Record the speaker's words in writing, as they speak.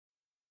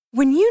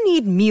When you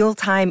need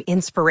mealtime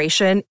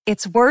inspiration,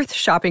 it's worth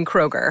shopping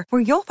Kroger,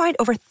 where you'll find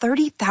over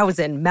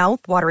 30,000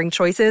 mouth-watering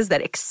choices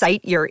that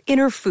excite your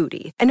inner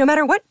foodie. And no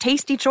matter what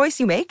tasty choice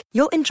you make,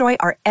 you'll enjoy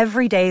our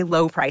everyday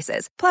low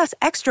prices, plus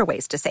extra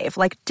ways to save,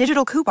 like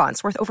digital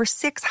coupons worth over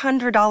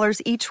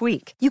 $600 each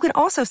week. You can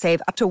also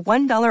save up to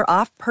 $1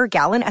 off per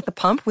gallon at the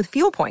pump with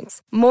fuel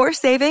points. More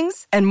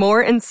savings and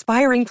more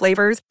inspiring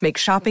flavors make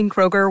shopping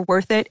Kroger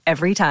worth it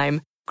every time.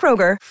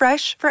 Kroger,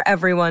 fresh for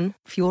everyone.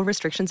 Fuel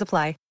restrictions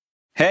apply.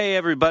 Hey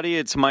everybody,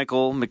 it's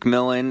Michael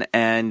McMillan,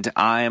 and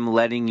I am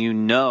letting you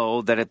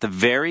know that at the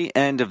very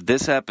end of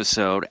this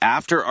episode,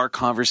 after our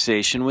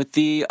conversation with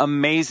the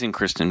amazing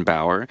Kristen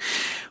Bauer,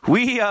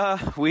 we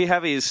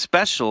have a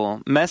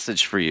special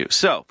message for you.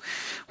 So,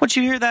 once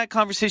you hear that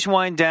conversation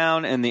wind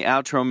down and the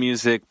outro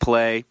music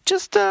play,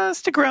 just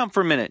stick around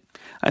for a minute.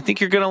 I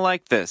think you're going to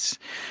like this.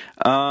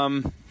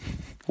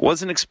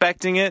 Wasn't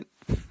expecting it.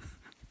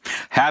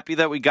 Happy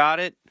that we got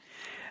it.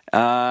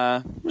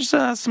 There's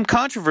some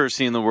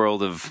controversy in the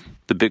world of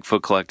the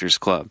Bigfoot Collectors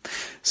Club.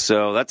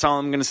 So that's all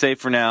I'm going to say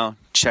for now.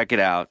 Check it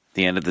out at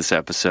the end of this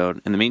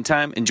episode. In the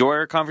meantime, enjoy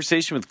our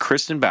conversation with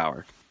Kristen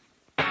Bauer.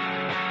 It's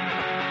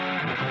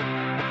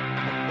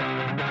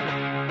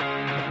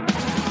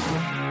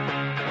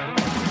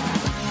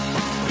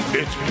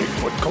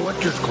Bigfoot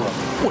Collectors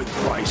Club with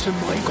Bryce and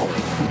Michael.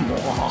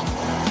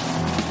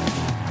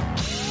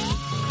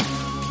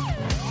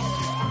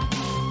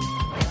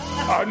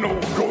 I know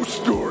a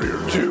ghost story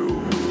or two.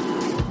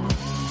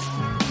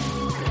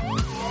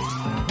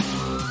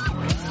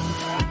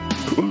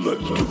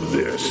 Let's do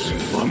this.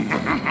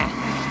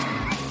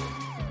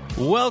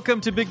 Welcome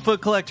to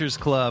Bigfoot Collectors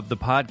Club, the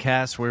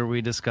podcast where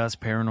we discuss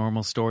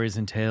paranormal stories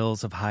and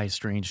tales of high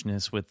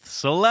strangeness with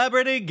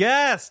celebrity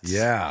guests.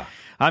 Yeah.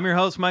 I'm your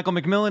host, Michael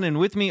McMillan, and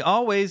with me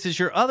always is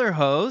your other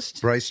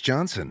host, Bryce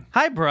Johnson.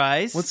 Hi,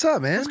 Bryce. What's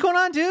up, man? What's going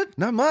on, dude?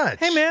 Not much.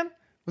 Hey, man.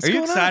 What's Are you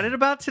going excited on?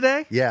 about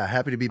today? Yeah,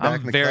 happy to be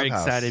back in the very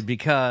clubhouse. excited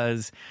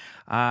because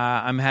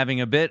I'm having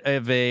a bit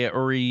of a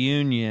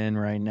reunion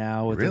right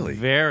now with a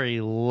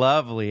very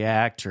lovely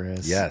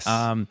actress. Yes.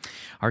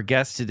 Our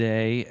guest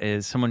today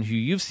is someone who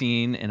you've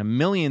seen in a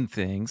million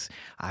things.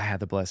 I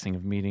had the blessing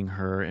of meeting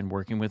her and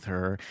working with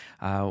her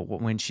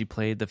when she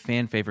played the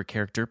fan favorite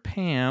character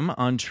Pam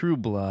on True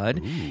Blood.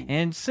 Ooh.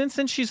 And since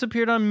then, she's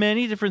appeared on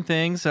many different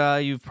things.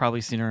 You've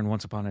probably seen her in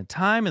Once Upon a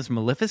Time as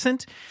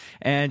Maleficent.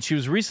 And she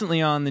was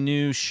recently on the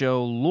new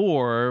show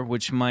Lore,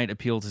 which might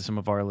appeal to some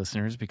of our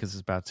listeners because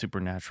it's about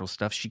supernatural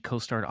stuff. She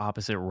co-starred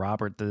opposite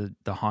Robert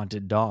the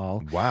Haunted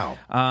Doll. Wow.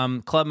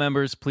 Club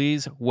members,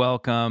 please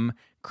welcome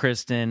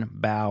Kristen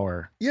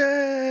Bauer.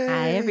 Yay!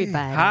 Hi,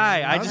 everybody.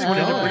 Hi, I just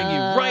wanted to bring you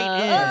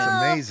right in. That's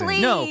amazing.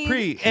 Please. No,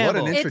 preamble. What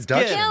an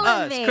introduction. It's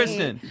us,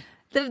 Kristen.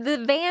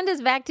 The band is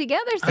back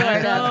together, sort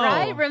of,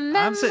 right?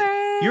 Remember?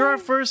 You're our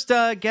first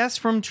guest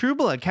from True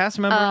Blood, cast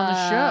member on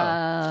the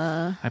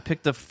show. I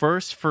picked the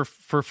best for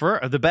first,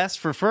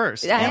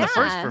 and the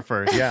first for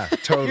first. Yeah,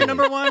 totally. You're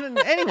number one.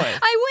 Anyway,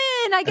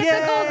 I win. I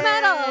get the gold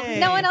medal.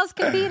 No one else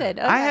competed.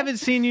 Okay. I haven't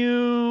seen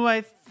you,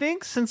 I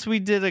think, since we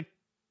did a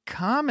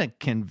comic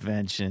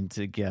convention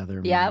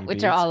together. Yeah, maybe.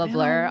 which are all a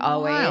blur,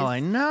 always. I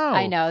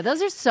know.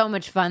 Those are so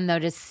much fun, though,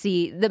 to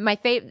see.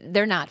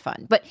 They're not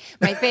fun, but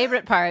my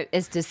favorite part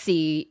is to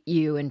see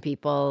you and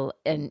people,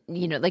 and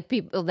like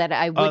people that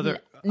I wouldn't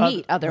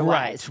meet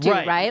otherwise,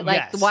 right? Like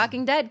yes. the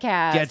Walking Dead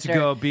cast. Get to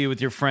go be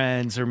with your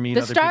friends or meet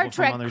the other Star people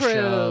Trek from other crew,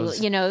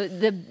 shows.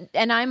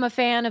 and I'm a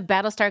fan of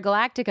Battlestar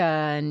Galactica,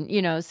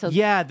 and so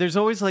yeah, there's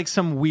always like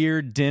some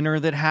weird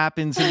dinner that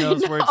happens in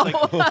those where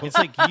it's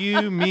like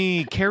you,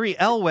 me, Carrie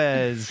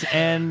Elwes,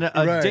 and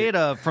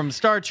Data from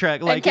Star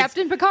Trek, like and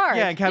Captain Picard.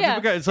 Yeah, Captain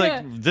Picard. It's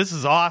like this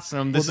is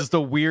awesome. This is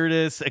the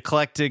weirdest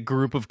eclectic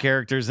group of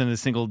characters in a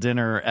single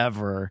dinner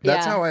ever.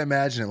 That's how I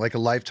imagine it, like a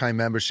lifetime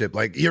membership.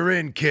 Like, you're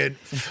in, kid.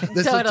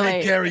 This will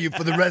take care of you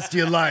for the rest of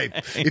your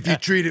life if you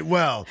treat it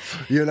well,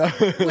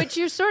 Which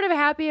you're sort of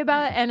happy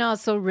about and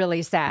also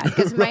really sad.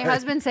 Because my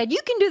husband said, you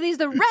can do these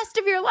the rest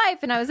of your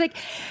life. And I was like,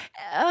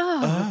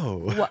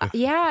 well,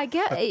 yeah, I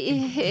get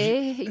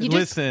you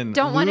just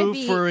don't want to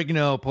be... Lou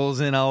Ferrigno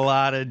pulls in a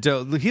lot of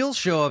dough. He'll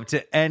show up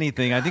to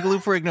anything. I think Lou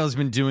Ferrigno's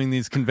been doing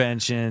these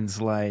conventions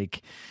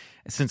like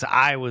since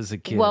I was a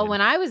kid. Well,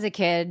 when I was a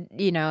kid,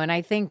 and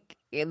I think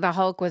the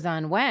Hulk was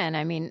on when?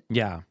 I mean...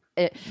 Yeah.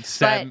 Late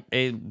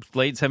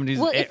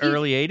 70s,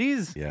 early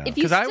 80s? Yeah.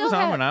 Because I was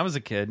on when I was a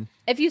kid.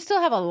 If you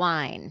still have a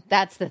line,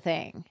 that's the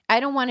thing. I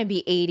don't want to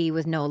be 80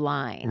 with no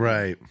line.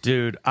 Right.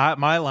 Dude,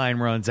 my line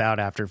runs out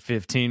after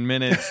 15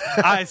 minutes.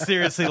 I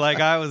seriously,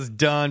 I was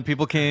done.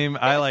 People came,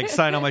 I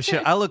signed on my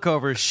shit. I look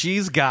over,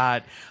 she's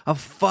got a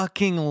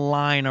fucking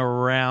line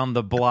around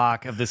the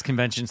block of this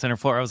convention center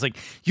floor. I was like,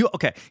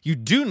 you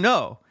do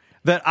know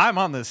that I'm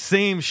on the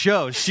same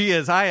show she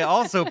is. I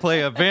also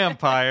play a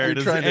vampire. You're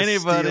Does trying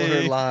anybody to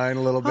steal her line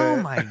a little bit. Oh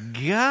my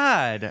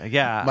God.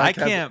 Yeah, Mike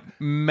I can't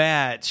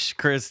match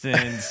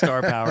Kristen's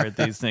star power at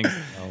these things.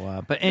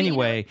 But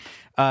anyway,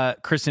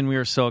 Kristen, we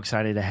are so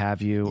excited to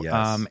have you.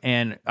 Yes.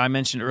 And I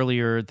mentioned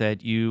earlier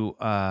that you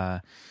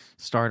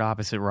starred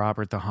opposite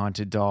Robert the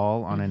Haunted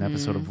Doll on an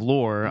episode of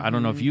Lore. I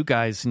don't know if you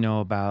guys know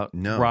about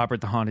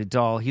Robert the Haunted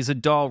Doll. He's a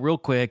doll, real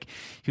quick.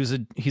 He's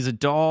a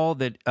doll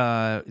that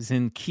is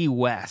in Key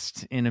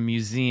West in a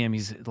museum.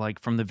 He's like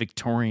from the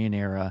Victorian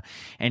era,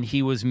 and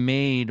he was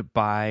made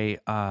by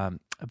a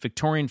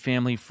Victorian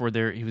family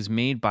he was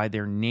made by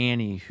their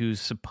nanny, who's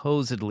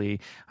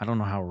supposedly, I don't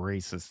know how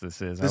racist this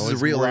is. This is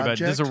a real object?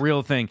 This is a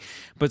real thing.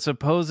 But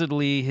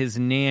supposedly his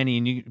nanny,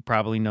 and you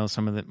probably know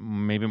some of it,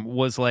 maybe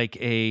was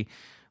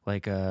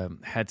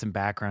had some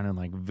background in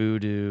like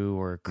voodoo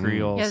or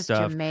Creole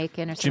stuff.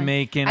 Jamaican or something.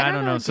 Jamaican, I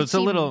don't know. So it's a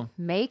little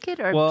make it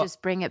or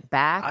just bring it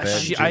back.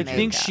 I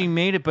think she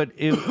made it, but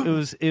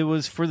it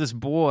was for this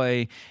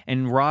boy,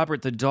 and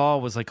Robert the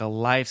doll was like a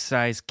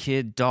life-size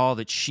kid doll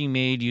that she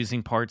made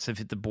using parts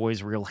of the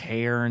boy's real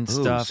hair and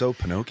stuff. So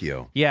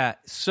Pinocchio. Yeah.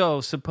 So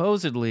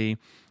supposedly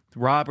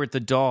Robert the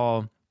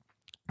doll,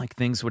 like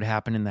things would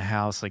happen in the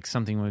house, like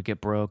something would get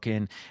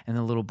broken, and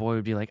the little boy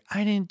would be like,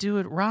 I didn't do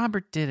it,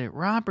 Robert did it,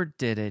 Robert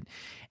did it.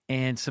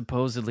 And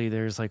supposedly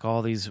there's like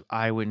all these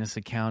eyewitness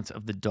accounts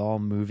of the doll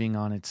moving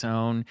on its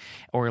own,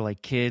 or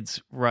like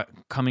kids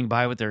coming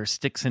by with their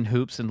sticks and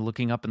hoops and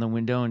looking up in the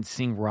window and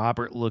seeing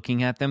Robert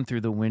looking at them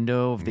through the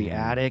window of the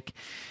attic.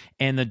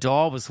 And the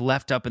doll was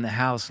left up in the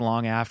house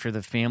long after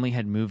the family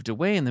had moved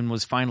away, and then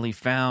was finally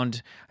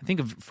found, I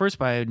think first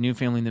by a new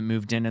family that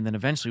moved in, and then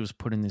eventually was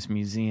put in this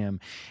museum.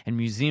 And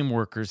museum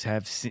workers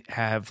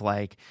have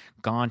like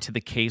gone to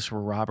the case where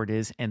Robert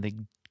is,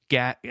 and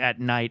at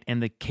night,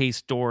 and the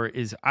case door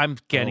is, I'm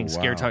getting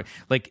scared talking,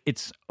 like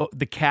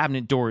the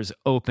cabinet door is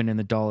open and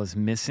the doll is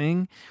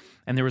missing.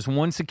 And there was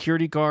one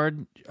security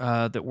guard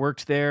that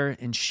worked there,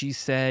 and she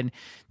said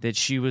that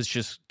she was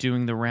just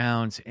doing the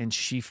rounds, and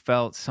she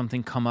felt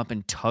something come up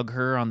and tug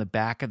her on the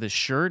back of the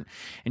shirt,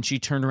 and she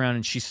turned around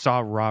and she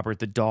saw Robert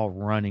the doll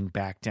running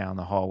back down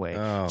the hallway.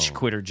 She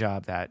quit her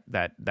job that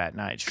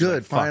night. She was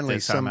like, finally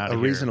this, a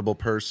reasonable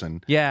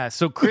person. Yeah,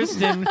 so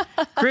Kristen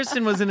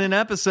was in an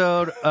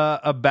episode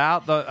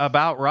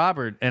about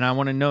Robert, and I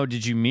want to know,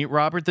 did you meet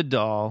Robert the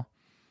doll?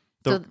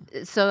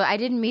 So I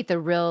didn't meet the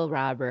real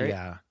Robert.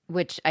 Yeah.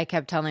 Which I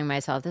kept telling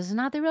myself, this is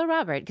not the real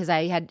Robert, because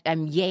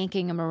I'm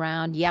yanking him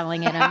around,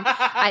 yelling at him.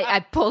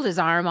 I pulled his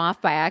arm off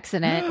by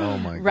accident. Oh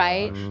my God.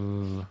 Right?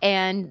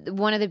 And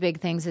one of the big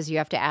things is you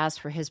have to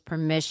ask for his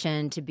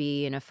permission to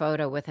be in a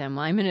photo with him.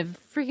 Well, I'm in a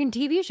freaking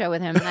TV show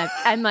with him, and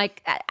I'm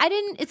like, I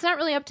didn't. It's not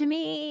really up to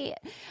me.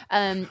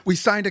 We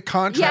signed a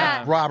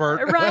contract,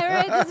 Robert.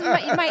 Right. This is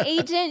my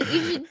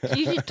agent.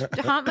 You should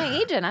haunt my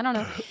agent. I don't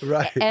know.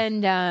 Right.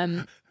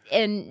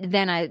 And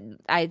then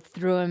I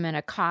threw him in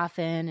a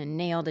coffin and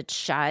nailed it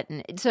shut.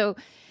 And so,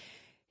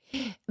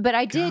 but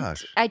I did.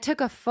 Gosh. I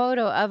took a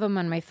photo of him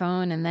on my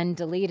phone and then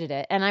deleted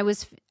it. And I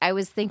was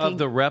thinking Of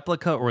the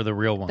replica or the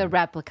real one? the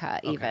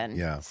replica, even.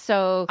 Yeah.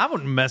 So I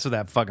wouldn't mess with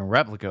that fucking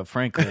replica,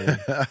 frankly.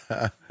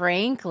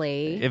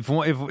 frankly, if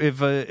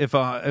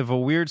a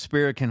weird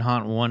spirit can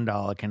haunt one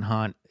doll, it can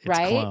haunt its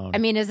right? clone. I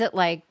mean, is it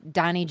like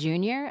Donnie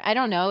Jr.? I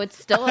don't know. It's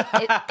still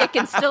it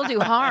can still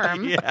do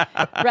harm,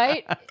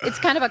 right? It's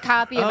kind of a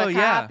copy of a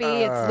copy.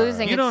 It's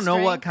losing. You don't its know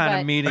what strength, kind but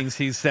of meetings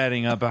he's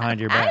setting up behind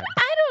your back.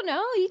 I don't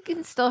know. He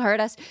can still hurt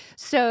us.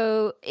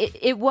 So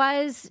it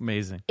was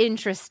Amazing,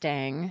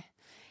 interesting.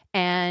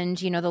 And,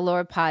 the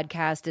Lore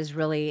podcast is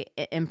really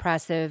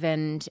impressive.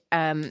 And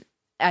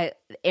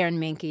Aaron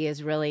Mahnke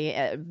is really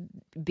a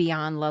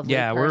beyond lovely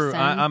person.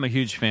 I'm a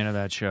huge fan of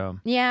that show.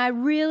 Yeah, I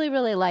really,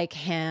 really like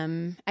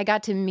him. I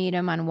got to meet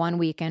him on one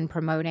weekend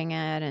promoting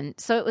it. And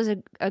so it was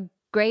a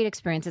great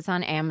experience. It's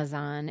on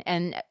Amazon.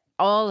 And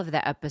all of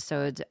the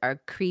episodes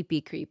are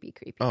creepy.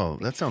 Oh,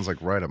 that sounds like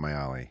right up my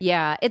alley.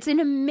 Yeah, it's an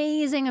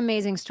amazing,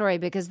 amazing story,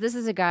 because this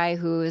is a guy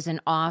who is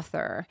an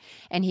author,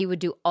 and he would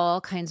do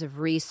all kinds of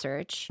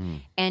research.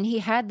 And he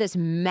had this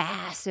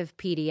massive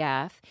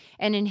PDF,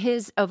 and in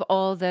his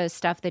all the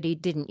stuff that he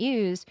didn't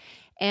use,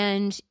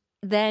 and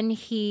then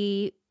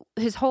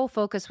his whole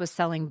focus was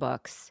selling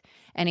books.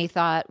 And he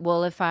thought,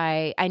 well, if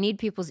I need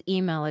people's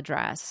email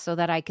address so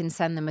that I can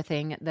send them a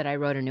thing that I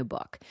wrote a new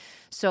book.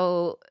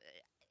 So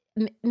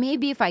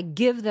maybe if I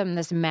give them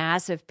this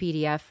massive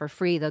PDF for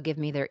free, they'll give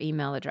me their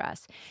email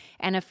address.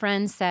 And a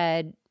friend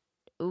said,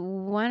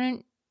 why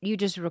don't you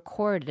just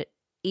record it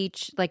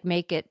each, like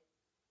make it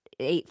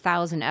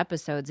 8,000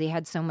 episodes? He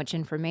had so much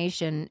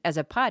information as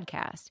a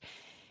podcast.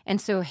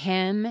 And so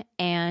him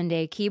and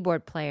a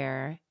keyboard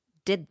player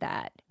did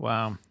that.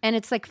 Wow. And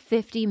it's like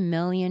 50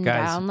 million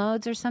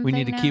downloads or something.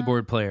 We need a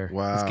keyboard player.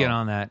 Wow. Let's get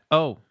on that.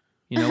 Oh,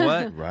 you know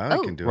what?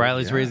 Riley can do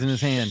Riley's it. Yeah. raising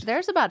his hand.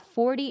 There's about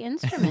 40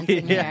 instruments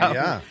in here.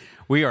 Yeah.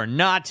 We are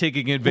not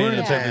taking advantage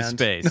of this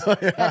space.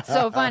 That's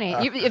so funny.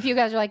 If you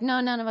guys are like,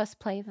 no, none of us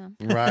play them.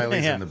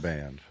 Riley's in the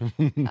band.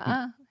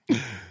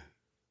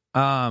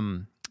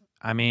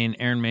 I mean,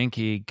 Aaron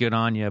Mahnke, good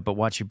on you, but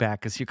watch your back,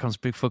 because here comes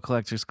Bigfoot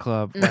Collectors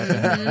Club.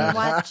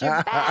 Watch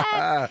your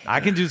back. I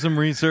can do some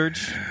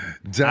research.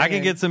 Dang. I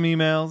can get some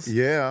emails.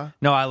 Yeah.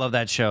 No, I love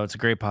that show. It's a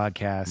great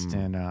podcast,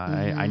 and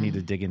I need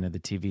to dig into the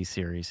TV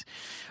series.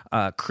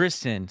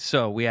 Kristen,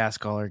 so we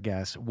ask all our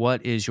guests,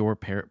 what is your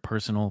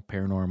personal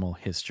paranormal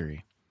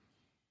history?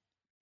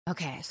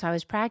 Okay, so I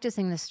was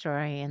practicing the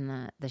story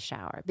in the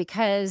shower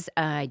because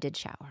I did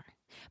shower,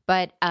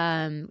 but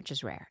which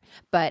is rare.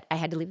 But I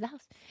had to leave the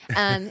house.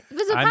 It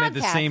was a podcast, made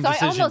the same so I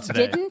decision almost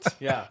today. didn't.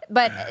 Yeah.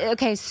 But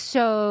okay,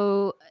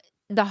 so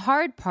the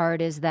hard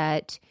part is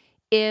that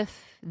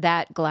if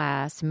that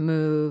glass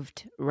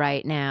moved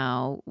right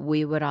now,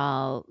 we would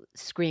all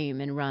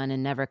scream and run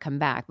and never come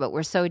back. But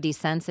we're so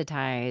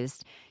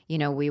desensitized.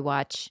 We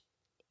watch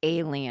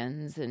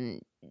Aliens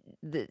and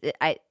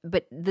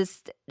but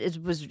this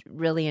was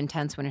really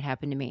intense when it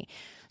happened to me.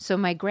 So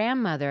my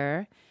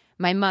mother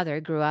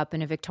grew up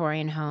in a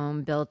Victorian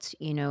home built,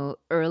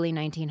 early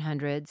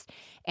 1900s,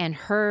 and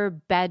her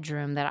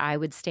bedroom that I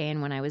would stay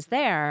in when I was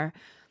there,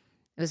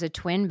 it was a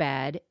twin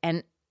bed,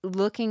 and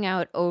looking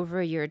out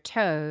over your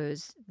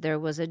toes, there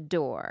was a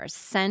door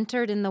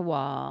centered in the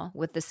wall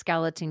with the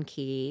skeleton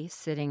key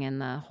sitting in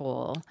the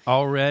hole.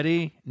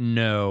 Already?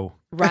 No.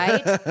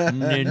 Right?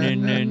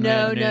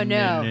 No.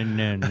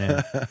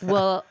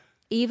 Well,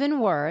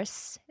 even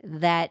worse,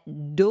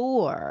 that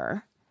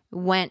door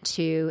went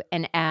to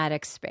an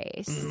attic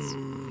space.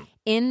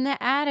 In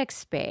the attic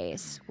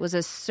space was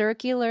a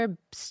circular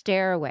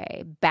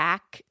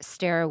back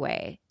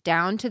stairway,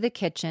 down to the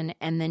kitchen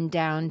and then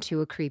down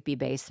to a creepy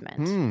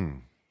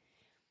basement.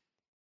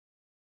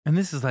 And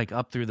this is like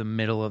up through the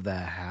middle of the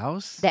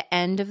house? The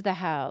end of the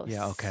house.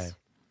 Yeah, okay.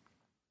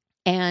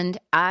 And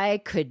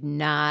I could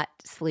not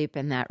sleep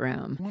in that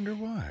room. Wonder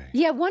why.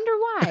 Yeah, wonder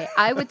why.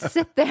 I would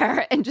sit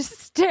there and just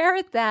stare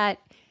at that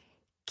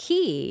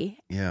key.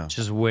 Yeah.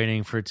 Just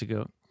waiting for it to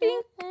go.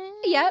 Bing.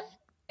 Yep.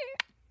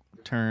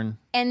 Turn.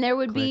 And there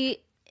would be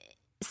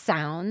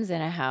sounds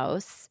in a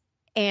house,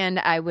 and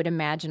I would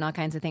imagine all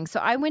kinds of things. So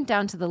I went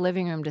down to the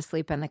living room to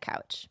sleep on the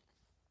couch,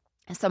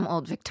 some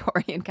old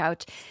Victorian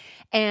couch.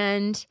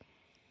 And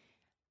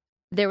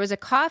there was a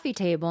coffee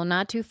table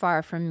not too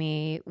far from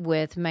me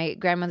with my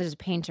grandmother's a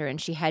painter,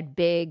 and she had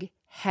big,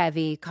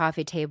 heavy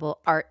coffee table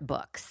art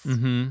books.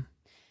 Mm-hmm.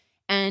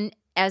 And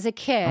as a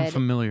kid, I'm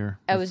familiar.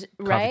 I was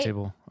coffee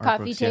table art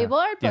coffee books, table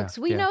yeah. art books.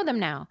 We know them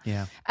now.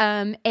 Yeah.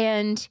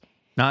 And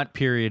not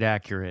period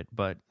accurate,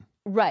 but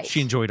right.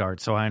 She enjoyed art,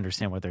 so I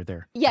understand why they're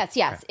there. Yes,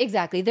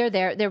 exactly. They're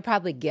there. They're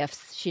probably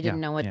gifts. She didn't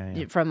know what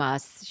from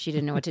us. She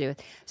didn't know what to do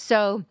with.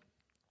 So,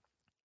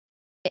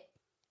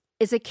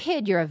 as a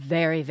kid, you're a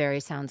very, very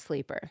sound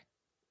sleeper.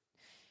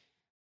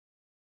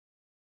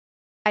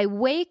 I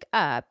wake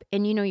up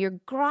and, you're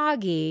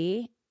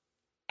groggy,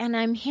 and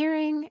I'm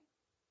hearing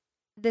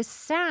the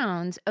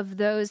sounds of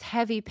those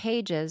heavy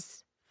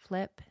pages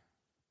flip.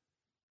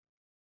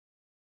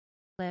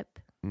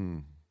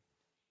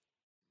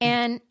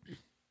 And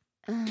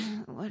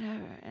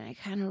whatever. And I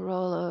kind of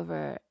roll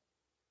over.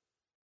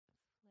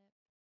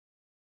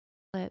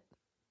 Flip.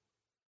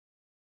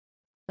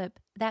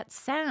 That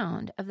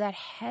sound of that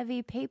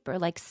heavy paper,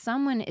 like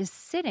someone is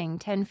sitting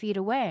 10 feet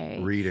away.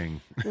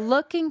 Reading.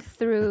 Looking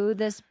through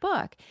this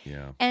book.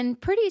 Yeah. And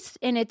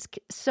it's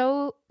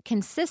so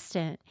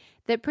consistent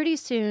that pretty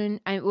soon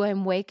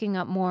I'm waking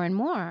up more and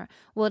more.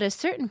 Well, at a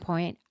certain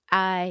point,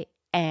 I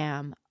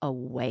am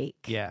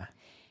awake. Yeah.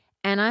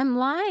 And I'm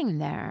lying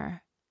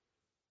there.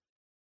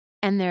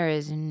 And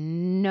there's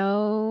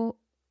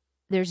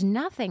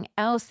nothing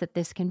else that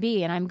this can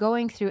be. And I'm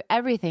going through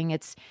everything.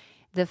 It's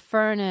the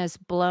furnace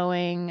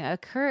blowing a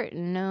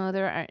curtain. No,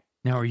 there aren't.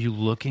 Now, are you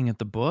looking at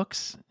the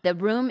books? The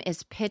room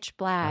is pitch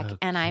black,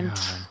 and I'm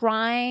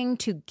trying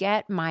to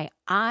get my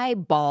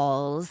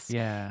eyeballs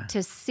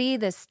to see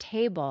this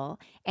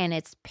table, and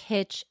it's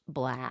pitch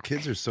black.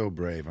 Kids are so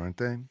brave, aren't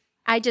they?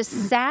 I just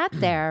sat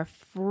there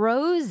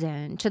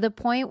frozen to the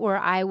point where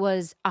I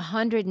was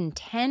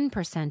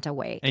 110%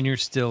 awake. And you're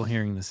still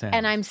hearing the sound.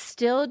 And I'm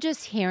still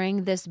just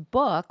hearing this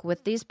book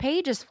with these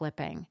pages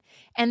flipping.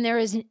 And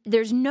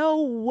there's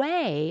no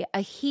way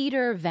a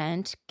heater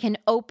vent can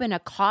open a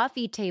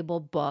coffee table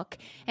book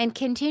and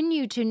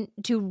continue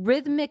to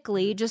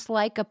rhythmically, just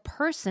like a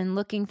person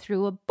looking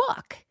through a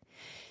book.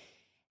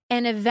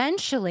 And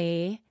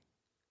eventually,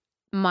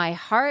 my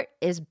heart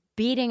is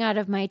beating out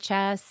of my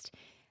chest.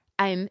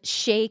 I'm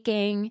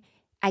shaking.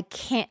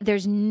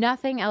 There's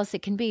nothing else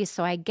it can be.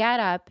 So I get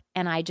up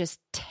and I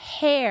just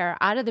tear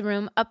out of the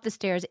room, up the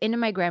stairs, into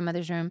my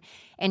grandmother's room.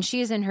 And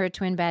she's in her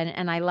twin bed.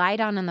 And I lie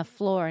down on the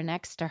floor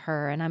next to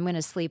her and I'm going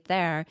to sleep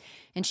there.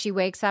 And she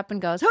wakes up and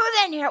goes,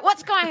 "Who's in here?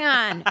 What's going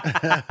on?"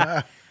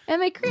 And I'm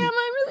like, "Grandma,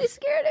 I'm really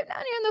scared. I'm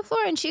down here on the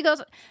floor." And she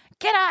goes,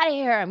 "Get out of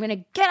here. I'm going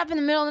to get up in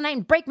the middle of the night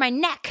and break my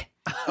neck."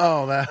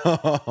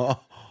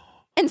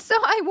 And so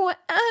I went...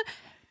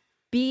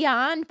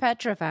 beyond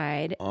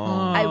petrified.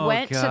 I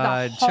went to the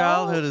whole...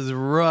 Childhood is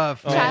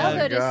rough.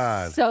 Childhood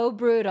is so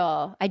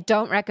brutal. I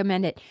don't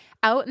recommend it.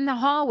 Out in the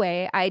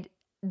hallway,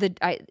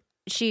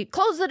 she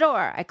closed the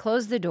door. I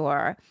closed the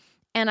door,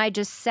 and I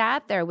just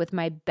sat there with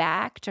my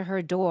back to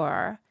her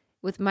door,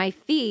 with my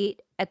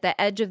feet at the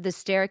edge of the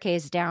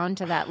staircase down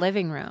to that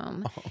living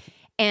room.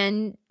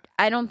 And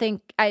I don't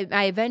think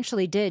I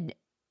eventually did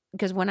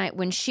because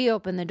when she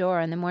opened the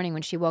door in the morning,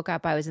 when she woke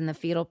up, I was in the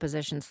fetal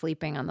position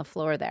sleeping on the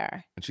floor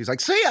there. And she's like,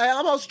 see, I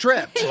almost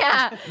tripped.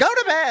 Yeah. Go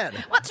to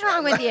bed. What's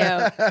wrong with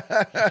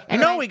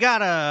you? We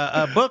got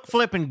a book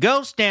flipping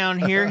ghost down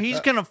here. He's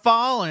going to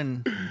fall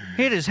and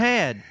hit his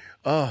head.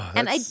 Oh,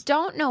 and I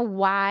don't know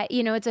why.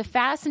 It's a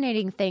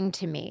fascinating thing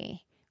to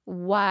me.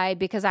 Why?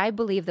 Because I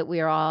believe that we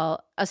are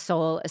all a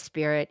soul, a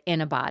spirit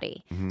in a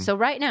body. Mm-hmm. So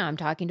right now I'm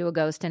talking to a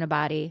ghost in a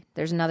body.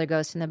 There's another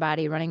ghost in the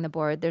body running the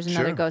board. There's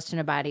another ghost in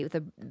a body with a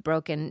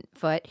broken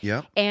foot.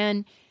 Yeah.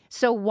 And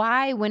so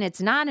why, when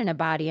it's not in a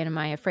body, am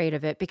I afraid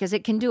of it? Because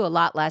it can do a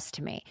lot less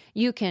to me.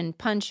 You can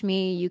punch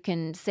me. You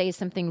can say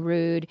something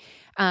rude.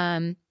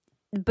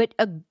 But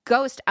a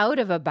ghost out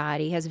of a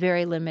body has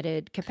very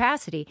limited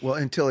capacity. Well,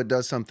 until it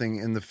does something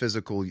in the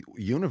physical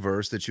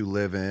universe that you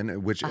live in,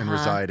 and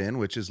reside in,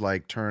 which is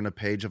like turn a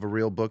page of a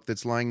real book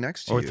that's lying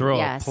next to you. Or throw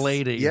a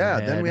plate at your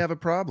head. Then we have a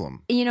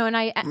problem. And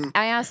I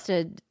asked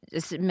a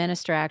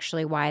minister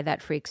actually why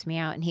that freaks me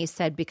out. And he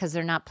said, because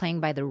they're not playing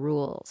by the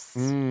rules.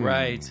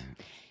 Right.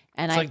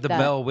 And it's like the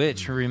Bell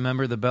Witch.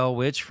 Remember the Bell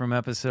Witch from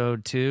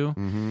episode 2?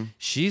 Mm-hmm.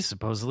 She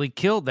supposedly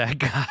killed that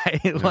guy.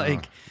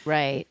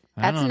 Right.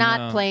 That's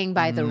not playing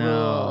by the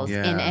rules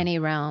in any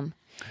realm.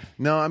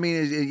 No, I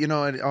mean,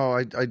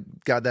 I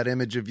got that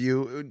image of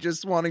you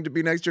just wanting to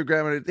be next to your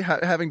grandma,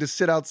 having to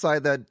sit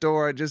outside that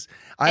door.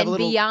 I have a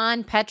little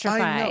beyond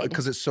petrified. I know,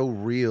 because it's so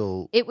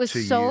real. It was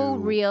so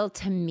real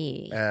to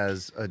me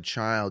as a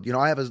child.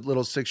 I have a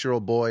little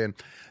 6-year-old boy, and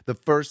the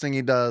first thing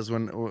he does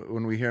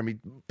when we hear him, he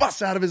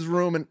busts out of his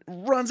room and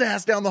runs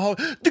ass down the hall.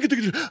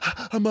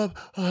 I'm up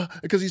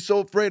because he's so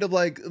afraid of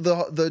like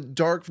the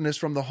darkness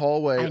from the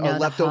hallway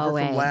left over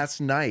from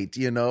last night.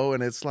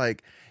 And it's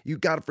like. You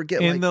got to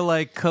forget. In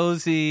the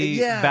cozy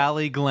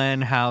Valley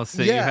Glen house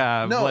that you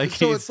have.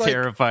 He's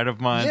terrified of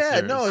monsters.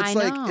 Yeah, no,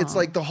 it's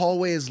like the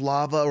hallway is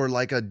lava or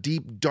like a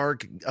deep,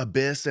 dark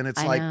abyss. And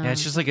it's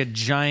it's just like a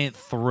giant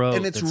throat.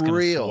 And it's that's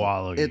real.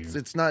 Swallow you.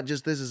 It's not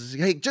just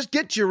hey, just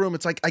get to your room.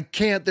 It's like, I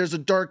can't. There's a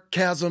dark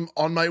chasm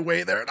on my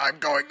way there and I'm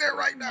going there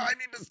right now. I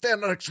need to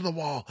stand next to the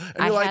wall.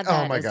 And you're like,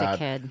 oh my God. A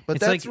kid. But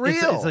that's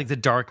real. It's like the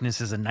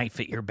darkness is a knife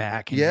at your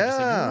back. And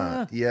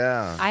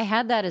yeah. I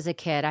had that as a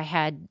kid. I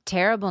had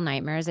terrible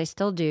nightmares. I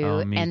still do.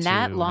 And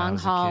that long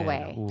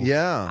hallway.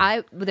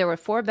 Yeah. There were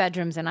 4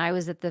 bedrooms and I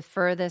was at the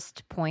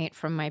furthest point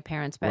from my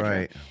parents' bedroom.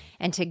 Right.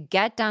 And to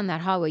get down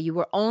that hallway, you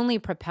were only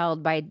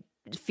propelled by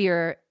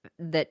fear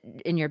that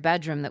in your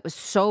bedroom that was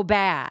so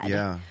bad.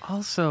 Yeah.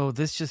 Also,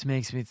 this just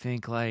makes me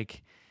think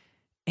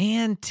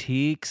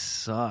antiques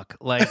suck.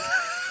 Like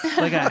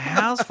a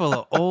house full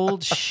of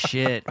old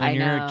shit when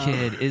you're a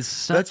kid is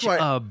such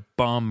a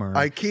bummer.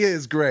 IKEA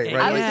is great,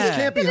 right? This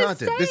can't be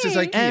haunted. This is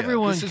IKEA.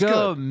 Everyone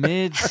go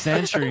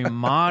mid-century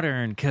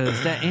modern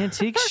because that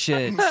antique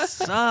shit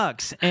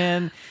sucks.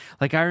 And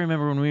I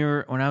remember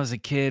when I was a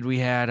kid, we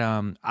had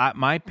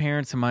my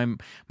parents and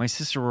my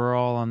sister were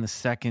all on the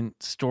second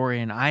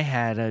story, and I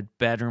had a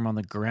bedroom on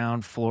the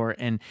ground floor.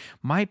 And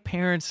my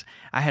parents,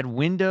 I had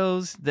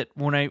windows that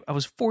when I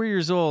was 4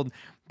 years old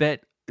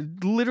that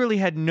literally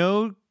had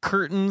no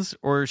curtains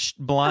or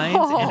blinds,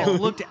 and it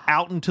looked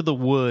out into the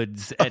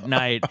woods at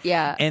night.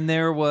 Yeah. And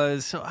I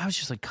was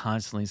just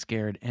constantly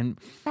scared. And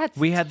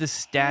we had this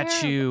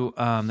statue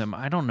that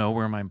I don't know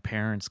where my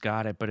parents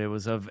got it, but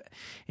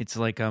it's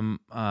like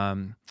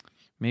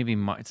maybe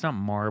it's not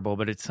marble,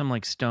 but it's some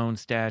stone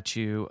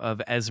statue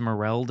of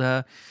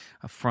Esmeralda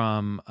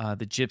from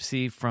the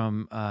gypsy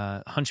from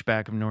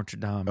Hunchback of Notre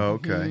Dame.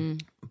 Okay. Mm-hmm.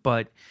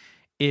 But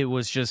it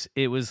was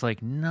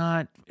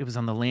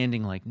on the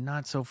landing,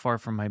 not so far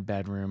from my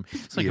bedroom.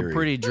 It's a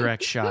pretty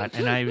direct shot.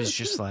 And I was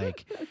just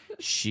like,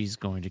 she's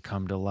going to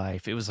come to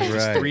life. It was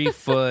this 3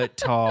 foot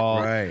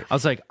tall. Right. I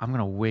was like, I'm going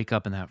to wake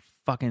up and that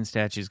fucking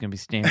statue is going to be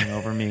standing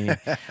over me.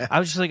 I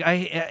was just like,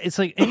 it's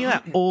like any of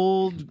that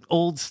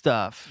old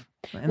stuff.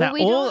 And that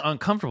old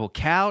uncomfortable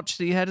couch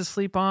that you had to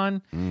sleep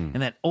on,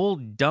 and that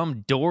old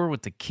dumb door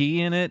with the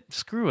key in it.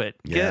 Screw it.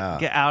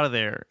 Get out of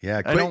there.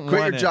 Yeah, quit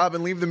your job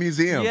and leave the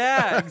museum.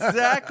 Yeah,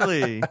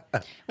 exactly.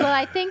 Well,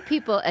 I think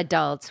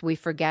adults, we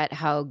forget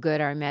how good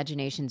our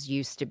imaginations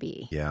used to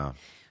be. Yeah.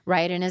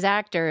 Right. And as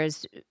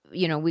actors,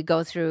 we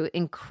go through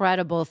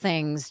incredible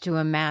things to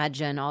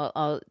imagine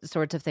all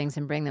sorts of things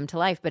and bring them to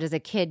life. But as a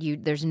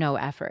kid, there's no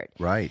effort.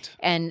 Right.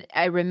 And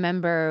I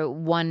remember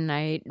one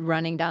night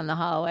running down the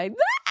hallway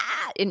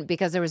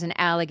because there was an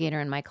alligator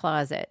in my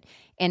closet.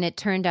 And it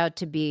turned out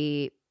to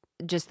be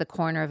just the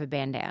corner of a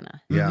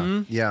bandana. Yeah.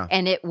 Mm-hmm. Yeah.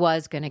 And it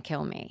was going to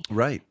kill me.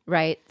 Right.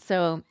 Right.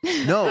 So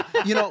no,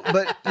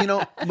 but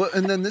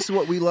and then this is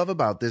what we love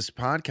about this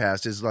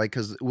podcast is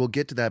because we'll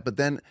get to that, but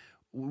then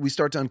we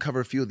start to uncover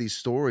a few of these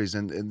stories,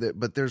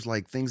 but there's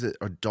things that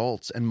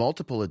adults and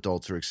multiple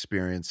adults are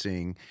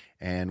experiencing,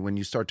 and when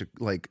you start to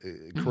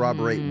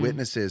corroborate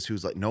witnesses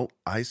who's like, nope,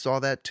 I saw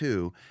that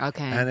too.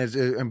 Okay,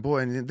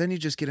 and then you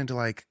just get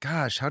into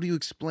gosh, how do you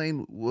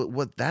explain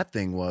what that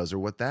thing was or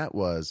what that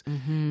was?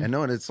 Mm-hmm.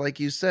 And it's like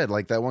you said,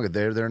 that one,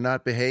 they're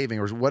not behaving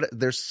or what?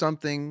 There's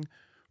something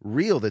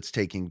real that's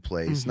taking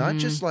place, not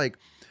just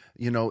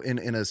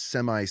in a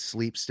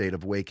semi-sleep state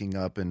of waking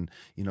up and,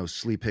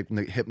 sleep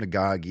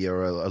hypnagogia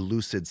or a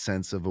lucid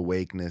sense of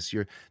awakeness.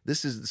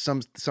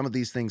 Some of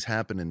these things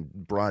happen in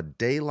broad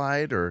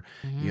daylight or,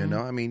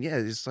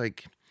 it's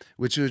like,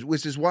 which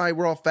is why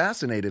we're all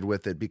fascinated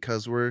with it,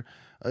 because we're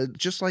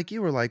just like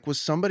you were like,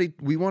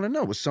 we want to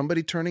know, was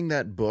somebody turning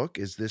that book?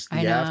 Is this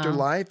the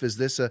afterlife? Is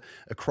this a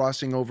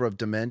crossing over of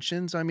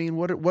dimensions? I mean,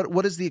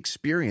 what is the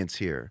experience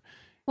here?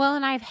 Well,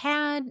 and I've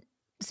had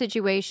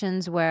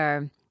situations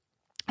where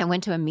I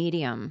went to a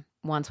medium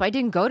once. Well, I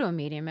didn't go to a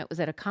medium. It was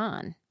at a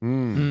con.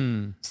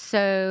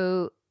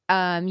 So,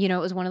 it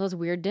was one of those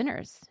weird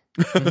dinners.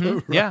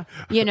 Mm-hmm. Yeah.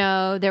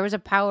 There was a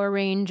Power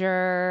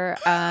Ranger,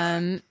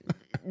 a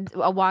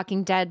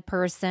Walking Dead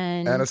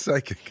person. And a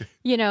psychic.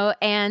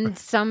 And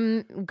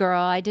some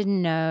girl I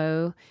didn't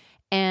know.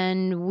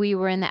 And we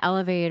were in the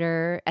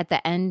elevator at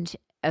the end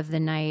of the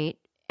night,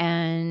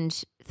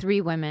 and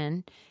 3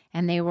 women,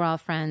 and they were all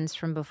friends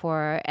from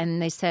before.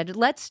 And they said,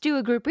 let's do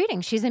a group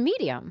reading. She's a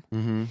medium.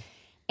 Mm-hmm.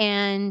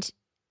 And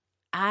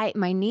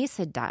my niece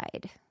had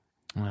died.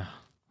 Oh,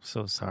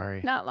 so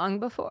sorry. Not long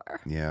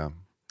before. Yeah.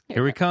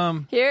 Here we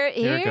come. Here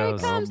it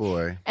goes. Oh,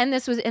 boy. And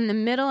this was in the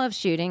middle of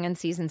shooting in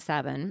season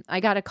 7.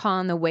 I got a call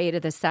on the way to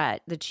the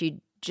set that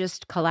she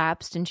just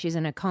collapsed and she's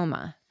in a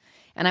coma.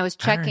 And I was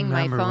checking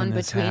my phone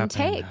between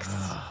takes.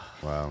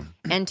 Wow.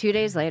 And 2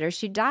 days later,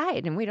 she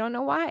died, and we don't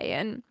know why.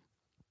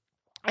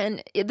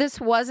 And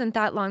this wasn't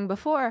that long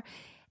before.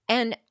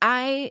 And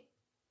I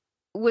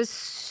was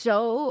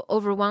so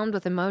overwhelmed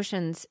with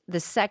emotions the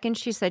second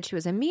she said she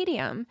was a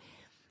medium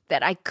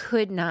that I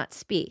could not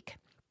speak.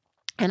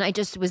 And I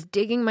just was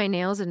digging my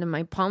nails into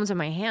my palms of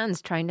my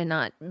hands, trying to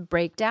not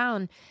break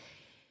down.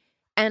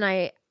 And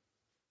I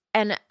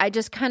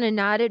just kind of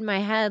nodded my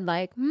head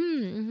like,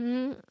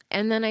 mm-hmm.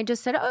 And then I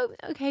just said, oh,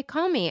 okay,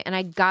 call me. And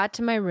I got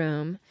to my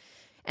room,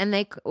 and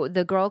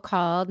the girl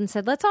called and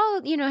said, let's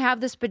all, have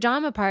this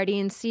pajama party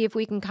and see if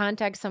we can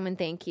contact someone,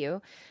 thank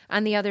you,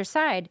 on the other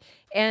side.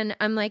 And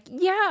I'm like,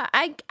 yeah,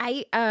 I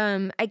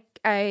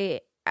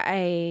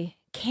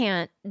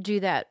can't do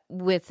that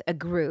with a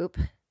group,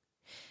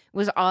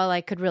 was all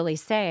I could really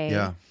say.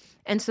 Yeah.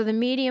 And so the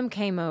medium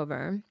came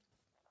over,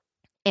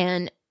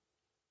 and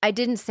I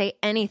didn't say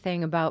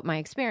anything about my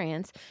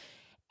experience.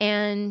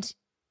 And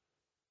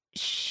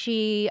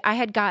I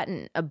had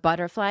gotten a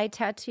butterfly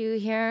tattoo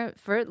here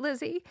for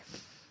Lizzie.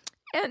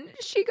 And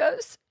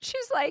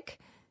she's like,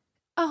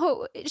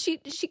 oh, she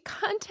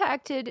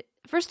contacted,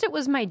 first it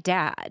was my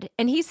dad,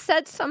 and he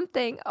said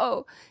something.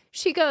 Oh,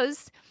 she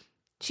goes,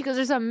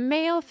 there's a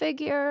male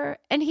figure,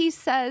 and he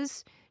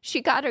says she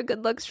got her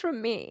good looks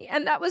from me.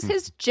 And that was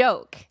his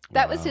joke.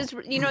 That was his,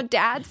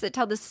 dads that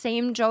tell the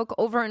same joke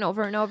over and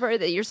over and over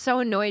that you're so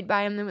annoyed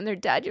by them. Then when they're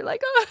dead, you're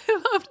like, oh,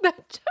 I love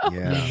that joke.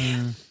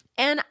 Yeah.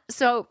 And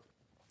so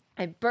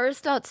I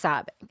burst out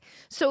sobbing.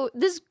 So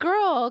this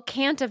girl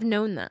can't have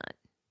known that.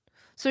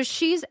 So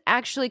she's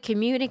actually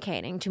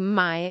communicating to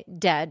my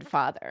dead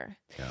father.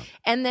 Yeah.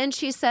 And then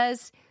she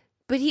says,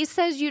 but he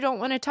says you don't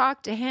want to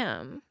talk to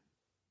him.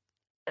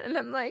 And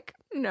I'm like,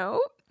 no.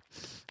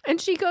 And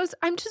she goes,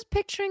 I'm just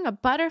picturing a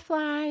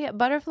butterfly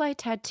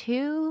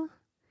tattoo,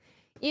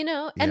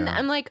 And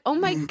I'm like, oh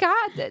my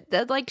God,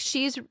 that like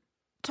she's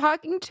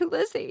talking to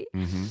Lizzie.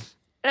 Mm-hmm.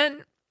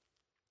 And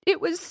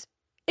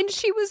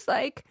she was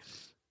like,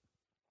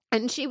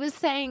 and she was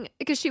saying,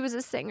 because she was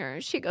a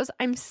singer, she goes,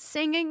 I'm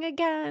singing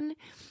again.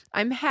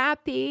 I'm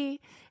happy.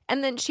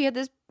 And then she had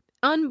this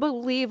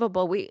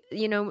unbelievable,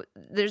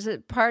 there's a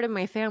part of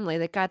my family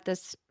that got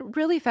this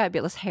really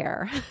fabulous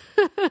hair.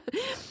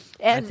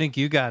 And I think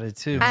you got it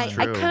too. I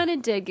kind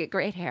of did get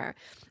great hair,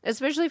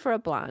 especially for a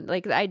blonde.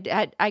 Like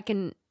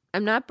I'm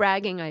not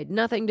bragging. I had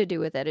nothing to do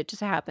with it. It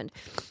just happened.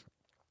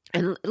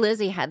 And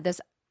Lizzie had this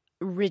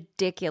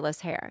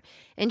ridiculous hair,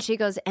 and she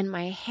goes, and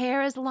my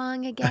hair is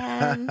long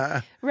again.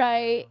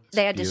 Right?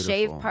 They had to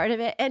shave part of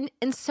it.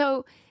 And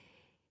so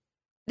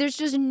there's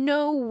just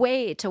no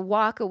way to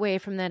walk away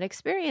from that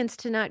experience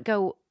to not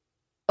go,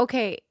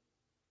 okay,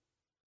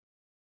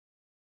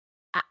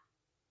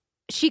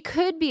 she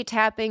could be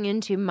tapping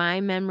into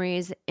my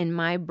memories in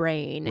my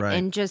brain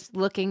and just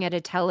looking at a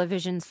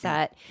television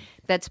set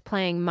that's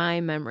playing my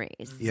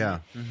memories. Yeah.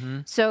 Mm-hmm.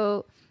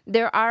 So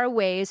there are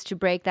ways to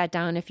break that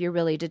down if you're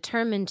really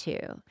determined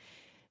to.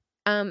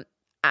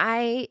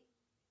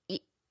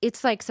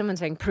 It's like someone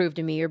saying, prove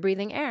to me you're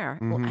breathing air.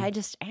 Mm-hmm. Well, I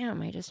just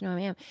am. I just know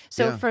I am.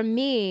 So for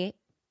me,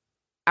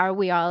 are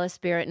we all a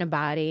spirit in a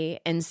body?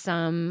 And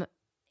some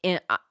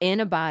in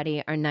a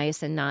body are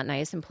nice and not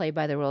nice and play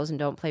by the rules and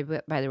don't play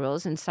by the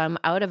rules. And some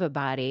out of a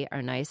body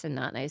are nice and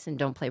not nice and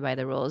don't play by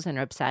the rules and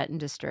are upset and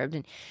disturbed.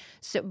 And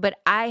so, but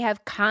I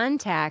have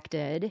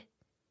contacted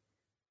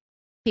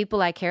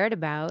people I cared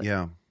about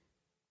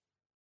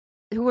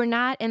who were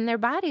not in their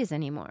bodies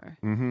anymore.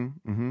 Mm-hmm.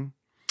 Mm-hmm.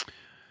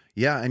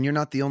 Yeah, and you're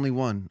not the only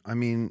one. I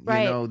mean,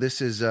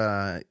 this is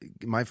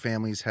my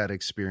family's had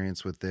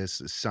experience with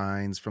this,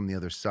 signs from the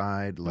other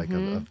side, like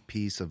of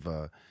peace, of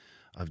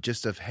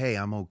hey,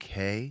 I'm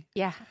okay.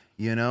 Yeah.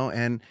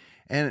 And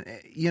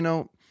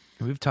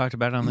We've talked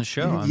about it on the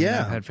show. I mean,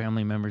 I've had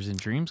family members in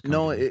dreams come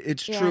to me.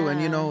 It's true.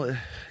 And,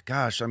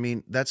 gosh, I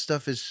mean, that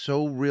stuff is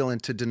so real.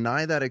 And to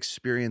deny that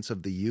experience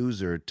of the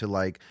user to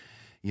like,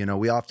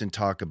 we often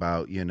talk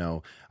about,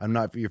 I'm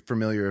not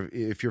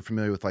if you're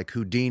familiar with like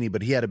Houdini,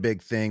 but he had a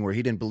big thing where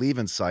he didn't believe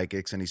in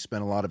psychics and he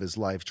spent a lot of his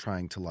life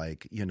trying to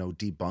like,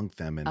 debunk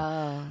them. And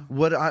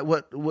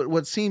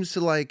what seems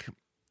to like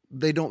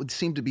they don't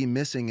seem to be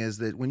missing is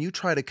that when you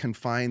try to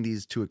confine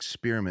these two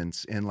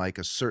experiments in like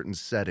a certain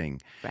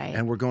setting, right.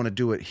 and we're going to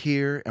do it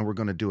here and we're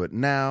going to do it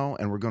now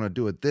and we're going to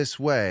do it this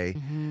way,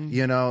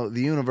 the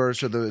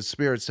universe or the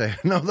spirits say,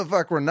 no, the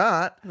fuck we're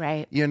not.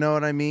 Right. You know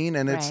what I mean?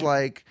 And it's right.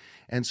 like,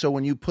 and so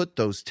when you put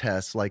those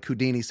tests, like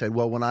Houdini said,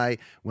 well, when I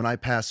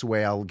pass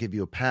away, I'll give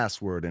you a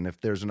password, and if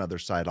there's another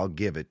side, I'll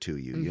give it to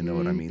you. You know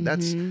what I mean?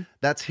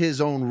 That's his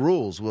own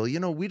rules. Well,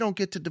 we don't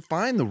get to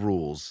define the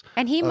rules.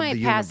 And he of might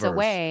the pass universe.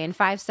 away, and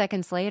 5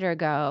 seconds later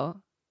go,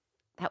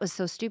 that was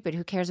so stupid.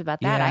 Who cares about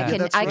that? Yeah. I can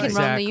that's I right. can roam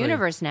Exactly. the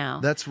universe now.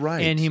 That's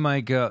right. And he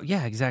might go,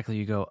 yeah, exactly.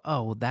 You go,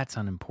 oh, well, that's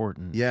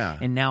unimportant. Yeah.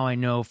 And now I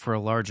know for a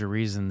larger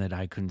reason that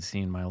I couldn't see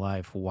in my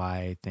life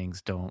why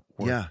things don't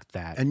work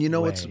that And you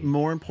know way. what's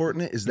more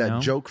important is that No?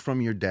 joke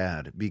from your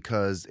dad,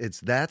 because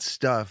it's that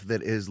stuff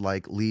that is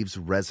like leaves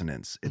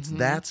resonance. It's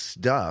that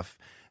stuff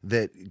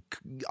that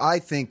I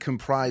think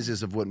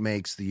comprises of what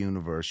makes the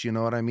universe. You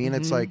know what I mean?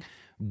 It's like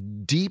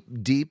deep,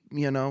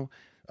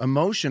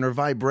 emotion or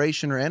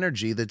vibration or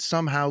energy that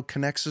somehow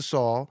connects us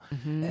all.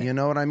 You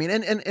know what I mean?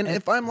 And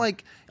if I'm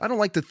like, I don't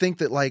like to think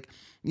that like,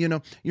 your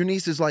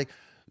niece is like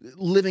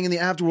living in the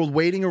afterworld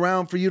waiting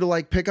around for you to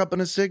like pick up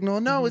on a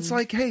signal. No, it's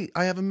like, hey,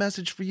 I have a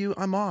message for you.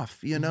 I'm off,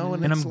 and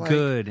And it's I'm like,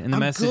 good. And the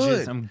message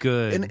is, I'm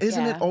good. And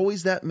isn't it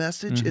always that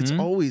message? It's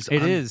always,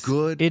 It I'm is.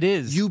 good. It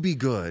is. You be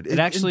good. It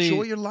actually,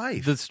 enjoy your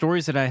life. The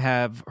stories that I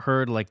have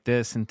heard like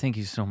this, and thank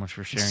you so much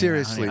for sharing.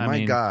 Seriously, that,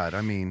 honey. God.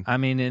 I mean,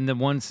 and the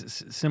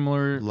ones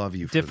similar, love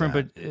you for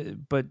different,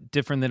 that. but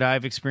different that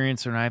I've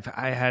experienced, and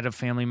I had a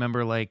family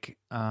member like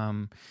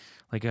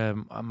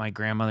my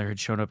grandmother had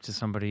showed up to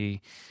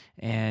somebody,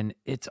 and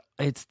it's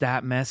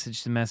that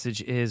message. The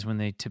message is when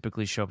they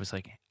typically show up, it's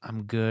like,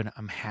 I'm good,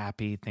 I'm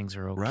happy, things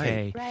are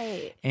okay,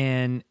 Right.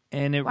 and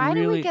it Why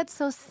really do we get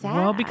so sad?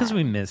 well because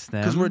we miss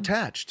them because we're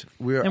attached.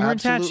 We're and we're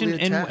attached,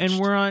 absolutely attached. and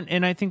we're on.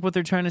 And I think what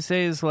they're trying to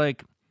say is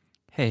like,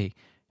 hey,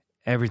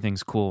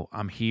 everything's cool.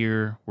 I'm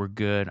here. We're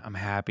good. I'm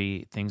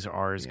happy. Things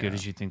are as good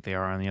as you think they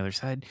are on the other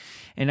side.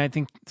 And I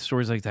think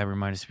stories like that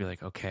remind us to be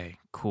like, okay,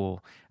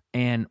 cool.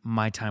 And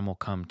my time will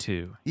come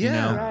too.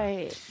 Yeah.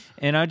 Right.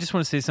 And I just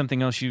want to say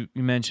something else you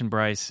mentioned,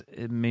 Bryce.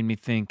 It made me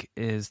think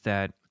is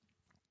that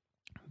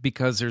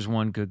because there's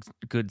one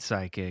good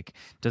psychic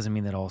doesn't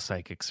mean that all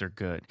psychics are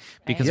good.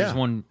 Because Yeah. there's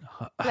one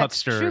That's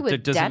huckster true with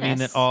that doesn't mean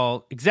Dennis. that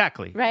all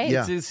exactly. Right.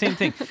 Yeah. It's the same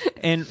thing.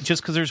 And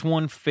just because there's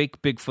one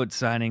fake Bigfoot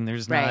sighting,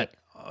 there's Right. not.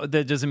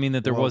 That doesn't mean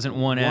that there Well, wasn't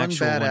one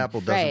actual bad one.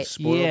 apple doesn't Right.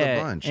 spoil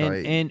the bunch.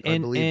 And I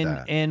believe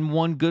that. and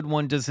one good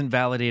one doesn't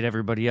validate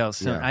everybody else.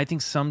 So Yeah. I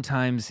think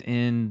sometimes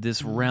in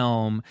this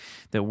realm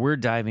that we're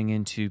diving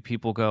into,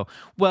 people go,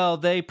 well,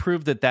 they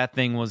proved that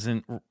thing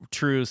wasn't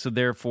true, so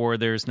therefore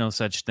there's no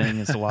such thing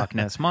as the Loch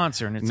Ness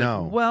Monster. And it's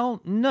No. like,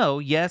 well, no,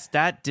 yes,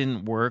 that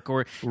didn't work.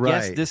 Or yes,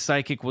 Right. this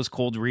psychic was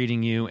cold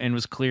reading you and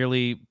was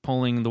clearly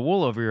pulling the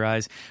wool over your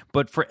eyes.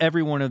 But for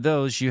every one of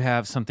those, you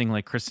have something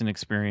like Kristen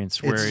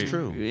experienced where It's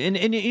true.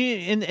 And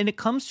it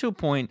comes to a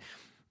point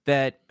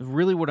that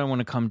really what I want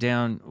to come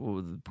down,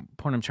 the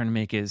point I'm trying to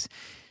make is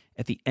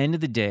at the end of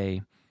the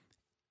day,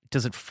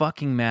 does it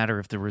fucking matter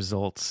if the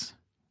results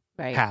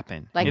Right.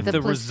 happen? Like if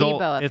the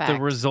placebo if the effect.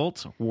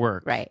 results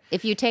work. Right.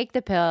 If you take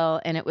the pill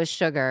and it was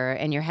sugar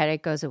and your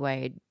headache goes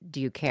away,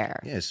 do you care?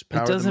 Yes, power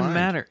It of the doesn't mind.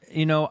 matter.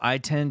 I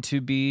tend to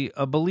be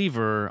a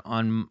believer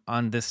on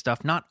this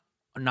stuff, not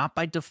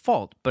by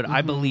default, but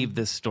I believe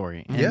this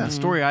story. And Yeah. the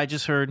story I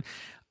just heard,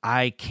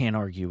 I can't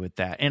argue with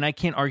that. And I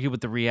can't argue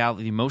with the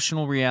reality, the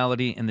emotional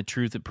reality and the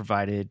truth it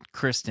provided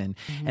Kristen.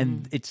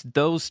 And it's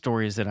those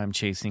stories that I'm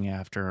chasing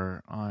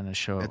after on this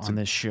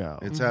show.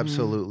 It's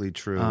absolutely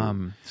true.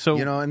 So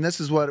and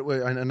this is what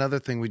another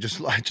thing I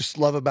just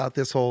love about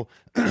this whole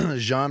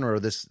genre,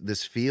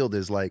 this field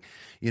is like,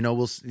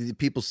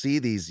 people see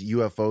these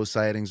UFO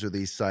sightings or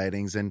these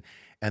sightings, and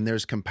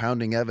there's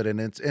compounding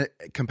evidence, and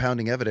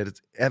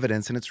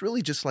it's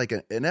really just like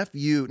an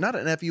FU, not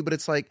an FU, but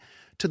it's like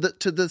to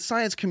the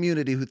science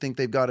community who think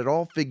they've got it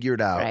all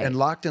figured out Right. and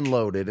locked and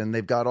loaded, and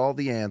they've got all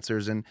the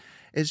answers, and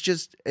it's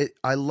just,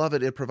 I love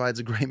it. It provides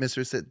a great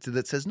mystery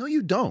that says, no,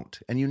 you don't,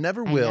 and you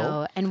never will. I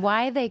know. And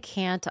why they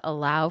can't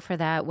allow for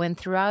that when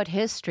throughout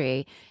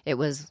history it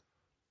was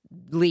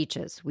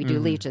leeches. We do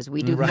leeches.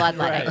 We do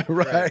bloodletting.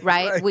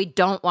 Right? We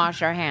don't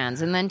wash our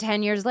hands. And then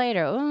 10 years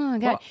later, oh my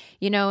God.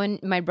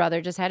 And my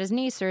brother just had his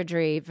knee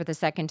surgery for the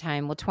second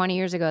time. Well, 20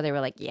 years ago, they were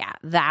like, yeah,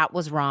 that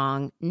was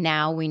wrong.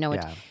 Now we know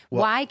it.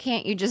 Why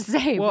can't you just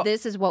say,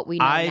 this is what we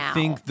know now? I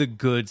think the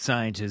good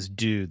scientists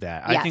do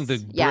that. I think the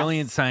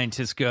brilliant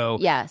scientists go,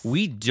 Yes.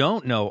 we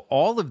don't know.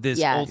 All of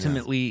this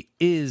ultimately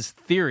is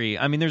theory.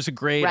 I mean, there's a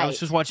great, I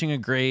was just watching a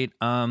great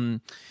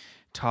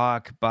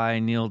talk by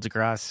Neil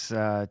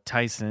deGrasse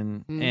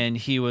Tyson, and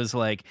he was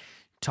like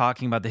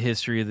talking about the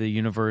history of the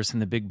universe and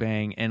the Big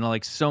Bang, and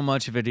like so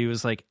much of it, he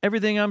was like,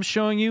 everything I'm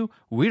showing you,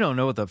 we don't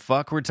know what the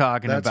fuck we're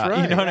talking That's about.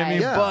 right. You know what I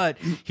mean? Yeah. But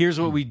here's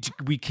what we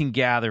can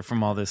gather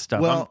from all this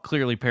stuff. Well, I'm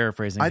clearly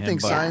paraphrasing I him,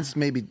 think but science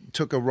maybe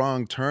took a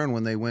wrong turn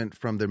when they went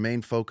from their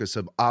main focus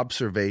of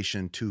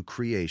observation to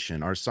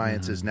creation. Our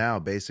science is now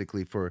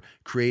basically for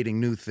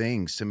creating new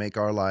things to make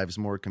our lives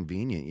more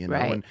convenient. You know,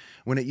 Right. and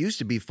when it used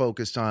to be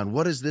focused on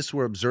what is this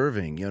we're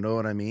observing, you know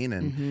what I mean?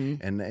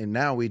 And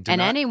now we do And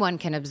not- anyone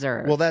can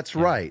observe. Well, that's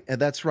right, and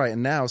that's right.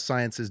 And now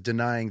science is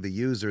denying the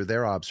user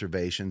their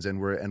observations,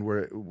 and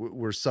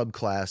we're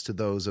subclass to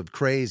those of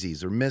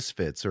crazies or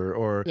misfits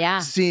or Yeah.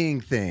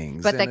 seeing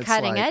things. But And the it's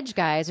cutting like- edge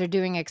guys are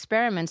doing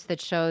experiments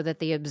that show that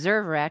the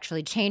observer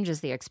actually changes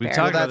the experiment.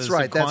 talk Well, about that's this, the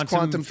right. That's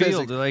quantum field,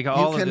 physics. like you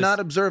all of this. cannot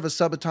observe a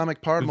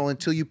subatomic particle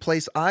until you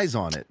place eyes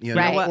on it, you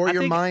know, Right. or I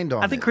your think- mind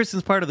on it. I think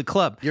Kristen's part of the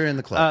club. You're in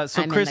the club.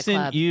 So I'm in the Kristen,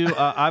 club. you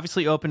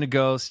obviously open to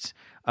ghosts.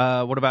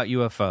 What about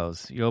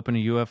UFOs? You open to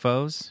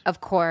UFOs?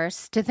 Of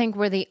course, to think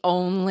we're the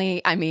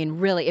only, I mean,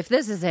 really, if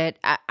this is it,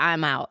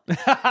 I'm out.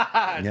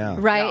 yeah.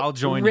 Right? I'll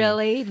join you.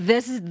 Really?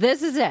 This is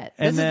it.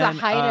 This is the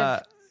height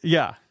of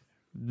Yeah.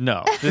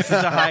 No. This is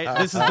the height.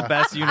 This is the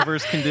best the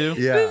universe can do.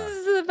 Yeah. this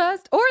is the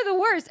best or the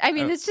worst. I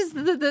mean, it's just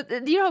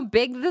the you know how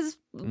big this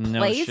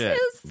place shit.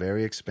 is?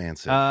 Very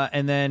expansive.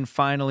 And then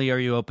finally, are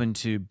you open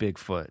to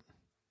Bigfoot?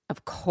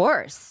 Of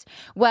course.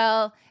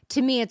 Well,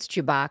 to me, it's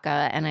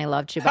Chewbacca, and I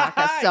love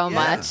Chewbacca so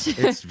much.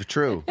 It's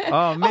true.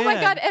 Oh man! Oh my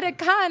God, at a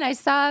con, I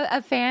saw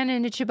a fan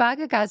in a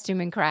Chewbacca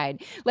costume and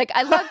cried. Like,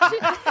 I loved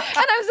it. And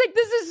I was like,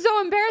 this is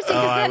so embarrassing.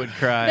 'cause I then, would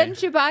cry. Then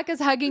Chewbacca's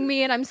hugging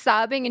me and I'm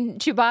sobbing in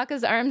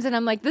Chewbacca's arms. And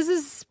I'm like,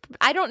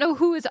 I don't know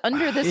who is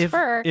under this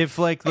fur. If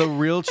like the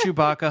real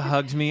Chewbacca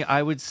hugged me,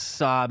 I would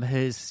sob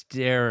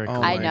hysterically.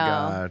 Oh I my know.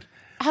 God.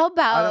 How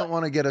about. I don't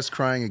want to get us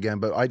crying again,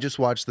 but I just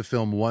watched the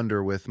film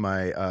Wonder with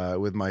my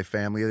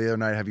family the other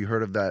night. Have you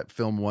heard of that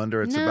film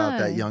Wonder? It's about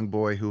that young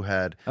boy who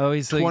had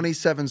he's like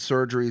 27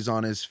 surgeries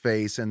on his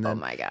face, and then Oh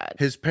my God.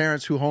 his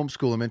parents who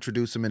homeschool him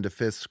introduce him into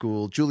fifth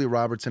school. Julie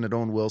Robertson and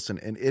Owen Wilson,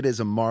 and it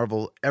is a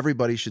marvel.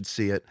 Everybody should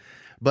see it.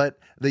 But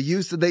they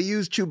use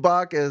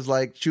Chewbacca as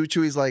like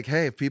Chewie's like,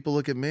 hey, if people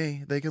look at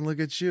me, they can look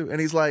at you, and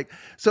he's like,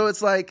 so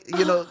it's like,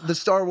 you know, the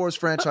Star Wars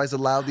franchise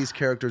allowed these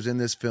characters in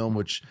this film,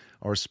 which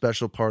are a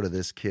special part of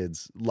this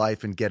kid's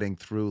life and getting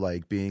through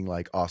like being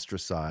like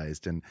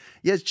ostracized, and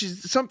yeah, it's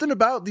just something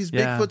about these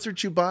Yeah. Bigfoots or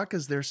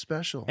Chewbaccas, they're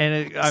special.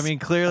 And I mean,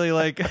 clearly,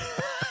 like,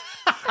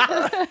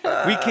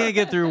 we can't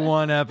get through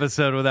one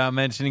episode without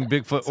mentioning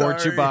Bigfoot or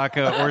Sorry.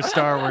 Chewbacca or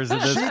Star Wars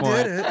at this She point.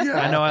 did it, yeah.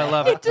 I know, I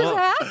love it. It just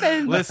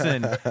happened.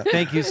 Listen,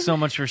 thank you so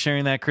much for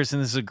sharing that, Kristen.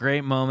 This is a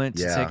great moment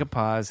to Yeah. take a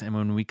pause. And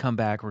when we come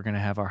back, we're going to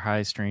have our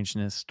high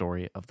strangeness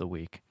story of the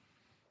week.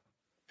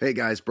 Hey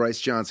guys,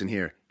 Bryce Johnson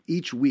here.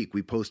 Each week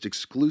we post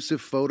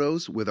exclusive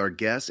photos with our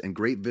guests and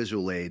great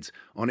visual aids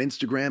on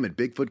Instagram at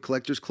Bigfoot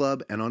Collectors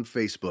Club and on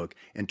Facebook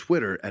and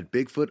Twitter at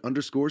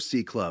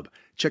Bigfoot_C Club.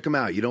 Check them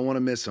out. You don't want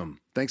to miss them.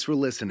 Thanks for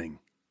listening.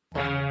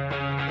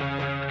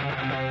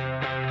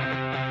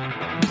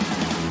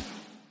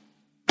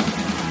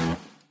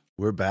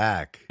 We're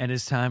back. And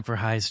it's time for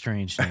high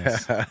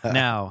strangeness.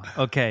 Now,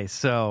 okay,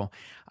 so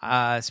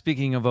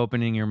speaking of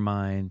opening your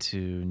mind to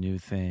new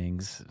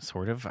things,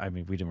 sort of. I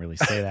mean, we didn't really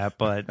say that,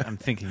 but I'm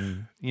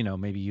thinking, you know,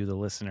 maybe you, the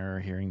listener, are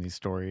hearing these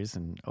stories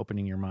and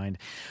opening your mind.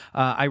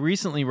 I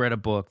recently read a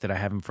book that I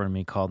have in front of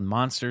me called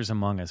Monsters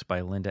Among Us by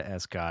Linda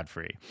S.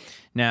 Godfrey.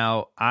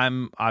 Now,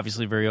 I'm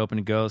obviously very open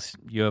to ghosts,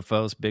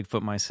 UFOs,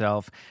 Bigfoot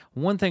myself.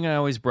 One thing I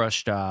always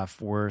brushed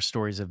off were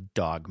stories of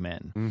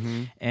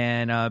dogmen.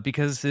 And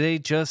because they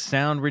just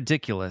sound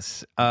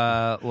ridiculous.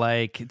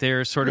 Like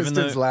they're sort of in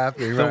Kristen's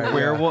laughing, the right, yeah.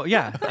 werewolf.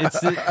 Yeah,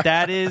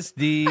 that is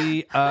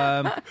the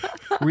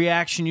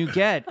reaction you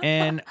get,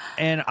 and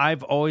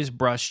I've always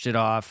brushed it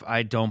off.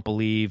 I don't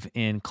believe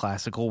in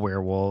classical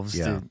werewolves,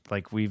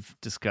 like we've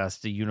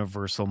discussed, the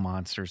universal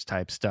monsters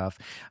type stuff.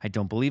 I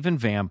don't believe in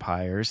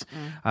vampires.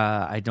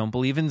 I don't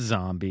believe in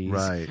zombies.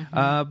 Right.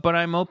 But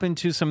I'm open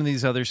to some of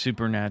these other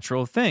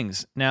supernatural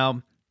things.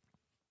 Now,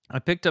 I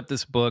picked up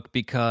this book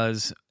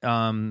because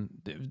on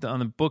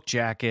the book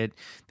jacket,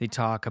 they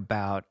talk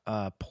about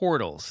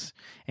portals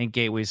and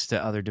gateways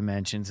to other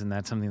dimensions, and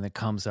that's something that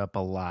comes up a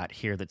lot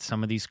here, that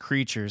some of these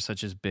creatures,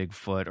 such as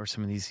Bigfoot or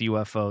some of these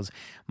UFOs,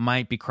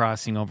 might be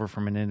crossing over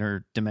from an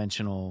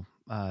interdimensional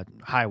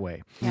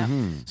highway. Yeah.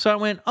 So I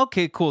went,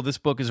 okay, cool, this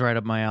book is right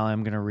up my alley,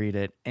 I'm going to read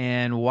it.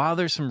 And while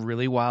there's some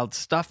really wild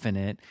stuff in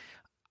it,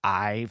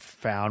 I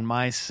found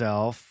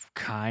myself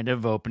kind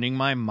of opening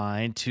my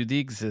mind to the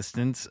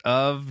existence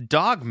of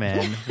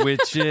dogmen,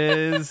 which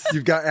is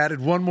You've got added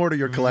one more to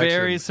your collection.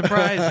 very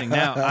surprising.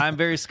 Now, I'm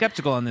very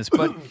skeptical on this,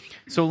 but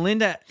so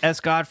Linda S.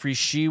 Godfrey,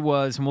 she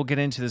was, and we'll get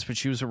into this, but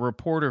she was a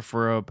reporter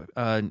for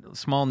a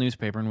small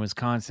newspaper in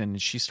Wisconsin,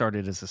 and she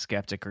started as a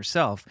skeptic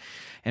herself.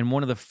 And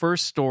one of the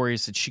first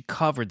stories that she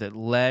covered that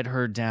led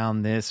her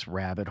down this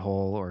rabbit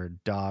hole or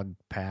dog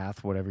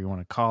path, whatever you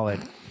want to call it,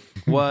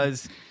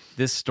 was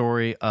this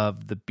story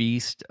of the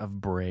Beast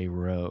of Bray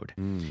Road.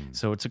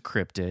 So it's a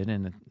cryptid,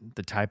 and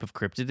the type of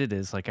cryptid it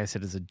is, like I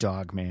said, is a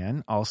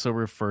dogman, also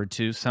referred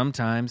to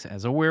sometimes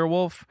as a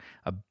werewolf,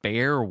 a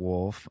bear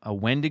wolf, a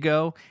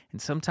wendigo, and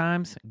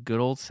sometimes good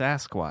old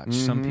Sasquatch.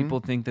 Some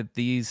people think that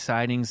these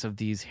sightings of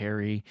these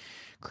hairy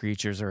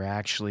creatures are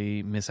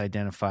actually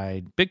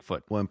misidentified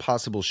Bigfoot. Well, and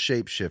possible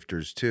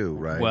shapeshifters too,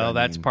 right? Well,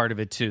 that's part of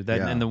it too.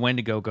 And the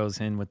Wendigo goes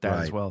in with that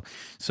as well.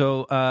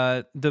 So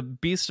the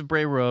Beast of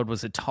Bray Road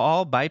was a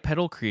tall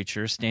bipedal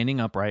creature standing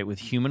upright with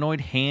humanoid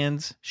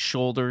hands,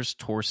 shoulders,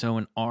 torso,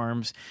 and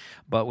arms,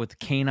 but with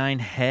canine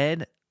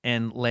head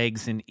and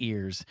legs and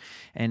ears.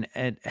 And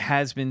it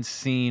has been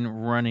seen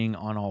running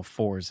on all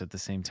fours at the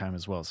same time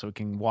as well. So it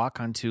can walk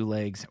on two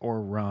legs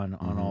or run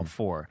on all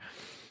four.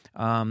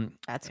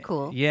 That's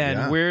cool.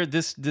 Yeah, and where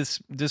this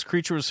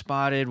creature was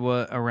spotted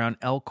around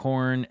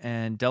Elkhorn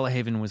and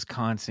Delahaven,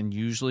 Wisconsin,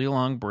 usually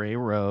along Bray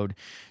Road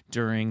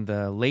during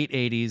the late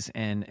 80s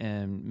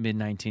and mid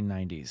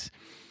 1990s.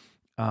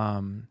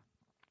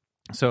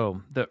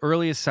 So the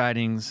earliest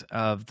sightings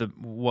of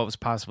what was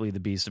possibly the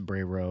Beast of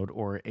Bray Road,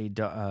 or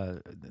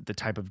the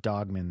type of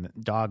dogman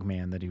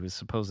that he was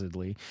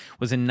supposedly,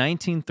 was in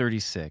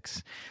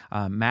 1936.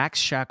 Max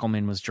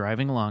Shackelman was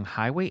driving along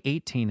Highway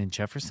 18 in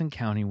Jefferson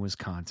County,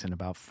 Wisconsin,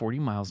 about 40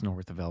 miles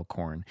north of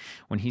Elkhorn,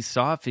 when he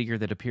saw a figure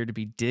that appeared to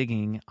be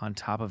digging on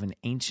top of an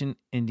ancient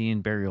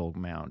Indian burial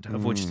mound,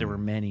 of which there were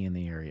many in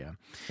the area.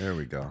 There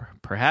we go.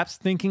 Perhaps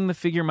thinking the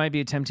figure might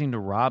be attempting to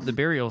rob the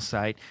burial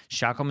site,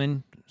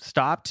 Shackelman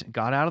stopped,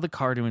 got out of the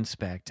car to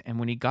inspect, and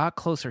when he got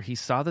closer, he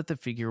saw that the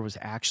figure was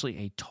actually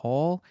a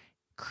tall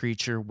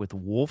creature with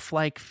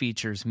wolf-like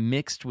features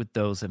mixed with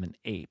those of an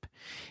ape.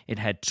 It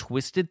had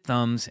twisted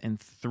thumbs and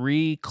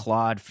 3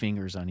 clawed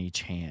fingers on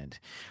each hand.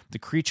 The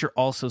creature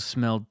also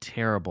smelled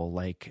terrible,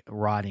 like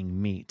rotting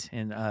meat,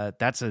 and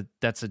that's a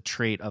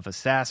trait of a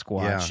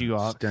Sasquatch.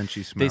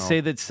 Stenchy smell. They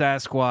say that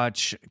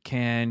Sasquatch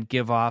can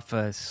give off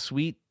a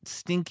sweet,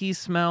 stinky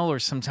smell, or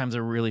sometimes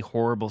a really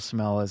horrible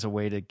smell, as a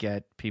way to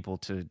get people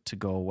to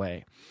go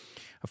away.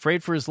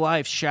 Afraid for his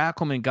life,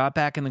 Shackelman got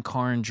back in the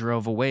car and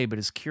drove away, but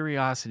his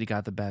curiosity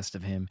got the best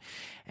of him.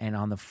 And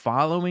on the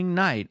following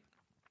night,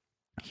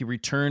 he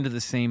returned to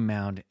the same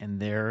mound, and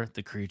there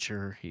the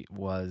creature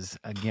was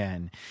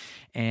again.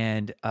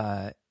 And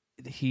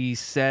he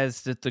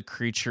says that the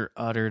creature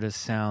uttered a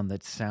sound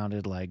that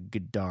sounded like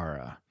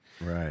Gadara.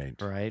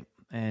 Right?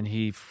 And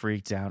he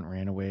freaked out and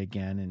ran away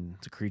again, and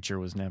the creature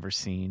was never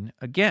seen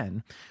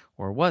again.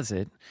 Or was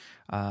it?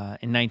 In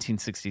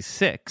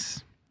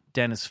 1966...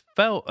 Dennis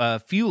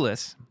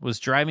Fulis was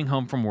driving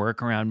home from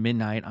work around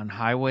midnight on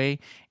Highway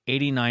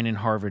 89 in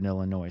Harvard,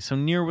 Illinois, so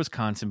near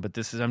Wisconsin, but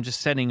I'm just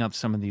setting up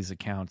some of these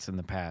accounts in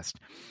the past,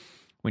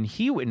 when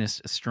he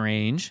witnessed a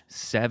strange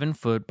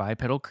 7-foot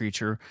bipedal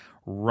creature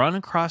run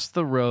across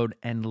the road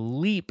and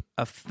leap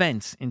a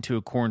fence into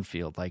a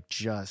cornfield, like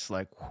Jedi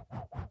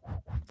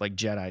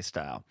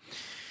style.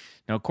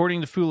 Now,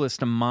 according to Fulis,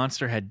 the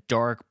monster had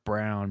dark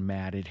brown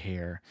matted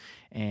hair,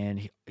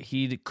 and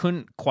he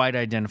couldn't quite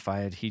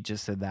identify it. He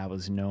just said that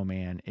was no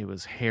man. It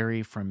was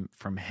hairy from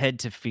head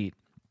to feet.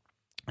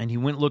 And he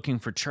went looking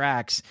for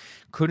tracks,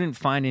 couldn't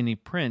find any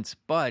prints,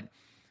 but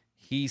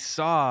he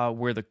saw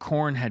where the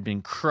corn had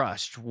been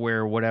crushed,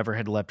 where whatever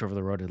had leapt over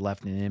the road had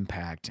left an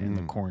impact in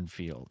the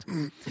cornfield.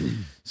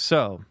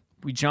 So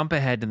we jump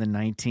ahead to the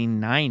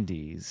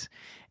 1990s.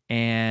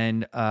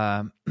 And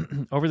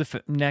over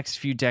the next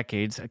few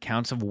decades,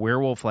 accounts of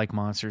werewolf-like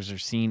monsters are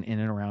seen in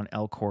and around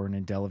Elkhorn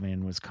and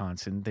Delavan,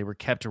 Wisconsin. They were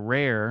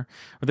rare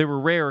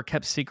or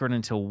kept secret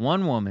until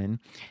one woman,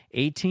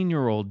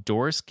 18-year-old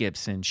Doris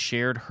Gibson,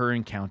 shared her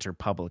encounter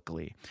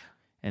publicly.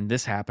 And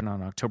this happened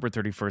on October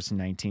 31st,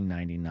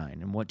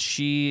 1999. And what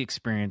she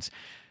experienced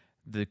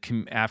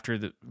after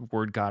the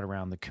word got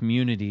around the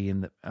community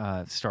and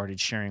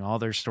started sharing all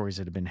their stories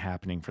that had been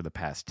happening for the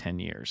past 10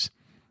 years.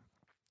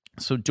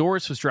 So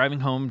Doris was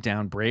driving home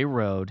down Bray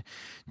Road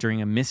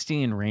during a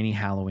misty and rainy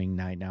Halloween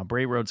night. Now,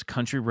 Bray Road's a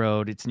country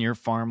road. It's near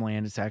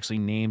farmland. It's actually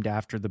named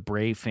after the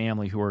Bray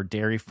family, who are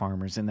dairy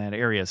farmers in that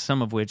area,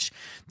 some of which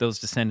those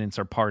descendants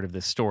are part of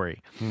this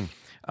story.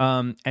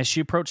 As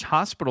she approached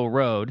Hospital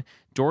Road,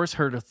 Doris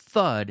heard a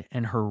thud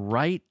and her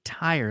right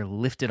tire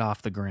lifted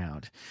off the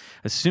ground.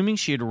 Assuming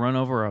she had run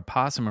over a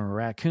possum or a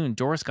raccoon,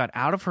 Doris got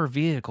out of her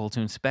vehicle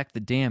to inspect the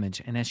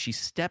damage, and as she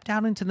stepped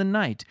out into the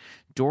night,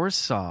 Doris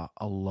saw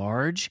a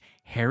large,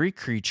 hairy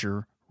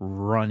creature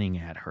running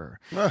at her.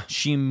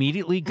 She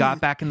immediately got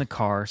back in the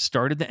car,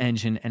 started the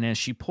engine, and as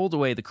she pulled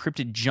away, the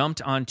cryptid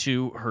jumped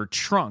onto her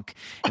trunk.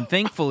 And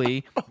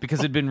thankfully, because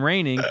it had been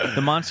raining,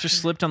 the monster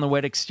slipped on the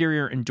wet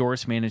exterior and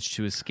Doris managed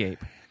to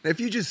escape. If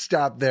you just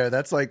stop there,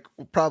 that's like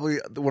probably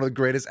one of the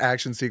greatest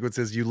action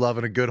sequences you love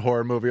in a good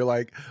horror movie. You're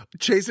like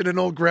chasing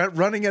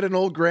running at an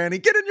old granny.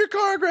 Get in your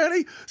car,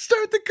 granny.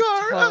 Start the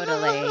car.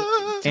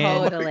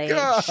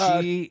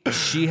 Totally.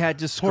 She had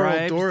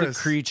described the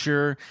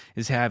creature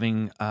as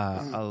having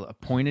a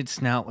pointed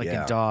snout like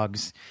a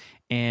dog's,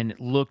 and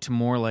looked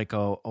more like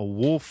a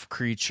wolf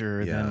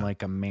creature than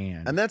like a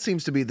man. And that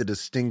seems to be the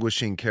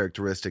distinguishing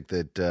characteristic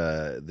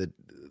that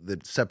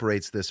that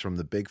separates this from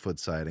the Bigfoot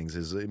sightings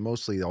is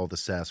mostly all the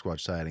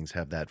Sasquatch sightings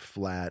have that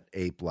flat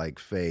ape-like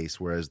face,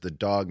 whereas the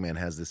Dogman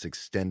has this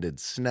extended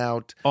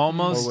snout.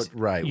 Almost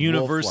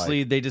universally,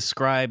 wolf-like. they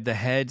describe the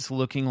heads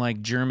looking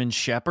like German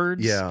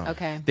shepherds. Yeah.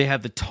 Okay. They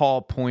have the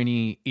tall,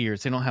 pointy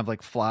ears. They don't have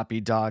like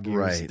floppy dog ears.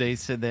 Right. They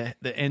said that,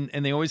 and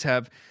they always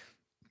have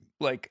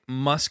like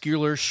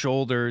muscular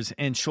shoulders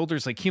and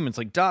shoulders like humans.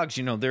 Like dogs,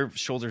 their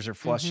shoulders are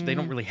flush. They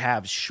don't really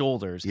have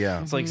shoulders.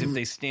 Yeah. It's like if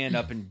they stand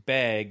up and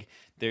beg,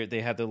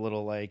 they have the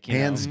little like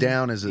hands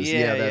down is right.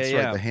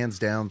 The hands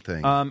down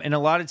thing. And a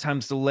lot of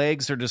times the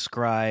legs are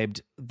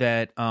described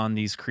that on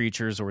these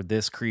creatures or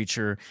this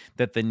creature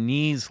that the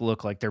knees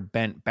look like they're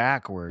bent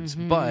backwards,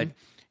 but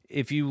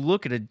if you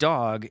look at a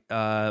dog,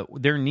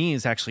 their knee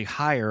is actually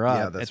higher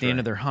up at the end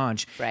of their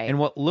haunch. Right. And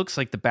what looks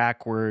like the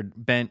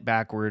bent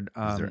backward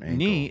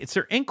knee, it's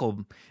their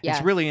ankle. Yes.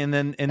 It's really, and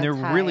they're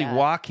high really up.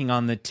 walking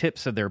on the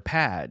tips of their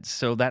pads.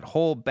 So that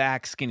whole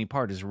back skinny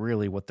part is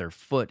really what their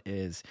foot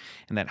is.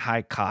 And that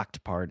high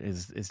cocked part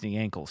is the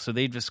ankle. So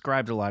they've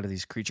described a lot of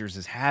these creatures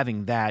as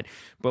having that,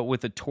 but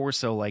with a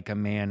torso like a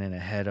man and a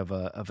head of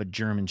a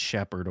German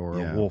shepherd or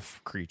a wolf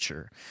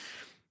creature.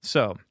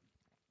 So...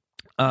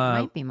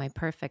 might be my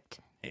perfect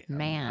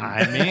man.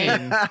 I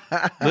mean,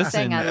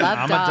 listen, I love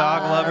I'm a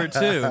dog lover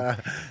too.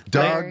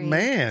 Dog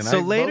man. So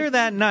later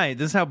that night,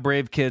 this is how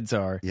brave kids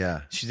are.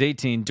 Yeah. She's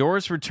 18.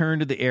 Doris returned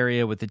to the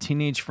area with a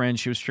teenage friend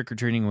she was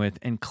trick-or-treating with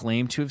and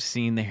claimed to have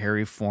seen the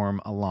hairy form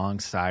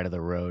alongside of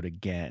the road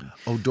again.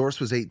 Oh,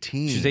 Doris was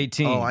 18. She's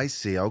 18. Oh, I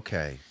see.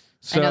 Okay.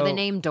 I know the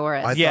name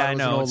Doris. I Yeah, thought I it was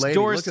know. an old It's lady.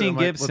 Doris Look at Dean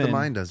Gibson. what the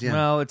mind does. Yeah.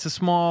 Well, it's a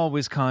small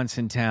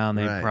Wisconsin town.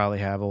 They Right. probably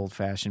have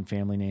old-fashioned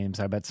family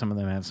names. I bet some of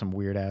them have some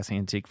weird-ass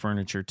antique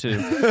furniture, too.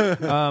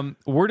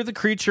 Word of the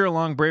creature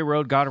along Bray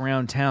Road got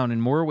around town,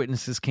 and more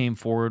witnesses came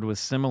forward with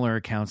similar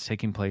accounts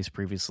taking place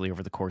previously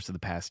over the course of the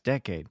past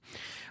decade.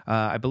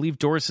 I believe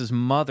Doris's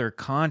mother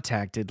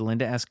contacted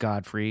Linda S.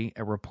 Godfrey,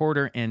 a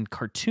reporter and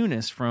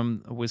cartoonist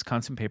from a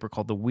Wisconsin paper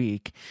called The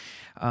Week.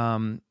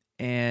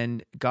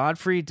 And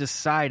Godfrey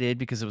decided,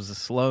 because it was a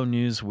slow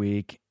news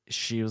week,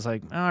 she was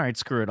like, all right,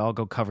 screw it. I'll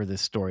go cover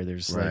this story.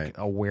 There's like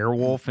a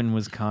werewolf in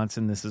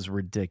Wisconsin. This is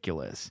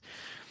ridiculous.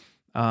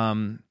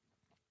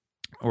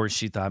 Or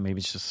she thought maybe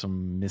it's just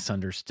some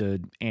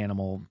misunderstood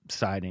animal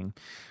sighting.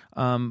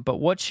 But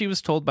what she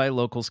was told by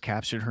locals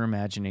captured her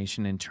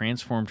imagination and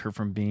transformed her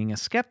from being a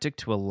skeptic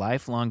to a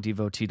lifelong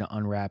devotee to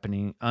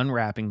unwrapping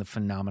the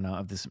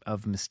phenomena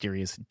of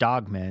mysterious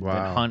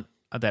dogmen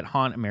that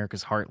haunt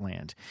America's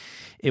heartland.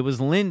 It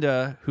was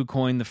Linda who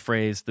coined the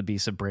phrase "the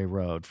Beast of Bray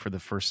Road" for the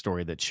first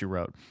story that she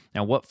wrote.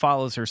 Now, what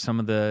follows are some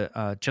of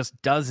the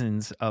just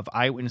dozens of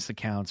eyewitness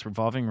accounts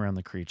revolving around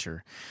the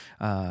creature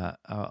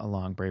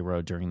along Bray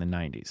Road during the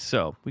 90s.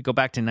 So we go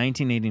back to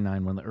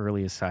 1989, one of the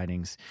earliest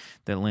sightings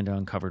that Linda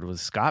uncovered was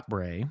Scott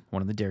Bray,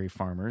 one of the dairy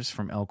farmers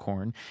from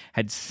Elkhorn,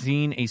 had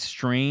seen a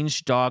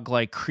strange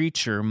dog-like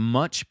creature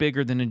much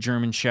bigger than a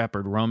German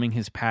shepherd roaming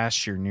his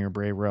pasture near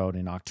Bray Road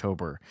in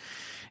October.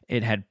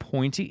 It had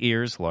pointy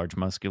ears, large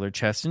muscular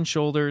chest and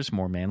shoulders,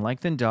 more man-like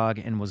than dog,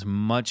 and was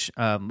much,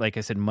 like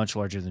I said, much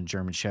larger than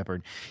German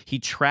shepherd. He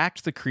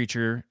tracked the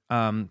creature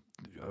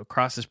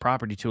across his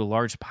property to a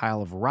large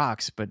pile of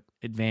rocks, but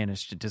it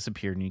vanished, it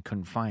disappeared, and he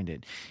couldn't find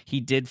it.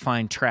 He did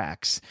find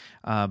tracks,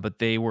 but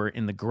they were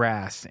in the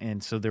grass,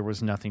 and so there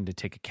was nothing to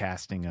take a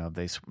casting of.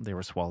 They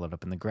were swallowed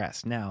up in the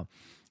grass. Now,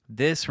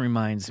 this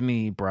reminds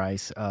me,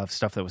 Bryce, of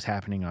stuff that was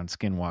happening on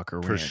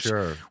Skinwalker Ranch. For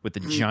sure. With the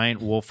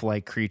giant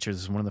wolf-like creatures.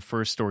 This is one of the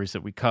first stories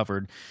that we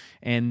covered.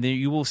 And there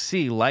you will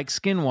see, like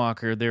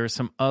Skinwalker, there are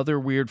some other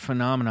weird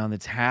phenomenon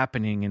that's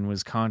happening in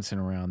Wisconsin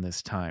around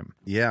this time.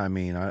 Yeah, I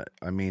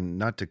mean,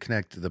 not to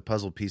connect the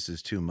puzzle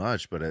pieces too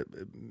much, but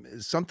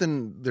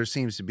something there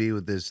seems to be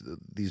with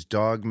these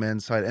dog men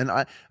side. And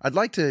I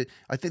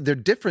think they're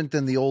different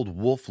than the old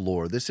wolf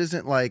lore. This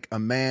isn't like a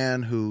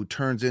man who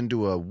turns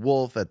into a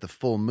wolf at the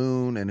full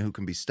moon and who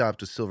can be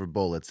stopped with silver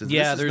bullets.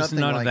 There's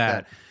none of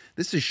that.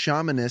 This is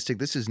shamanistic.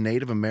 This is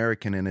Native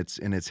American in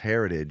its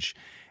heritage.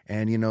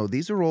 And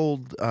these are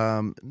old.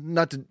 I'm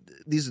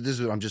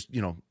just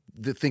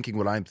thinking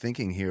what I'm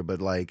thinking here,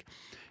 but like,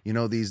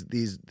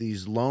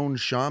 these lone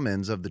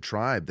shamans of the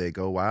tribe, they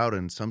go out,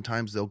 and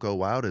sometimes they'll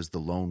go out as the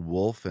lone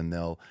wolf, and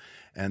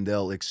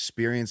they'll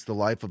experience the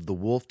life of the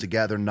wolf to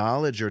gather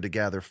knowledge or to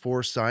gather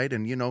foresight.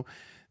 And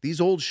these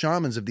old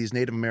shamans of these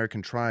Native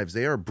American tribes,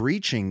 they are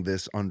breaching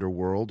this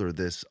underworld or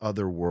this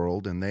other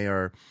world, and they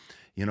are,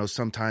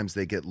 sometimes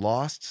they get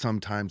lost,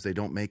 sometimes they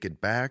don't make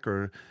it back,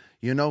 or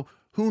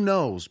who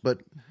knows? But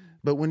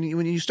when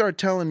you start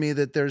telling me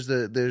that there's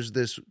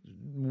this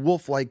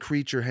wolf-like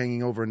creature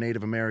hanging over a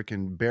Native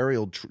American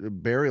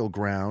burial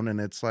ground, and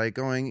it's like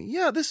going,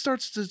 yeah, this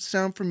starts to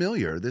sound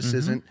familiar. This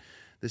isn't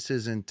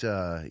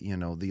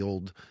the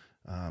old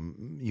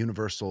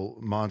Universal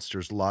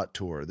Monsters Lot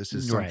Tour. This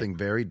is something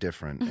very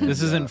different. And,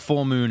 this isn't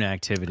full moon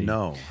activity.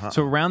 No.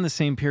 So around the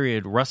same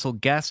period, Russell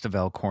Guest of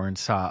Elkhorn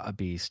saw a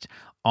beast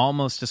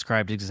almost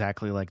described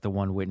exactly like the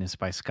one witnessed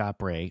by Scott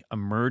Bray,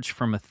 emerged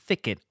from a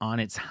thicket on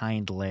its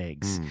hind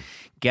legs.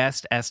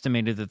 Guest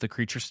estimated that the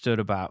creature stood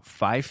about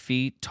 5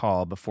 feet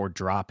tall before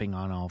dropping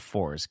on all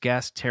fours.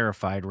 Guest,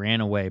 terrified,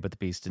 ran away, but the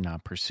beast did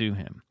not pursue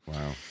him.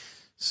 Wow.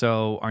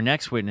 So our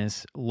next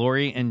witness,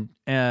 Lori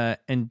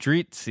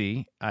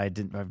Andrizzi, I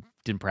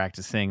didn't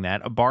practice saying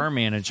that, a bar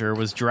manager,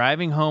 was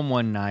driving home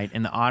one night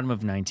in the autumn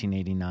of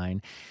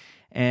 1989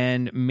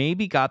 and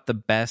maybe got the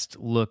best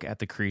look at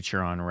the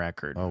creature on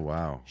record. Oh,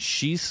 wow.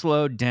 She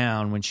slowed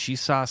down when she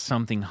saw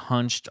something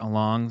hunched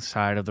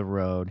alongside of the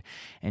road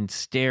and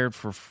stared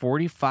for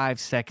 45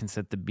 seconds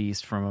at the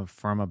beast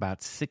from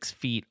about 6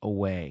 feet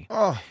away.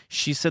 Oh.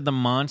 She said the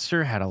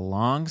monster had a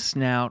long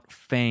snout,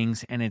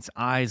 fangs, and its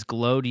eyes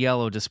glowed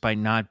yellow despite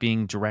not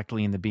being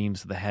directly in the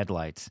beams of the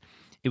headlights.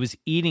 It was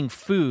eating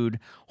food,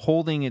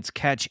 holding its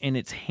catch in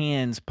its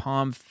hands,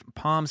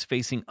 palms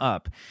facing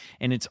up,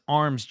 and its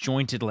arms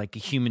jointed like a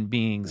human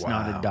being's,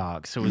 not a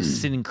dog. So it was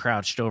sitting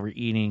crouched over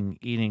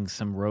eating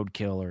some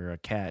roadkill or a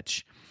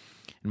catch.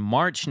 In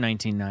March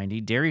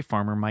 1990, dairy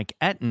farmer Mike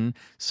Etten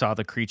saw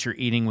the creature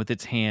eating with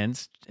its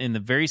hands in the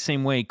very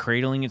same way,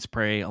 cradling its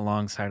prey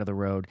alongside of the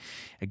road.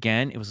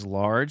 Again, it was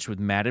large with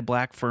matted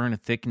black fur and a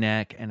thick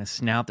neck and a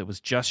snout that was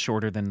just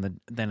shorter than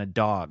a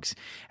dog's.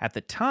 At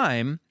the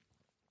time,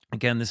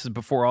 again, this is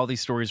before all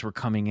these stories were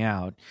coming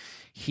out,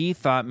 he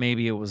thought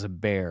maybe it was a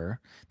bear,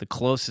 the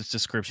closest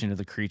description of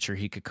the creature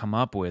he could come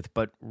up with,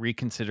 but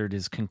reconsidered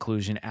his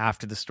conclusion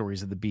after the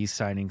stories of the beast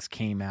sightings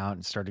came out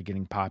and started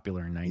getting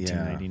popular in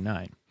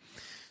 1999.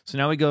 So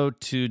now we go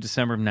to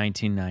December of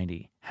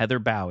 1990. Heather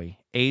Bowie,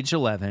 age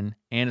 11,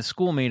 and a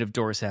schoolmate of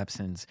Doris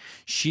Epson's.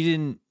 She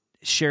didn't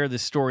share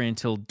this story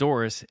until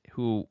Doris,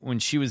 who, when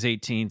she was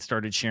 18,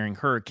 started sharing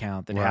her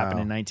account that happened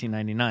in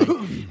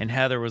 1999. And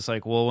Heather was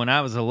like, well, when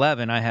I was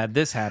 11, I had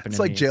this happen It's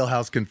to like me.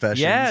 Jailhouse Confessions.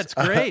 Yeah, it's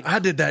great. I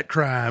did that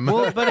crime.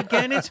 Well, but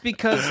again, it's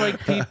because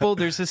like people,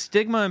 there's a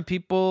stigma and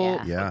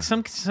people, Yeah.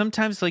 like,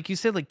 sometimes, like you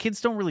said, like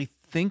kids don't really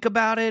think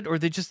about it, or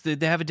they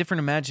have a different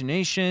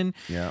imagination.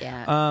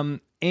 Yeah.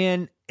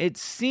 And it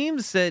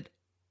seems that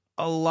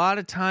a lot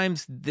of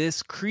times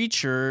this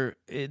creature,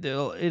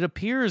 it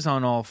appears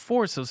on all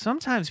fours. So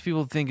sometimes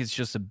people think it's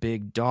just a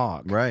big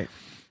dog. Right.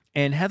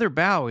 And Heather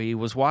Bowie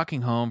was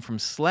walking home from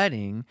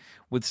sledding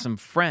with some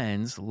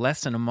friends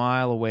less than a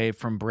mile away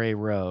from Bray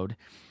Road,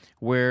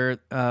 where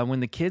when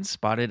the kids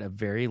spotted a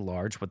very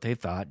large, what they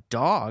thought,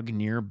 dog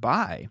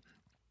nearby.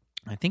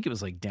 I think it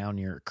was like down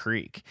near a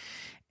creek.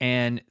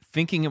 And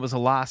thinking it was a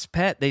lost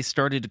pet, they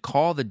started to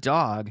call the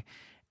dog.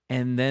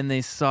 And then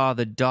they saw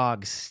the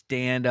dog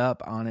stand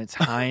up on its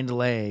hind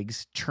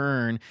legs,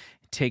 turn,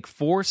 take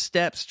 4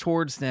 steps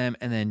towards them,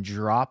 and then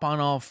drop on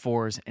all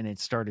fours, and it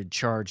started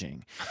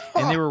charging.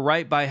 And they were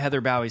right by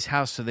Heather Bowie's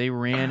house, so they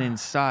ran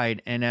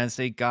inside. And as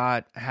they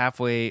got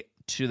halfway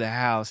to the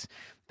house,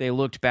 they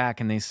looked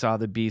back and they saw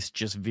the beast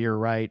just veer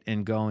right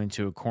and go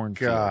into a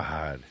cornfield.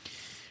 God.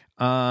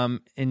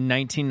 In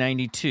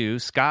 1992,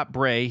 Scott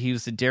Bray, he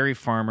was the dairy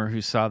farmer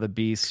who saw the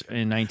beast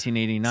in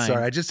 1989.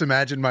 Sorry, I just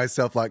imagined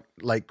myself like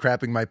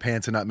crapping my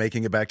pants and not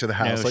making it back to the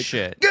house. No like,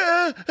 shit.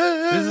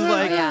 This is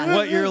like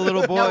what your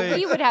little boy... No,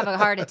 we would have a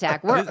heart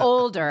attack. We're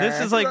older.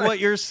 This is like what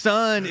your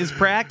son is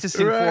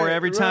practicing for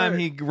every time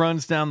he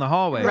runs down the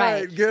hallway.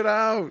 Right, get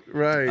out.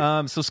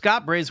 Right. So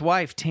Scott Bray's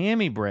wife,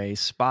 Tammy Bray,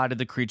 spotted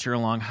the creature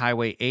along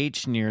Highway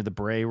H near the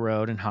Bray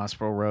Road and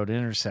Hospital Road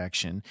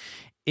intersection.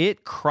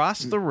 It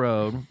crossed the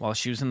road while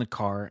she was in the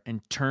car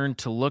and turned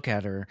to look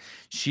at her.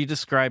 She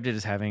described it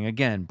as having,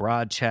 again,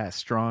 broad chest,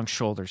 strong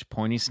shoulders,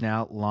 pointy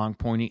snout, long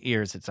pointy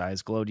ears. Its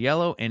eyes glowed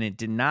yellow, and it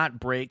did not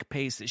break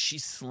pace as she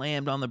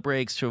slammed on the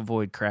brakes to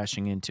avoid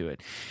crashing into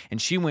it.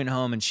 And she went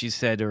home and she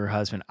said to her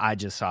husband, I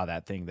just saw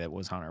that thing that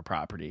was on our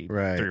property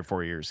 3 or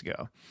 4 years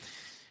ago.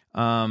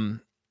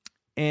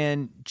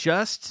 And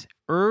just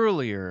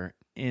earlier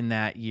in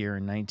that year,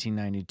 in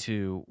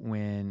 1992,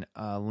 when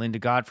Linda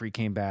Godfrey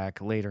came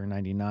back later in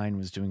 99,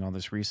 was doing all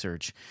this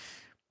research.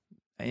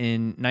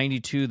 In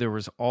 92, there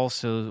was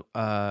also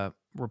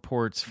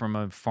reports from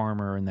a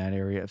farmer in that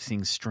area of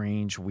seeing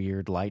strange,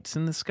 weird lights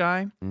in the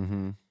sky.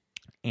 Mm-hmm.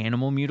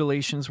 Animal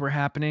mutilations were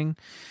happening,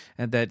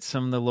 and that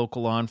some of the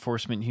local law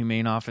enforcement and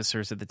humane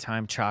officers at the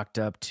time chalked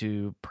up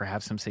to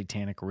perhaps some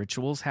satanic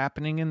rituals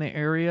happening in the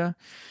area.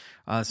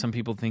 Some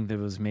people think there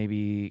was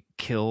maybe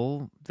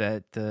kill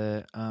that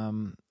the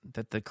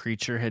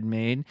creature had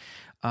made,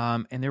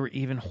 and there were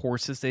even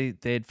horses. They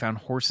had found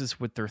horses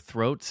with their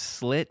throats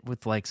slit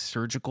with like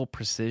surgical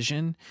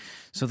precision.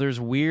 So there's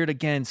weird,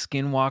 again,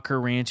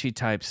 Skinwalker Ranchy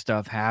type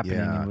stuff happening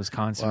in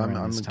Wisconsin. Well, around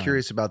I'm this time.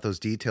 curious about those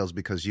details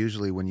because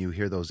usually when you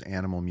hear those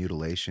animal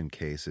mutilation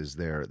cases,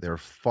 they're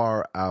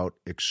far out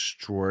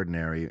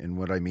extraordinary. And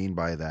what I mean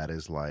by that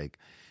is like,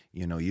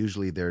 you know,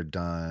 usually they're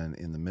done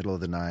in the middle of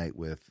the night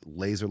with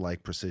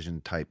laser-like precision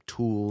type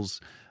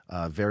tools.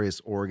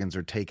 various organs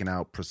are taken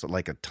out,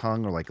 like a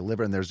tongue or like a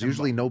liver, and there's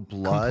usually no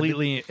blood.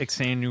 Completely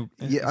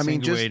Yeah, I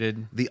mean, just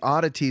the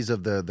oddities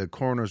of the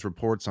coroner's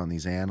reports on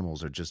these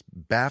animals are just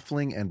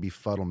baffling and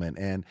befuddlement.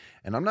 And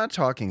I'm not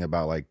talking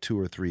about like 2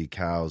 or 3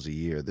 cows a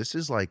year. This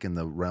is like in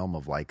the realm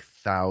of like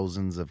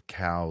thousands of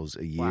cows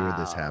a year.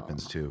 This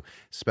happens to,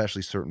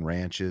 especially certain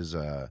ranches.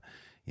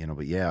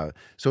 But yeah.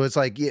 So it's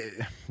like,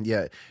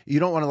 yeah, you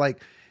don't want to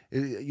like.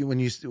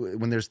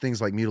 When there's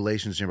things like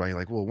mutilations in your body, you're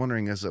like, well,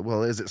 wondering is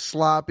it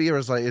sloppy, or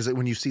is it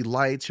when you see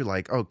lights, you're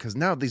like, oh, because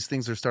now these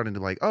things are starting to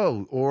like,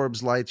 oh,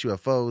 orbs, lights,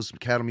 UFOs,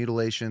 cattle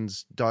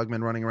mutilations,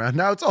 dogmen running around.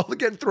 Now it's all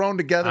getting thrown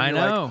together. And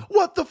I you're know. Like,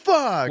 what the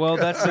fuck? Well,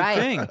 that's the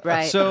thing.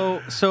 Right.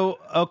 So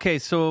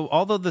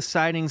although the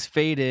sightings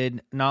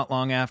faded not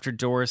long after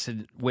Doris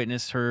had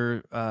witnessed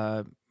had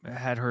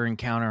her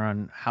encounter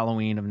on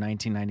Halloween of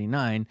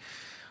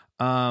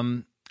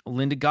 1999.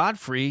 Linda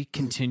Godfrey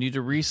continued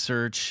to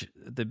research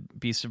the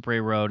Beast of Bray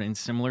Road and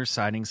similar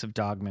sightings of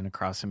dogmen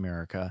across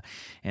America.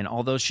 And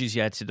although she's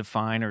yet to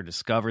define or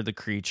discover the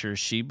creature,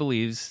 she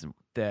believes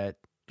the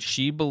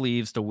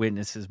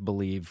witnesses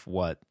believe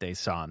what they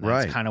saw. And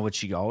that's kind of what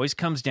she always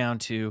comes down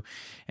to.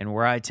 And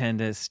where I tend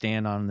to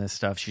stand on this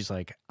stuff, she's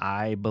like,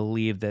 I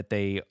believe that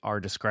they are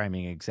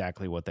describing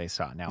exactly what they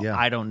saw. Now,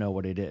 I don't know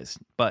what it is,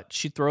 but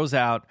she throws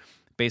out,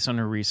 based on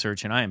her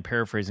research, and I am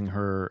paraphrasing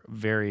her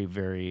very,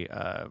 very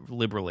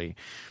liberally,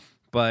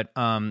 but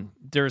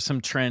there are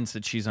some trends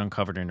that she's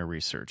uncovered in her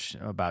research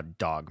about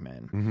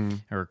dogmen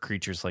or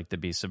creatures like the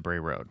Beast of Bray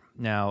Road.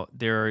 Now,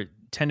 there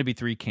tend to be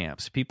 3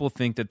 camps. People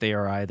think that they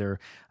are either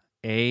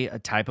a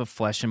type of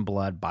flesh and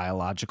blood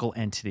biological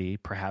entity,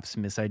 perhaps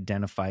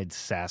misidentified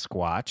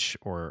Sasquatch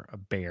or a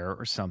bear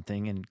or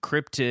something, and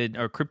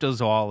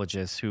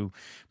cryptozoologists who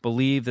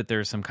believe that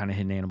there's some kind of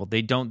hidden animal.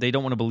 They don't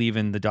want to believe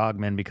in the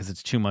dogmen because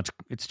it's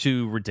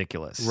too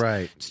ridiculous.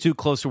 Right. It's too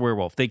close to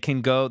werewolf. They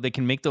can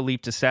make the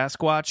leap to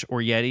Sasquatch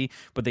or Yeti,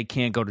 but they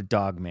can't go to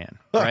dogman,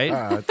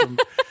 right?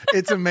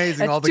 It's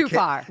amazing. That's too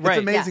far. It's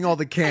amazing all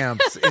the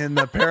camps in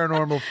the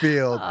paranormal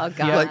field. Oh,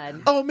 God. Like,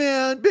 oh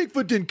man,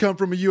 Bigfoot didn't come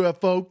from a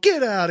UFO. Get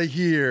out of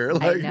here.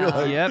 Like,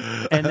 yep.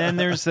 And then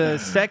there's a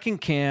second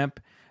camp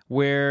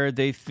where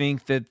they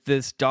think that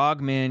this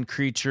dogman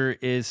creature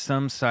is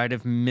some side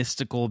of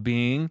mystical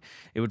being.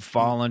 It would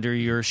fall under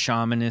your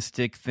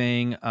shamanistic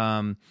thing,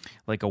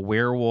 like a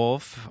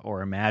werewolf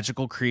or a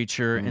magical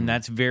creature, and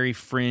that's very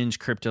fringe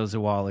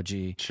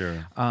cryptozoology.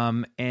 Sure.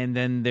 And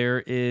then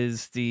there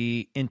is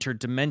the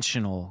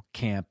interdimensional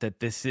camp, that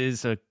this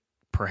is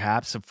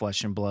perhaps a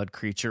flesh and blood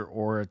creature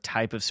or a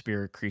type of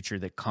spirit creature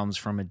that comes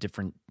from a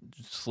different,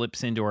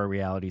 slips into our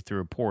reality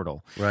through a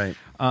portal. Right.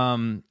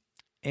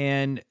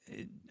 And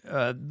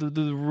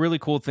the really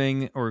cool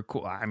thing,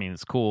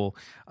 it's cool,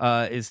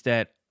 is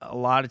that a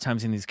lot of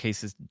times in these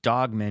cases,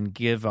 dogmen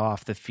give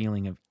off the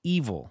feeling of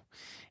evil,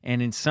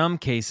 and in some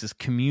cases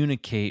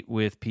communicate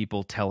with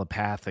people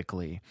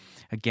telepathically.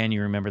 Again,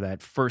 you remember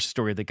that first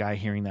story of the guy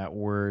hearing that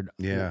word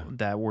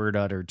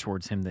uttered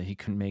towards him that he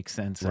couldn't make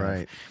sense of.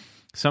 Right.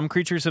 Some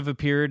creatures have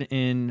appeared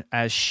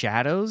as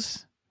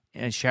shadows,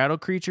 as shadow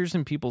creatures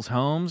in people's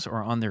homes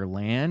or on their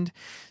land.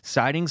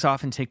 Sightings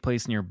often take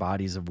place near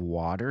bodies of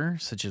water,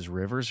 such as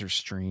rivers or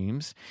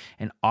streams,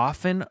 and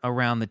often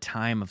around the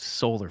time of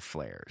solar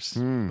flares,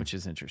 which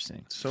is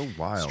interesting. So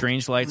wild.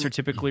 Strange lights are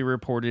typically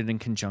reported in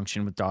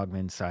conjunction with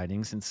dogmen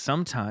sightings, and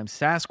sometimes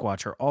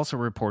Sasquatch are also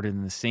reported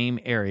in the same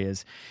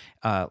areas,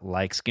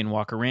 like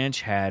Skinwalker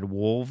Ranch had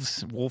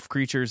wolf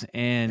creatures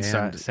and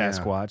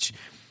Sasquatch.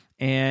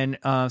 And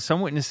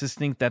some witnesses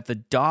think that the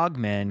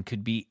dogmen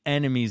could be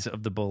enemies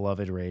of the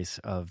beloved race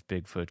of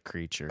Bigfoot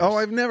creatures. Oh,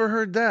 I've never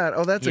heard that.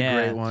 Oh, that's a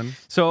great one.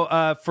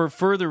 So for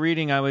further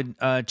reading, I would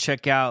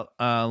check out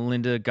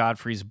Linda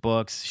Godfrey's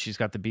books. She's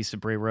got The Beast of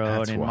Bray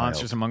Road and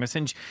Monsters Among Us.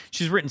 And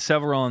she's written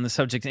several on the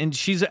subject. And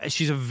she's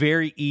a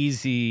very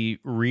easy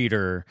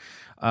reader.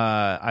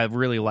 I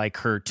really like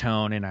her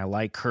tone and I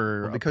like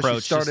her because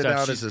approach. She started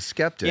out as a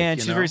skeptic. Yeah,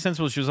 and she's very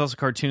sensible. She was also a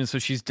cartoonist, so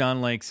she's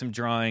done like some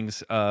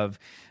drawings of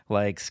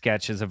like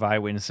sketches of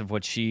eyewitness of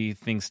what she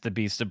thinks the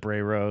Beast of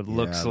Bray Road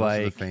looks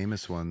like. Those are the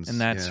famous ones.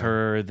 And that's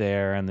her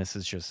there, and this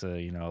is just a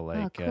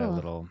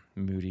little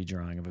moody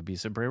drawing of a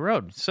Beast of Bray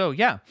Road. So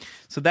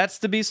so that's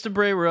the Beast of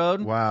Bray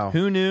Road. Wow.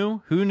 Who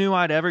knew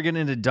I'd ever get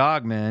into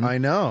dogmen? I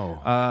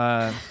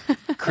know.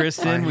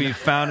 Kristen, we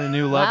found a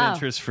new love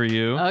interest for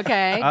you.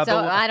 Okay, so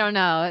I don't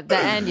know. At the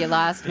end, you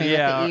lost me with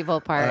the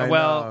evil part.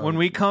 Well, when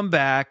we come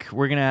back,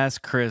 we're going to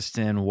ask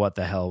Kristen, what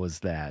the hell was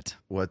that?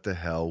 What the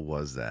hell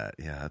was that?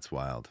 Yeah, that's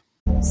wild.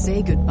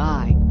 Say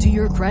goodbye to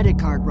your credit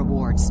card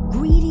rewards.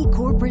 Greedy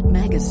corporate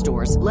mega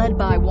stores, led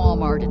by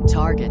Walmart and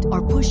Target,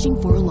 are pushing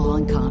for a law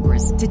in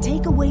Congress to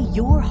take away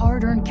your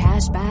hard-earned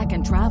cash back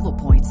and travel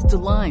points to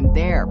line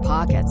their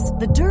pockets.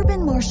 The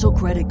Durbin-Marshall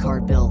credit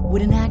card bill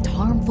would enact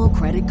harmful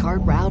credit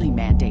card routing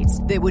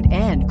mandates that would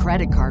end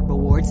credit card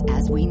rewards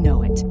as we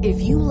know it.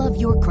 If you love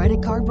your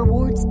credit card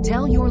rewards,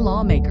 tell your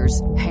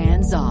lawmakers,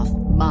 hands off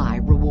my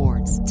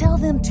rewards. Tell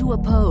them to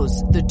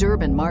oppose the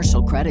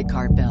Durbin-Marshall credit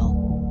card bill.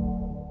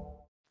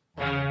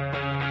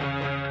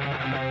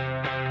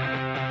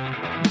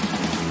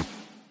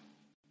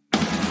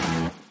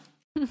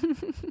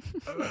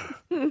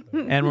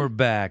 And we're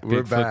back,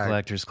 We're Bigfoot back.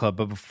 Collectors Club.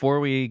 But before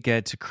we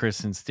get to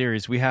Kristen's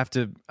theories, we have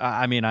to.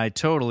 I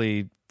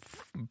totally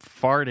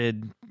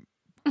farted.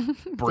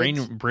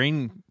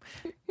 Brain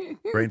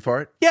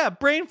fart? Yeah,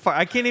 brain fart.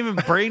 I can't even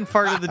brain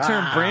fart of the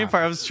term brain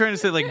fart. I was trying to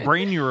say like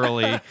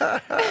brainurally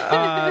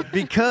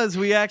because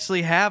we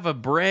actually have a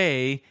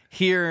Bray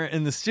here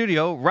in the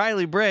studio.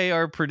 Riley Bray,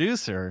 our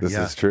producer. This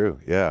is true,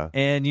 yeah.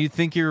 And you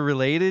think you're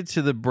related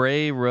to the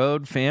Bray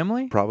Road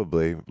family?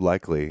 Probably,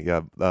 likely,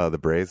 yeah. The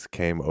Brays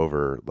came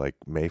over like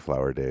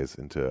Mayflower days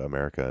into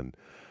America and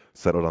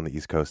settled on the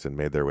East Coast and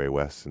made their way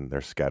west, and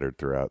they're scattered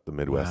throughout the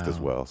Midwest as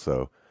well.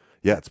 So,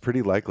 yeah, it's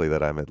pretty likely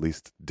that I'm at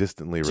least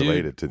distantly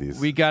related to these.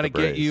 We got to the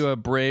Brays. get you a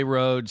Bray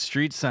Road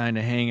street sign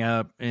to hang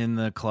up in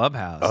the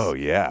clubhouse. Oh,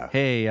 yeah.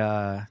 Hey,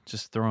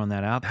 just throwing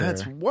that out there.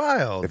 That's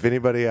wild. If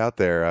anybody out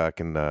there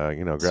can,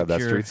 grab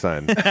that street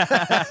sign,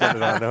 send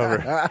it on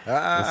over.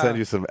 We'll send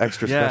you some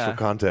extra special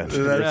content.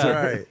 That's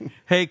right.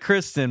 Hey,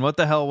 Kristen, what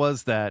the hell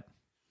was that?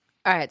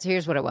 All right, so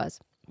here's what it was.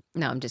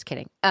 No, I'm just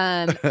kidding.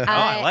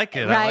 I like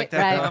it. I like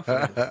that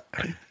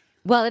confidence.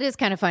 Well, it is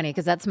kind of funny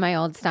because that's my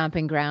old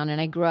stomping ground, and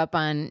I grew up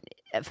on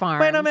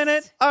farms. Wait a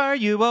minute. Are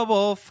you a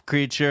wolf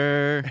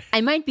creature?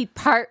 I might be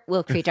part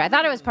wolf creature. I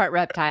thought I was part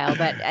reptile,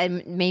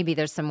 but maybe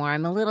there's some more.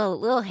 I'm a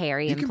little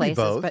hairy in can be places,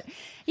 both. but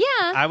yeah.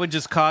 I would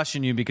just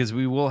caution you because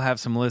we will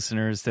have some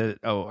listeners that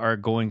are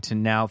going to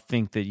now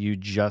think that you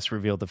just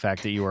revealed the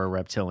fact that you are a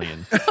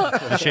reptilian,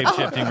 a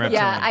shape-shifting reptilian.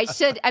 Yeah, I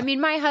should. I mean,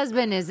 my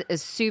husband is a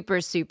super,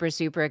 super,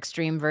 super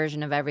extreme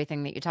version of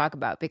everything that you talk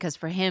about because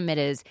for him it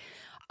is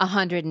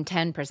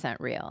 110%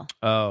 real.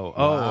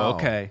 Oh,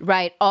 okay.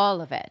 Right, all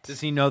of it. Does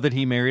he know that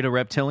he married a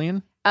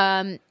reptilian?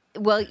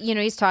 Well,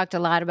 he's talked a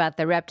lot about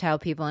the reptile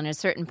people, and at a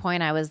certain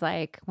point I was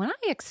like, when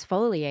I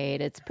exfoliate,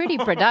 it's pretty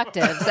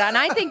productive. And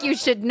I think you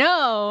should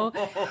know,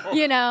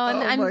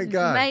 and my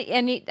God.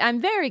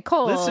 I'm very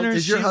cold. Listeners,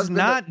 Is your she's husband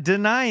not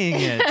denying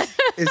it.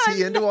 Is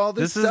he into all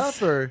this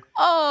stuff? Or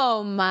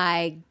Oh,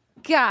 my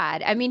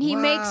God. I mean, he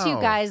makes you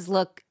Wow. guys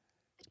look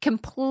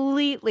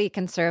completely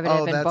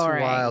conservative and that's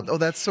boring. wild. Oh,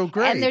 that's so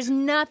great. And there's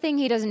nothing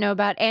he doesn't know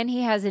about, and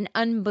he has an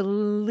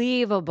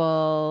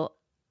unbelievable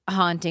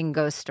haunting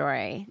ghost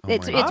story.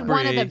 It's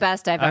one of the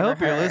best I've ever I hope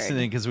heard. you're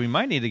listening because we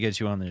might need to get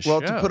you on this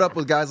Well, show. to put up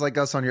with guys like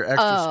us on your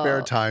extra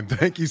spare time,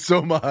 thank you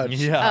so much.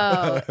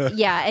 Yeah. Oh,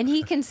 yeah. And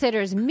he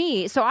considers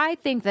me. So I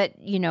think that,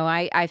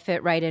 I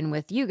fit right in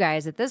with you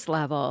guys at this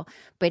level,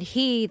 but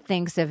he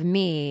thinks of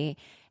me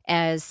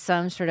as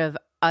some sort of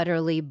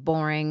utterly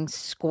boring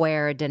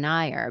square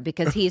denier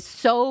because he's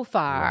so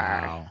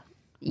far. Wow.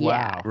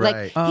 Yeah. Wow.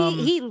 Like Right.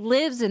 he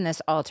lives in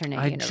this alternate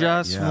I universe.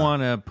 just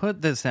want to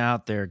put this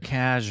out there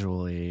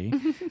casually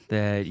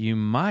that you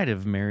might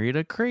have married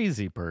a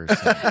crazy person.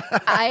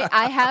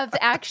 I have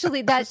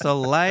actually Just a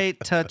light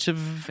touch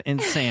of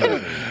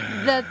insanity.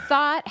 the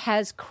thought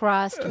has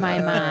crossed my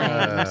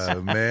mind.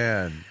 Oh,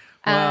 man.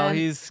 Well,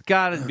 he's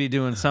got to be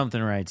doing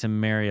something right to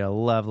marry a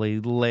lovely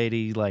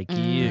lady like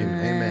you.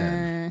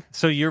 Amen.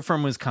 So you're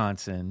from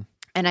Wisconsin.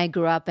 And I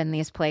grew up in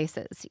these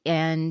places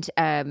and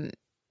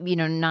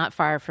not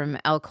far from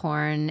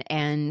Elkhorn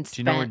and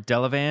Do you know where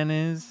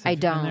Delavan is? I Have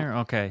you been don't. there?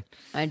 Okay.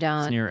 I It's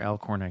don't. near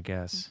Elkhorn, I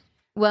guess.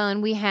 Well,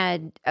 and we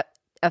had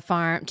a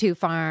farm, two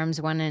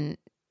farms, one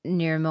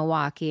near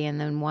Milwaukee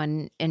and then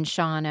one in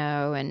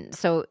Shawano. And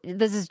so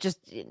this is just,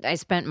 I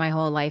spent my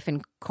whole life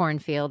in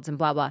cornfields and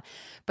blah, blah.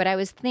 But I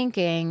was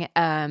thinking,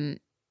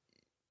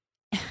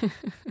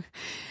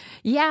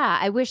 yeah,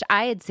 I wish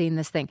I had seen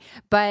this thing.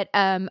 But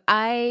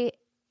I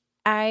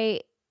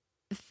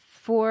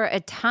for a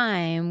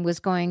time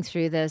was going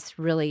through this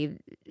really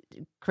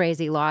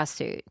crazy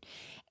lawsuit.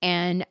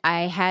 And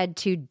I had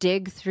to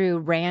dig through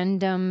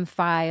random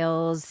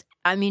files,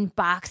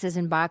 boxes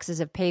and boxes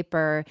of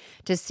paper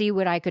to see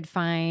what I could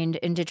find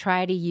and to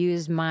try to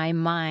use my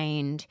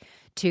mind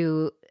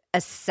to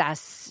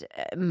assess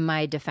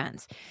my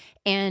defense.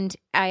 And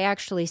I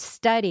actually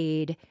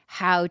studied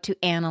how to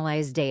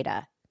analyze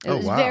data. It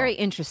was very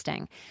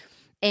interesting.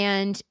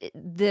 And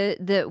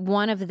the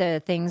one of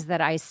the things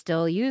that I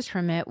still use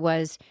from it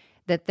was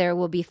that there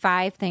will be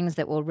 5 things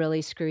that will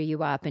really screw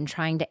you up in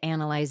trying to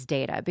analyze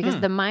data because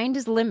the mind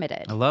is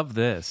limited. I love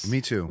this. Me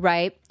too.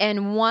 Right?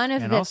 And one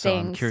of And the also,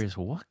 things I'm curious,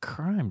 what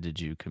crime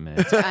did you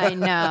commit? I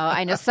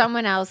know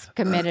someone else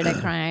committed a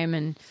crime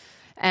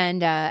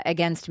and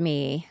against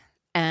me,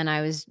 and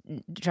I was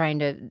trying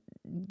to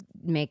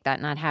make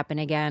that not happen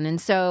again.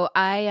 And so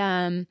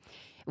I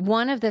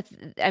one of the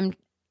I'm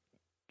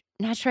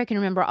not sure I can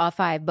remember all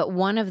 5, but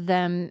one of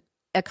them,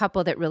 a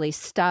couple that really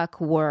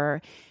stuck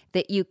were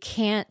that you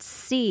can't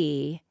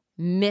see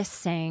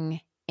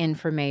missing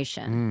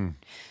information.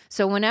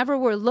 So whenever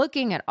we're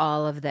looking at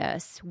all of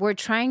this, we're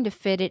trying to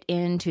fit it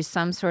into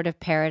some sort of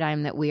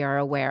paradigm that we are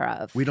aware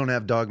of. We don't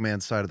have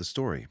Dogman's side of the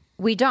story.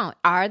 We don't.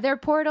 Are there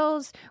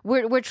portals?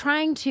 We're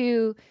trying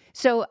to.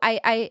 So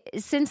I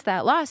since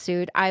that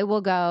lawsuit, I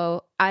will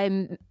go.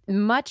 I'm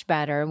much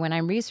better when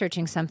I'm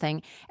researching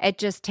something at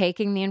just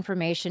taking the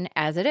information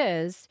as it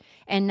is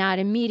and not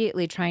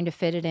immediately trying to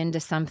fit it into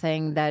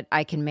something that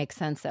I can make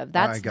sense of.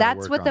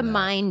 That's what the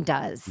mind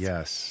does.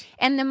 Yes.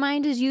 And the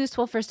mind is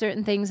useful for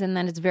certain things, and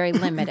then it's very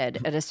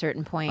limited at a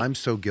certain point. I'm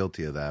so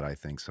guilty of that, I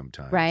think,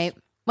 sometimes. Right?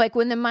 Like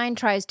when the mind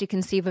tries to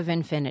conceive of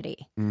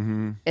infinity.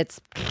 Mm-hmm. It's...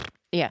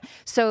 Yeah.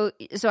 So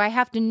I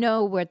have to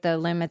know what the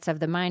limits of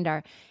the mind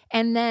are.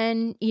 And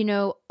then,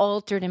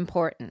 altered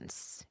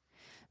importance.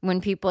 When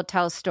people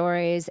tell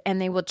stories, and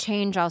they will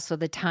change also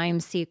the time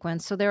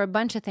sequence. So there are a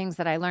bunch of things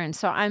that I learned.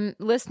 So I'm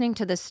listening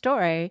to the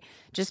story,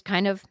 just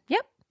kind of,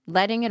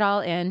 letting it all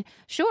in.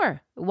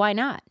 Sure. Why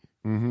not?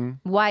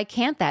 Mm-hmm. Why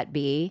can't that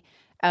be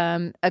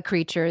a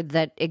creature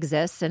that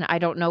exists and I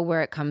don't know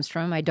where it comes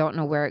from? I don't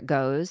know where it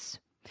goes.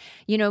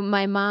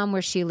 My mom,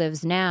 where she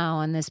lives now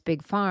on this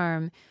big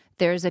farm,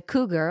 there's a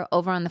cougar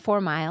over on the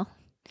 4 Mile,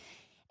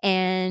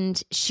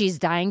 and she's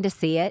dying to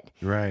see it.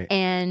 Right.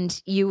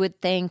 And you would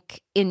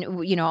think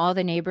all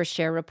the neighbors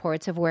share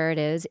reports of where it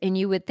is, and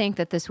you would think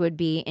that this would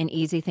be an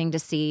easy thing to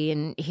see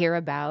and hear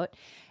about.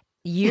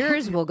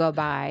 Years will go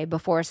by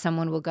before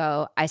someone will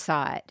go, I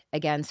saw it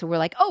again. So we're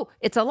like, oh,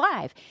 it's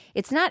alive.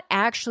 It's not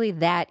actually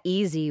that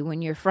easy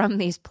when you're from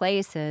these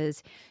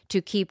places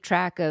to keep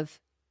track of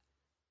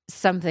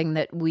something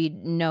that we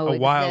know a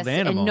exists wild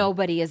animal and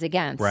nobody is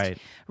against.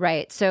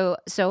 Right. So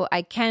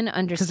I can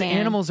understand, because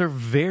animals are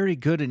very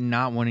good at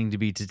not wanting to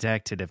be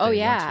detected if they want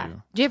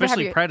to. Do you ever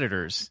especially have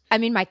predators. I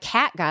mean, my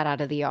cat got out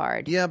of the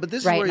yard. Yeah, but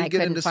this is where you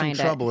get into some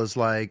trouble. Is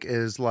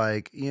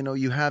like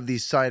you have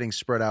these sightings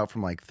spread out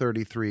from like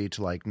 33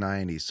 to like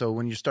 90. So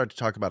when you start to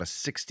talk about a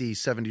 60,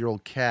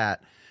 70-year-old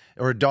cat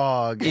or a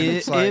dog,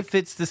 and if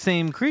it's the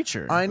same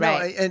creature. I know.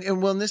 Right.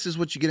 And this is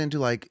what you get into,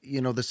 like,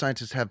 the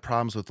scientists have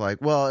problems with, like,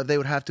 well, they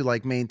would have to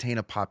like maintain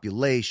a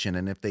population,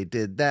 and if they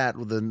did that,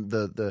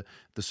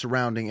 the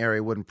surrounding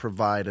area wouldn't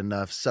provide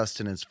enough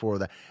sustenance for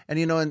that. And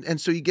and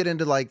so you get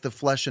into like the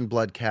flesh and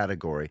blood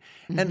category.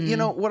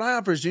 And what I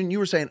offer is, you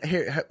were saying,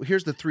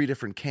 here's the 3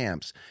 different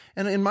camps.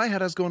 And in my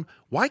head I was going,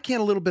 why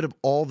can't a little bit of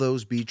all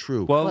those be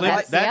true? Well,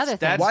 that's the other thing.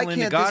 That's why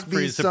Linda can't this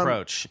Godfrey's be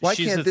approach. Why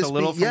She can't sits this a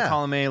little be, from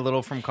column A, a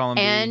little from column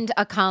B. And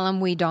a column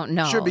we don't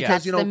know. Sure,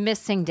 because that's the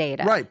missing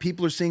data. Right.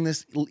 People are seeing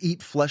this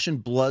eat flesh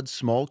and blood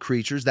small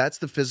creatures. That's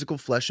the physical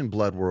flesh and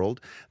blood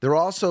world. They're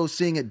also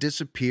seeing it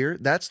disappear.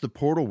 That's the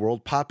portal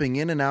world, popping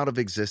in and out of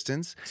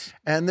existence.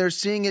 And they're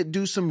seeing it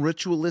do some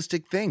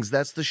ritualistic things.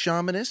 That's the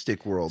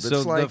shamanistic world. So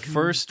it's like, the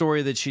first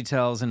story that she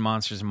tells in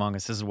Monsters Among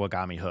Us, this is what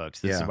got me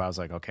hooked. This is Yeah. why I was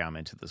like, okay, I'm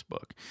into this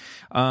book.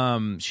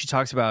 She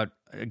talks about,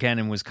 again,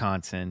 in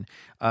Wisconsin,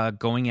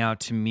 going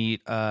out to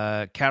meet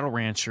a cattle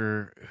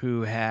rancher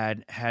who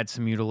had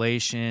some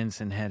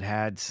mutilations and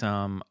had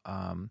some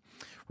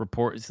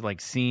reports,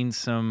 like seen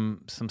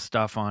some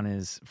stuff on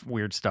his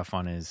weird stuff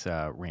on his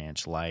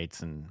ranch,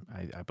 lights and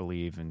I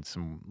believe, and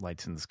some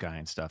lights in the sky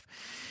and stuff.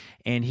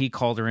 And he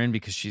called her in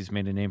because she's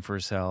made a name for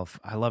herself.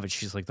 I love it.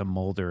 She's like the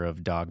Mulder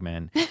of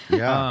dogmen.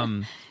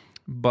 Yeah.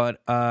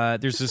 But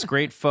there's this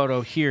great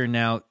photo here.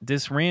 Now,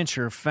 this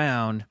rancher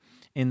found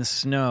in the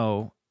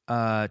snow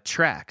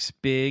tracks,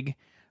 big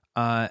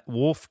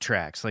wolf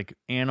tracks, like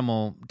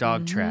animal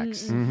dog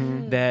tracks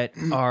that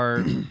are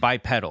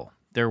bipedal.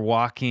 They're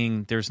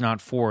walking. There's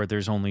not 4.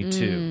 There's only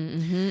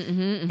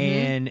 2.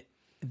 And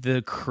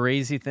the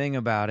crazy thing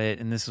about it,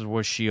 and this is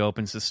where she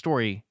opens the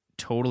story,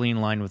 totally in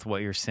line with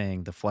what you're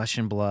saying, the flesh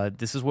and blood.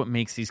 This is what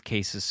makes these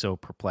cases so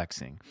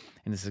perplexing.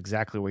 And this is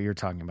exactly what you're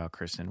talking about,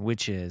 Kristen,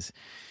 which is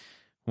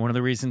one of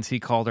the reasons he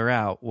called her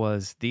out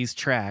was these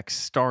tracks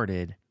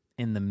started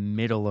in the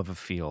middle of a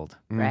field.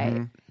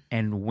 Right.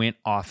 And went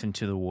off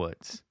into the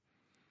woods.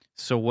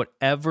 So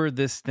whatever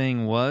this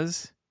thing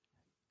was,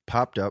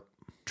 popped up,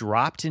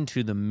 dropped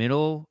into the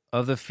middle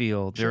of the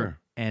field, Sure.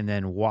 and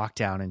then walked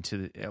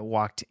into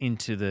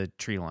the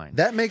tree line.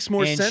 That makes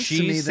more And sense to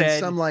she me said- than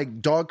some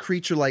like dog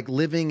creature like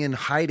living and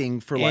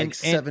hiding for like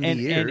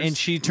 70 years. And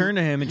she turned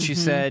to him and she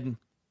said,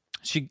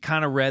 she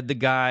kind of read the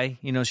guy,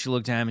 she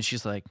looked at him and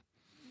she's like,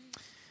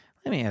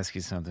 let me ask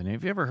you something.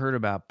 Have you ever heard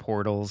about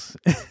portals?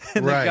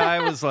 And the Right. guy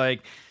was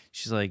like,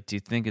 she's like, do you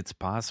think it's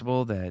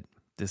possible that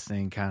this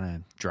thing kind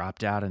of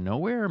dropped out of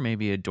nowhere, or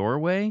maybe a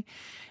doorway?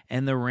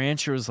 And the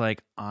rancher was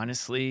like,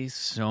 honestly,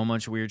 so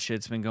much weird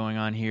shit's been going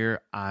on here.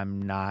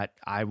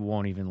 I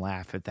won't even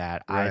laugh at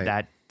that. Right.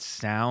 That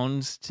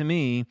sounds to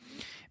me,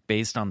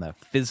 based on the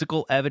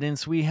physical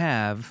evidence we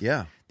have,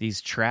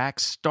 these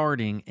tracks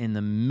starting in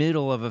the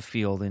middle of a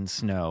field in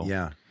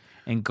snow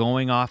and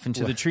going off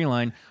into the tree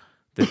line.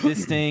 That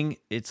this thing,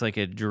 it's like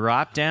it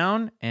dropped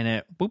down and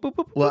it boop, boop,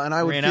 boop, Well, boop, and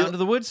I would ran feel- out into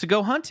the woods to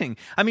go hunting.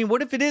 I mean,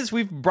 what if it is?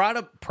 We've brought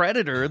up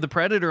the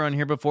predator on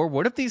here before.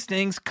 What if these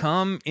things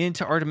come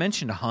into our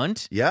dimension to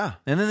hunt? Yeah.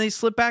 And then they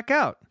slip back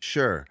out?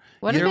 Sure.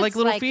 What They're if like it's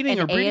little like feeding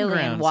an or breeding alien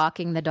grounds.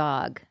 walking the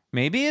dog?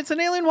 Maybe it's an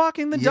alien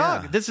walking the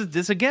Yeah. dog.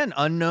 This again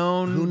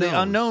unknown. Who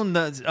The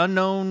knows? the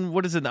unknown.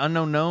 What is it? The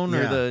unknown known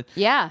or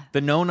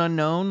the known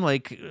unknown?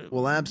 Like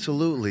Well,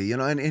 absolutely. You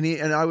know,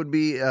 and I would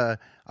be.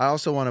 I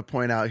also want to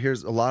point out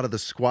here's a lot of the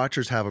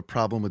Squatchers have a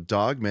problem with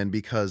dogmen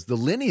because the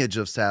lineage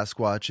of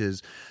Sasquatch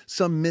is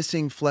some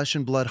missing flesh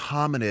and blood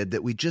hominid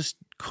that we just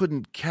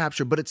couldn't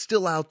capture, but it's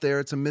still out there.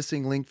 It's a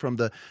missing link from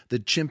the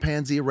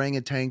chimpanzee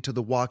orangutan to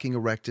the walking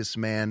erectus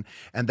man,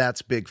 and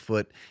that's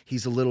Bigfoot.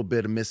 He's a little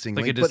bit of missing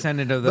Like link, a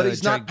descendant of the but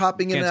he's not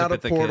popping in and out of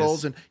Gigantopithecus.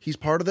 portals, and he's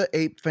part of the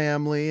ape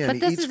family, and But he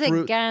this eats is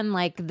fruit. again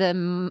like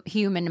the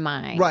human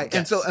mind. Right.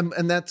 And so,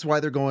 and that's why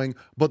they're going,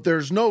 but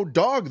there's no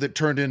dog that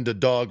turned into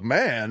dog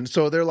man.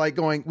 So they're like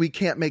going, we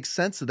can't make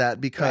sense of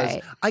that because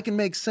Right. I can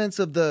make sense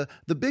of the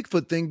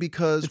Bigfoot thing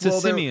because, It's a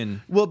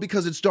simian. Well,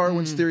 because it's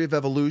Darwin's Mm. theory of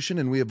evolution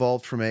and we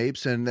evolved from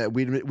apes and that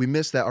we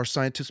missed that. Our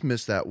scientists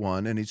missed that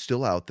one and he's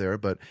still out there.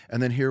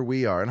 And then here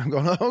we are. And I'm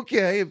going,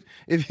 okay,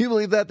 if you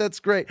believe that, that's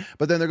great.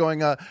 But then they're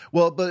going,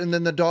 and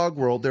then the dog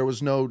world, there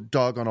was no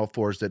dog on all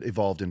fours that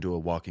evolved into a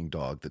walking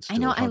dog that still I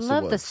know. I hunts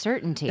love the woods.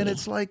 certainty. And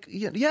it's like,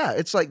 yeah,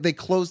 it's like they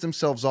close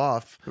themselves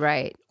off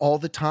right. all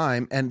the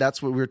time. And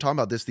that's what we were talking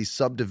about, these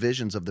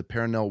subdivisions of the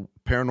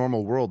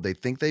paranormal world. They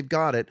think they've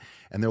got it,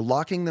 and they're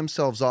locking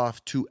themselves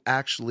off to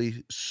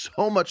actually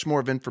so much more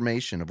of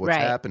information of what's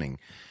Right. happening.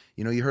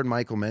 You know, you heard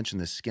Michael mention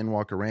this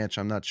Skinwalker Ranch.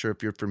 I'm not sure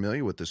if you're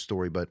familiar with this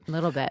story, but A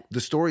little bit. the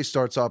story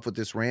starts off with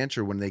this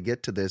rancher when they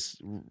get to this,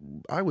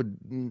 I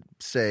would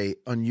say,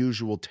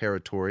 unusual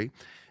territory,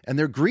 and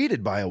they're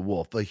greeted by a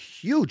wolf, a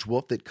huge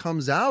wolf that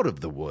comes out of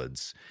the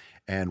woods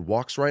and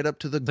walks right up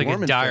to the it's like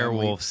Gorman a dire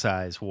family. wolf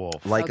size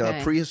wolf. Like Okay.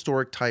 a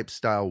prehistoric type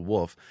style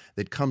wolf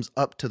that comes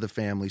up to the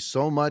family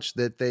so much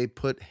that they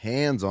put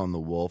hands on the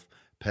wolf,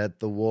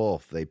 pet the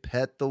wolf. They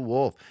pet the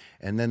wolf.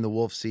 And then the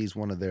wolf sees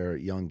one of their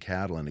young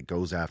cattle and it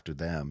goes after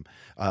them,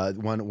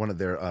 one of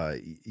their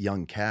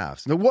young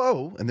calves. And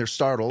whoa! And they're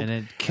startled. And it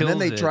And kills then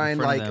they it try in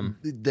and front of them.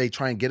 they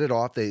try and get it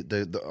off.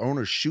 The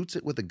owner shoots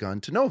it with a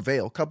gun to no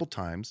avail a couple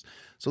times.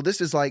 So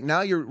this is like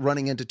now you're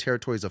running into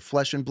territories of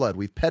flesh and blood.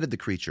 We've petted the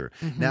creature.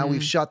 Now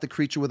we've shot the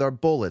creature with our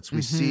bullets.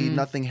 We see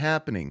nothing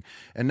happening.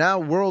 And now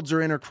worlds are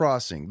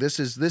intercrossing. This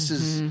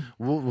is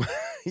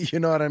you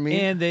know what I mean?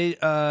 And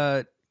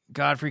they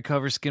Godfrey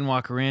covers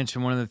Skinwalker Ranch,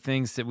 and one of the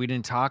things that we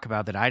didn't talk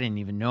about that I didn't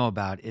even know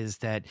about is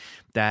that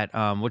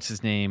what's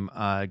his name?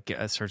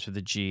 Starts with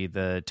a G.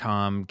 The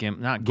Tom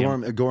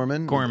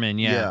Gorman. Gorman,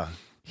 yeah.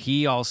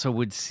 He also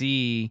would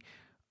see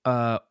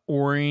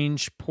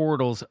orange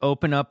portals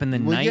open up in the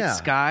night yeah.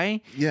 sky.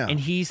 Yeah. And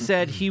he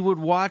said he would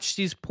watch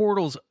these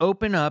portals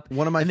open up.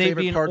 One of my and they'd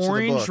favorite be an parts of the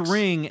orange books.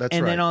 ring. That's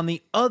and then right. on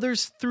the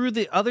through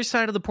the other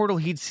side of the portal,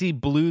 he'd see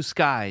blue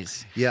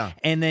skies. Yeah.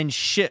 And then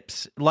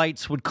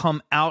lights would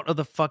come out of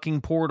the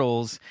fucking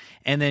portals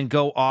and then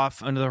go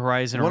off under the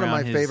horizon. One of around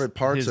my his- favorite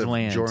parts his of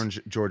land.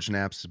 George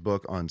Knapp's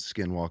book on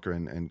Skinwalker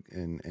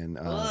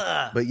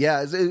but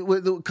yeah,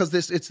 because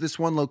it's this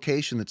one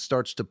location that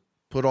starts to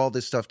put all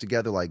this stuff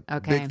together, like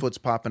Okay. Bigfoot's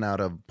popping out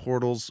of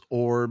portals,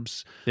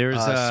 orbs,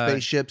 There's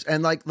spaceships,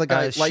 and like the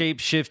guy, a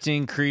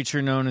shape-shifting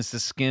creature known as the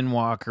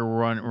Skinwalker,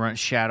 run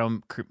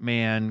shadow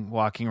man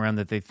walking around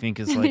that they think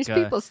is like These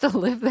people still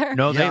live there?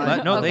 No, they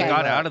Yeah, they Okay.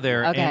 got out of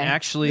there, Okay. and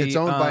actually it's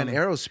owned by an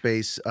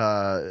aerospace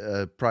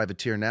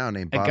privateer now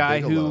named Bob a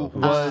guy Bigelow, who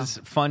was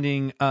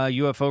funding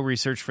UFO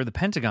research for the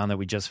Pentagon that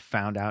we just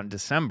found out in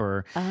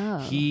December. Oh.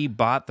 He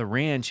bought the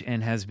ranch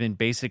and has been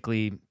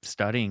basically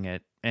studying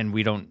it. And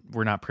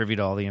we're not privy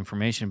to all the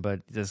information,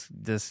 but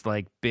this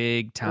like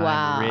big time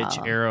Wow. rich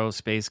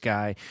aerospace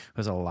guy who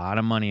has a lot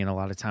of money and a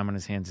lot of time on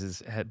his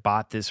hands had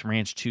bought this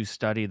ranch to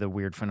study the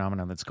weird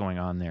phenomenon that's going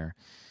on there.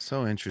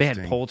 so They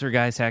interesting. had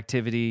poltergeist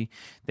activity.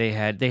 They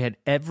had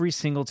every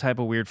single type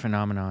of weird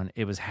phenomenon.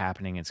 It was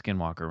happening at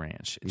Skinwalker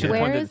Ranch. To the Where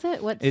point is that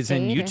it? What it's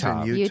in state? Utah.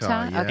 It's in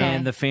Utah, yeah. Okay.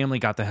 And the family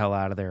got the hell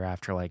out of there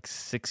after like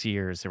 6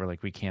 years. They were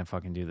like, we can't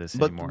fucking do this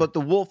anymore. But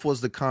the wolf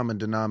was the common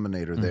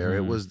denominator there.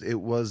 Mm-hmm.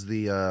 It was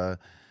the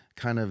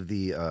kind of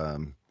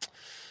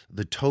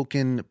the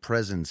token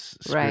presence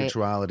Right.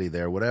 spirituality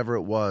there. Whatever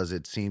it was,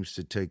 it seems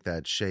to take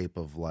that shape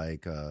of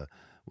like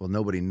well,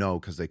 nobody know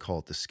because they call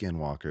it the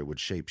Skinwalker. It would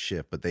shape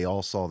shift, but they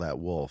all saw that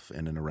wolf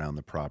in and around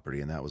the property,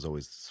 and that was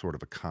always sort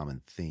of a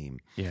common theme.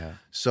 yeah.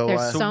 So,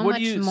 There's so what much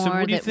do you more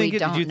what do you that think we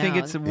do you don't think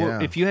know. it's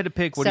Yeah. if you had to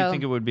pick, what do you So-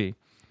 think it would be?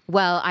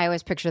 Well, I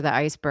always picture the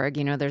iceberg.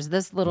 You know, there's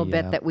this little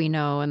Yeah. bit that we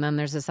know, and then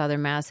there's this other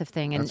massive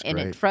thing. And, That's and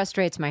it great.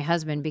 frustrates my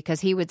husband because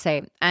he would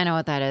say, I know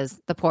what that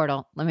is, the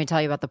portal. Let me tell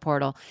you about the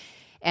portal.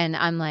 And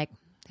I'm like,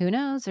 who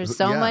knows? There's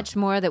so Yeah. much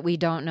more that we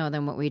don't know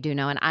than what we do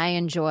know. And I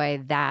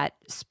enjoy that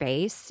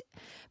space.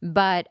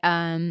 But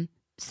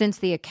since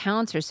the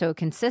accounts are so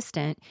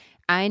consistent,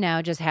 I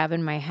now just have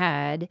in my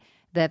head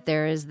that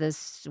there is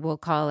this, we'll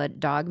call it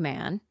dog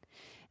man,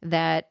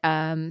 that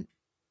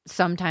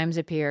sometimes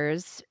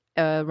appears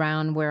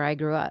around where I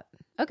grew up.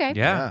 Okay.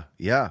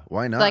 Yeah.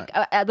 Why not?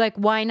 Like,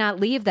 why not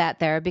leave that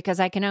there? Because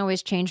I can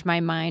always change my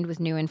mind with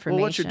new information.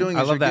 Well, what you're doing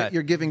is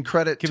you're giving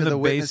credit to the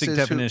witnesses. Basic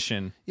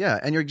definition.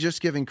 And you're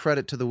just giving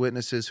credit to the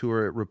witnesses who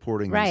are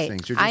reporting these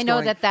things. You're just I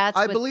know that's.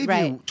 I believe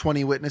you.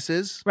 20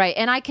 witnesses. Right,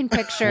 and I can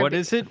picture. What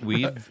is it?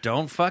 We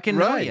don't fucking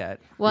know yet.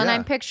 Well, and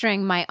I'm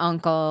picturing my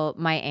uncle,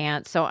 my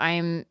aunt. So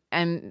I'm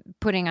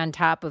putting on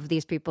top of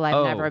these people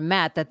I've never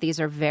met that these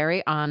are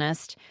very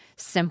honest,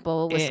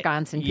 simple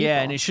Wisconsin people.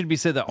 Yeah, and it should be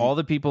said that all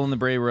the people in the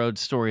Bray Road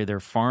story, they're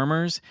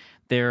farmers.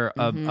 They're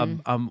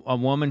a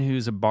woman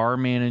who's a bar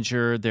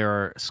manager. There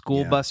are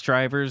school bus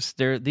drivers.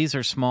 These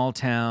are small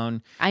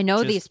town. I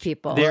know these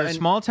people. They're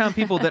small town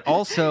people that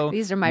also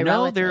these are my know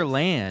relatives. their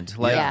land.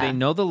 Like they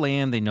know the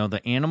land. They know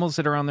the animals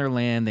that are on their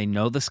land. They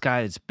know the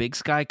sky. It's big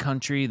sky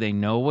country. They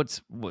know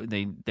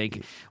they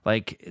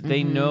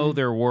know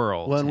their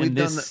world. Well, and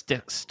we've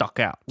stuck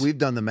out. We've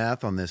done the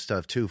math on this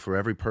stuff too. For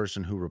every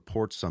person who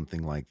reports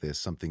something like this,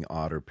 something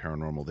odd or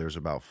paranormal, there's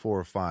about 4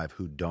 or 5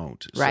 who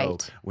don't.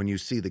 Right. So when you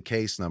see the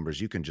case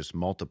numbers, you can just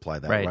multiply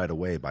that right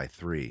away by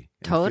 3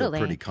 and totally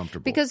feel pretty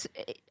comfortable. Because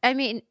I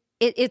mean,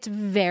 it's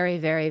very,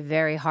 very,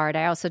 very hard.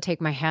 I also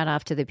take my hat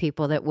off to the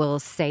people that will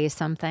say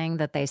something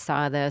that they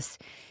saw this,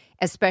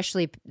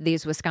 especially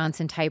these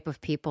Wisconsin type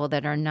of people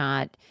that are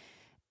not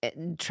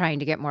trying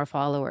to get more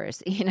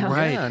followers, you know?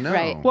 Right. Yeah, no.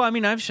 Right. Well, I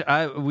mean,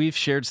 we've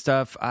shared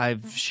stuff.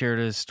 I've shared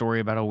a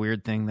story about a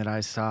weird thing that I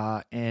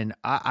saw, and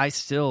I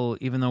still,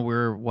 even though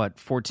we're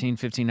 14,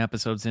 15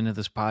 episodes into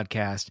this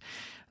podcast,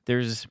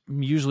 there's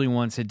usually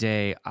once a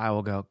day I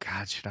will go,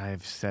 God, should I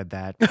have said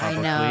that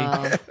publicly?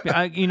 I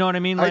know. You know what I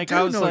mean? Like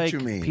I was know like, what you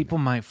mean. People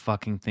might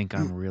fucking think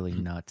I'm really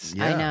nuts.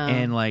 Yeah. I know.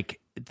 And like,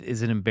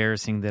 is it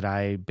embarrassing that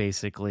I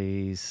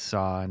basically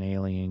saw an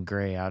alien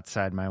gray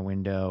outside my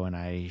window and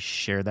I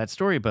shared that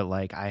story? But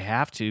like, I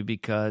have to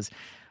because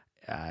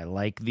I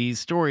like these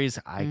stories.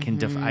 I can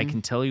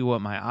tell you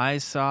what my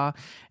eyes saw,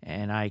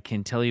 and I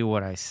can tell you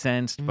what I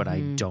sensed, but I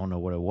don't know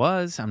what it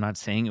was. I'm not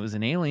saying it was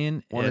an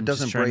alien. Well, I'm it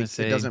doesn't just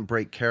break. It doesn't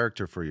break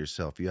character for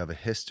yourself. You have a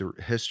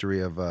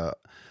history of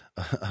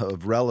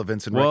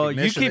relevance and well,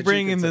 recognition. you keep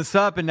bringing this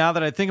up, and now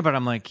that I think about it,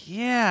 I'm like,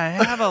 yeah,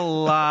 I have a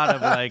lot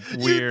of like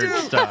weird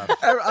stuff.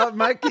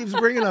 Mike keeps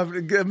bringing up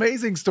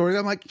amazing stories.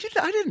 I'm like,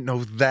 I didn't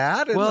know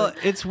that. And Well,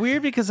 it's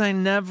weird because I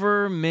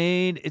never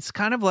made. It's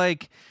kind of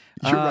like.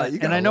 You're right. You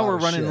got and I a know lot we're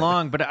of running shit.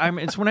 long, but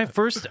it's when I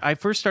first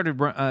started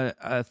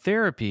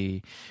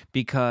therapy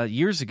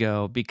years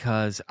ago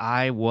because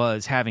I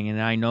was having,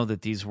 and I know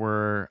that these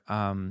were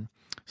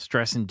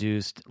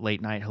stress-induced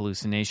late-night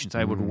hallucinations.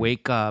 I would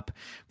wake up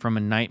from a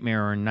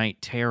nightmare or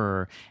night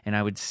terror, and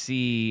I would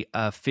see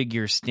a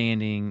figure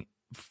standing.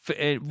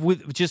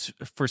 With just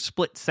for a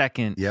split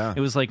second, it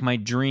was like my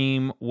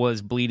dream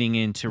was bleeding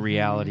into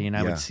reality, and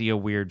I would see a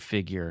weird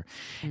figure,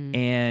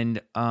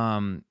 and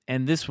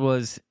this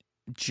was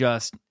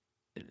just,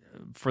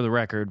 for the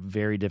record,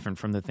 very different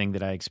from the thing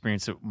that I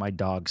experienced that my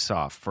dog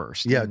saw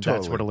first. Yeah, And totally.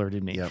 That's what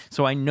alerted me. Yep.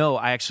 So I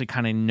actually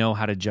kind of know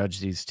how to judge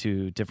these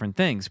two different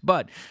things.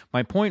 But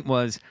my point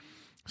was,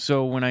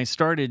 so when I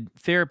started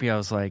therapy, I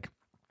was like,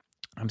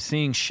 I'm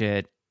seeing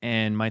shit.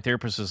 And my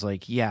therapist was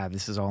like, yeah,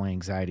 this is all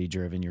anxiety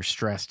driven. You're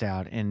stressed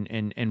out.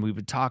 And we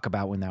would talk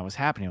about when that was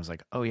happening. I was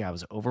like, oh yeah, I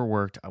was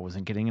overworked. I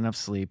wasn't getting enough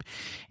sleep.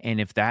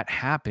 And if that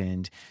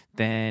happened,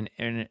 then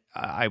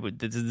I would,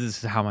 this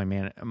is how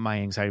my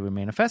anxiety would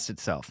manifest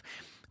itself.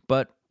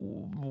 But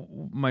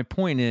my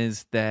point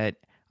is that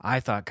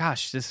I thought,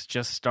 gosh, this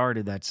just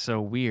started. That's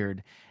so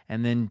weird.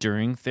 And then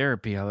during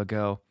therapy, I would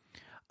go,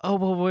 oh,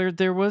 well,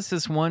 there was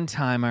this one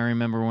time I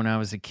remember when I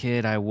was a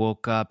kid, I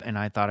woke up and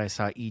I thought I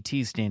saw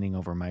E.T. standing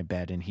over my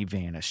bed and he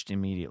vanished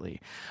immediately.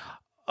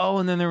 Oh,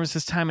 and then there was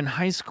this time in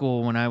high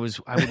school when I would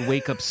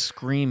wake up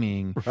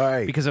screaming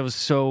because I was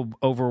so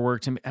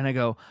overworked. And I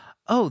go,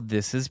 oh,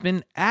 this has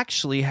been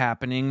actually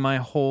happening my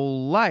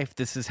whole life.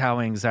 This is how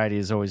anxiety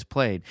is always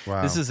played.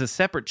 Wow. This is a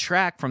separate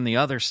track from the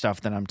other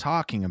stuff that I'm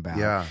talking about.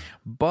 Yeah.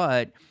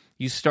 But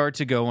you start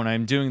to go, when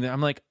I'm doing that,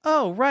 I'm like,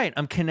 oh, right.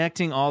 I'm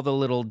connecting all the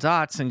little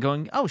dots and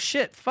going, oh,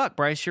 shit, fuck,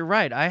 Bryce, you're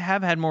right. I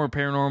have had more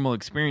paranormal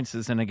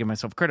experiences than I give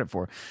myself credit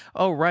for.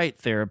 Oh, right,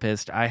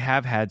 therapist. I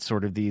have had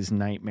sort of these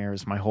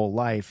nightmares my whole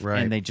life,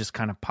 and they just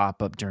kind of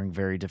pop up during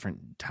very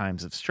different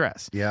times of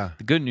stress. Yeah.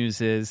 The good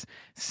news is,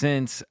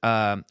 since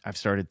I've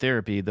started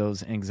therapy,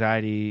 those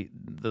anxiety,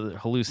 the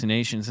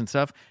hallucinations and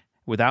stuff,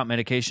 without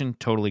medication,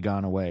 totally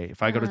gone away.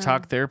 If I go to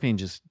talk therapy and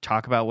just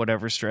talk about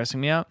whatever's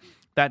stressing me out,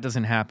 that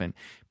doesn't happen.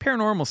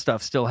 Paranormal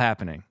stuff still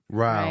happening.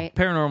 Wow. Right.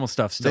 Paranormal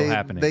stuff still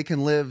happening. They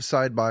can live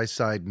side by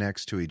side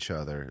next to each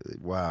other.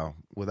 Wow.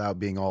 Without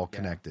being all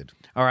connected.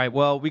 All right.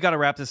 Well, we got to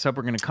wrap this up.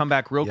 We're going to come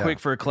back real quick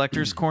for a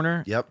collector's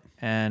corner. Yep.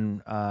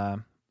 And I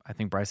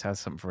think Bryce has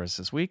something for us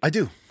this week. I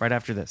do. Right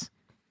after this.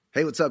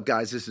 Hey, what's up,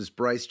 guys? This is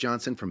Bryce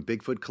Johnson from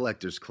Bigfoot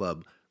Collectors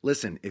Club.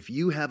 Listen, if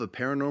you have a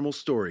paranormal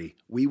story,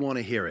 we want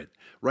to hear it.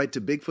 Write to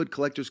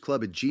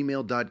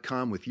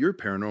BigfootCollectorsClub@gmail.com with your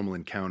paranormal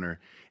encounter,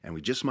 and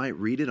we just might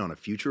read it on a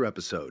future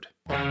episode.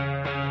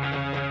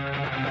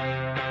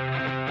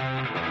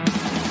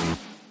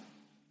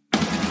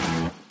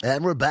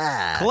 And we're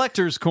back.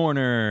 Collector's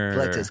Corner.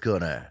 Collector's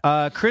Corner.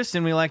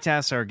 Kristen, we like to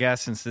ask our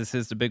guests, since this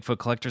is the Bigfoot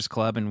Collectors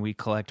Club and we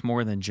collect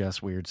more than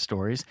just weird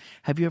stories,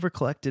 have you ever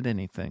collected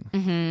anything?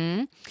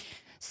 Mm-hmm.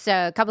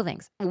 So a couple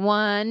things.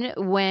 One,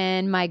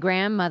 when my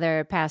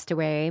grandmother passed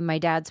away, my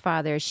dad's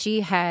father,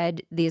 she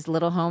had these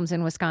little homes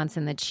in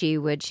Wisconsin that she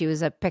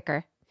was a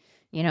picker,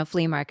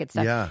 flea market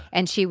stuff. Yeah.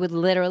 And she would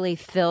literally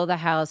fill the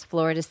house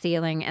floor to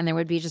ceiling, and there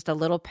would be just a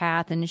little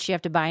path, and she'd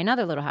have to buy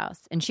another little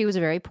house. And she was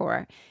very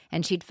poor,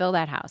 and she'd fill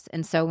that house.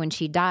 And so when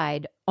she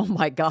died, oh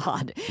my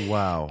God.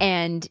 Wow.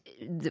 And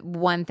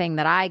one thing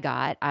that I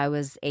got, I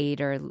was 8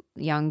 or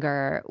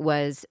younger,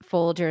 was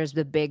Folgers,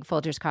 the big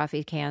Folgers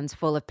coffee cans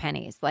full of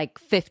pennies, like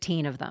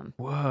 15 of them.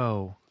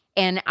 Whoa.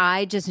 And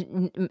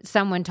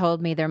someone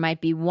told me there might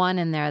be one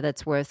in there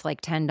that's worth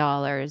like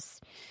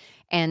 $10.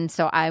 And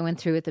so I went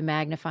through with the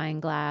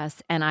magnifying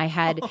glass, and I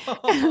had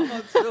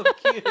So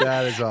cute.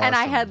 That is awesome. and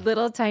I had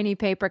little tiny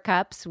paper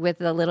cups with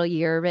a little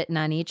year written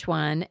on each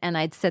one, and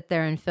I'd sit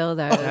there and fill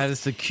those. That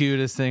is the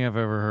cutest thing I've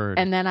ever heard.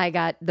 And then I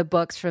got the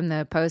books from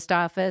the post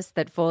office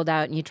that fold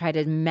out, and you try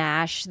to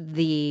mash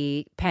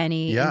the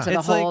penny into the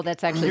It's hole like,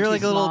 that's actually you're too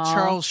like a little small.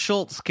 Charles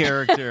Schultz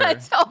character.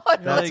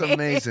 Totally. That's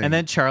amazing. And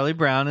then Charlie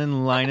Brown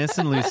and Linus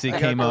and Lucy got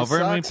came those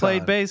over and we socks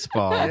played on.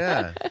 baseball.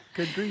 Yeah.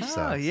 Good grief, Oh,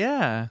 socks.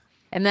 yeah.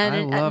 And then I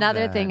love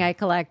another that. thing I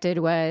collected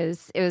it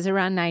was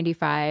around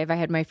 95. I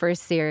had my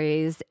first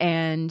series,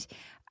 and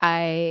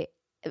I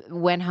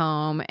went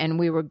home, and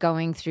we were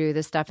going through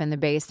the stuff in the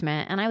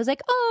basement, and I was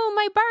like, oh,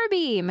 my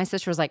Barbie. And my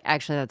sister was like,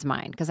 actually, that's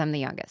mine, because I'm the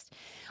youngest.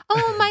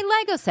 Oh, my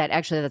Lego set.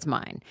 Actually, that's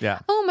mine. Yeah.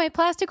 Oh, my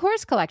plastic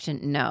horse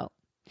collection. No.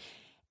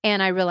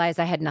 And I realized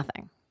I had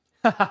nothing.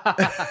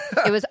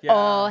 It was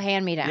all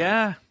hand-me-down.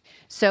 Yeah.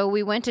 So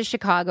we went to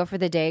Chicago for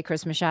the day,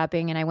 Christmas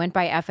shopping, and I went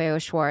by FAO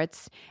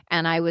Schwartz,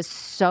 and I was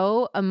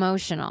so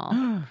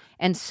emotional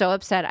and so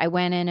upset. I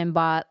went in and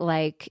bought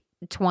like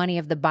 20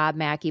 of the Bob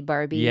Mackie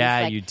Barbies.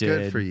 Yeah, like, you did.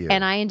 Good for you.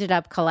 And I ended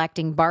up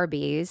collecting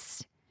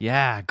Barbies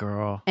Yeah,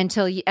 girl. and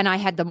I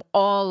had them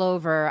all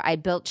over. I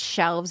built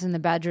shelves in the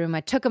bedroom.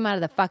 I took them out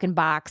of the fucking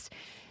box,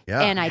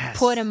 Yeah. and I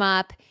put them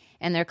up,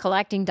 and they're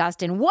collecting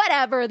dust and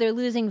whatever. They're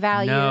losing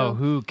value. No,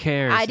 who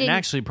cares? I And didn't-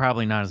 actually,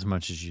 probably not as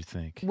much as you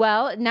think.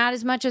 Well, not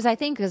as much as I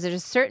think, because at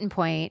a certain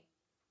point,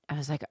 I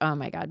was like, oh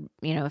my God,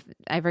 if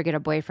I ever get a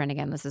boyfriend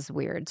again, this is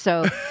weird.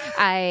 So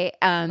I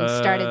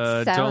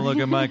started selling. Don't look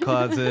at my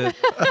closet.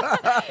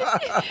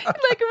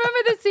 Like, remember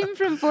the scene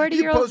from 40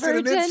 You Year Old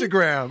posted Virgin? an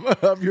Instagram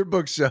of your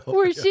bookshelf.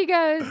 Where he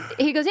goes,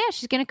 yeah,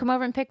 she's going to come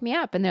over and pick me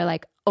up. And they're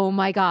like, oh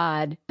my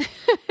God.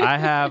 I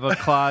have a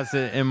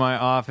closet in my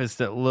office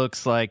that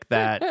looks like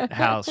that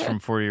house from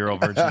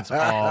 40-Year-Old Virgin's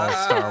all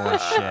Star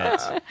Wars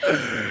shit.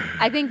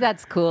 I think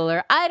that's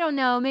cooler. I don't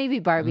know. Maybe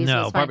Barbie's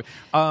was fun.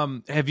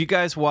 Barbie. Have you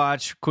guys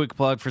watched, quick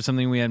plug for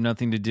something we have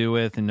nothing to do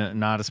with and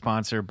not a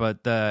sponsor,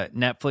 but the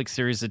Netflix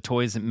series The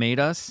Toys That Made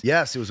Us?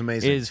 Yes, it was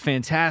amazing. Is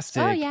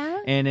fantastic. Oh, yeah?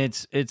 And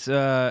it's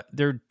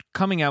they're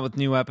coming out with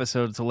new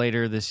episodes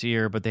later this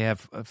year, but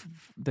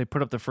they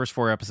put up the first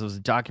 4 episodes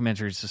of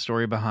documentaries. It's the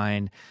story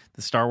behind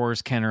the Star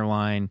Wars Kenner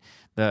line,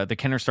 the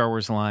Kenner Star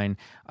Wars line,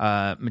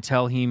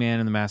 Mattel He-Man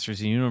and the Masters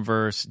of the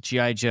Universe,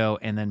 G.I. Joe,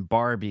 and then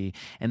Barbie.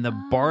 And the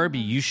Barbie,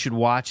 you should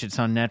watch. It's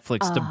on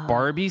Netflix. The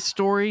Barbie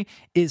story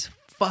is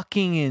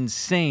fucking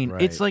insane.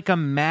 Right. It's like a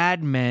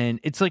Mad Men.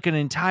 It's like an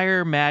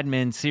entire Mad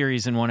Men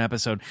series in one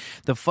episode.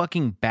 The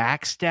fucking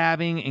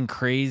backstabbing and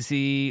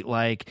crazy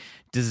like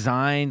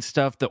design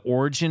stuff. The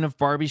origin of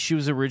Barbie. She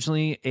was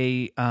originally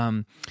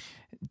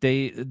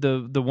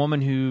the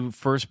woman who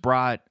first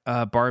brought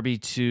Barbie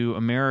to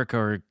America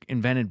or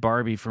invented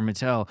Barbie for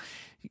Mattel,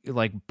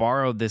 like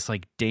borrowed this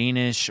like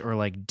Danish or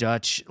like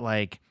Dutch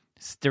like.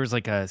 There was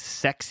like a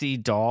sexy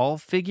doll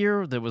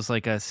figure that was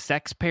like a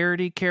sex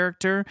parody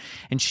character.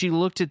 And she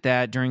looked at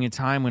that during a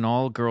time when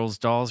all girls'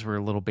 dolls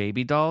were little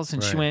baby dolls.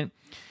 And she went,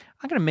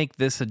 I'm going to make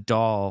this a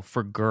doll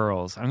for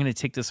girls. I'm going to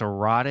take this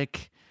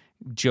erotic,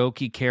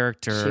 jokey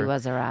character. She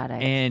was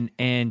erotic.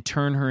 And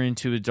turn her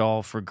into a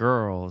doll for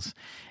girls.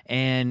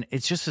 And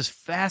it's just this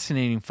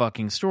fascinating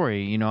fucking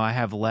story. I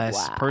have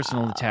less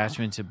personal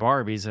attachment to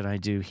Barbies than I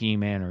do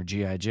He-Man or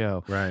G.I.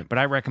 Joe. Right. But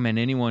I recommend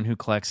anyone who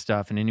collects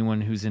stuff and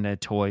anyone who's into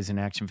toys and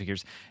action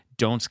figures,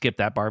 don't skip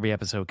that Barbie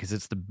episode because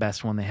it's the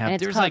best one they have. And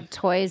it's There's called like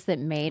Toys That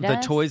Made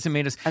Us? The Toys That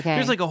Made Us. Okay.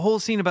 There's like a whole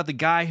scene about the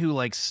guy who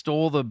like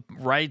stole the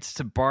rights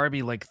to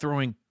Barbie, like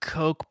throwing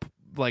Coke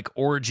like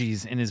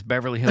orgies in his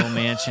Beverly Hill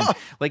mansion.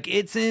 Like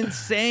it's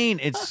insane.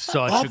 It's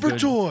such All a for good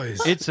toys.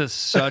 It's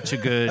such a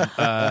good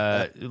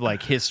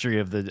like history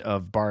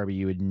of Barbie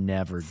you would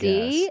never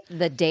See? guess.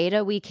 The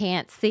data we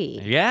can't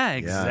see. Yeah,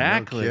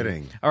 exactly.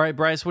 kidding. All right,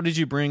 Bryce, what did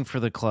you bring for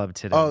the club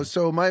today? Oh,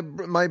 so my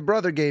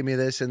brother gave me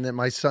this, and then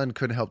my son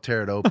couldn't help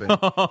tear it open.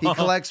 He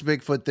collects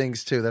Bigfoot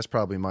things too. That's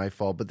probably my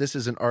fault. But this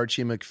is an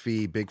Archie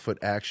McPhee Bigfoot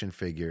action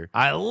figure.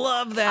 I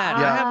love that.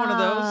 Yeah. I have one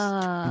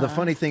of those. The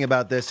funny thing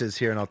about this is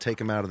here, and I'll take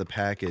him out of the package.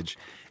 package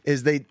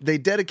is they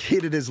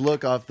dedicated his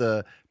look off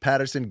the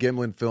Patterson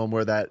Gimlin film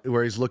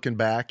where he's looking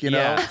back, you know?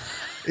 Yeah.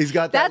 He's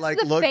got that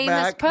That's the look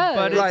famous back. pose.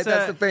 But Right,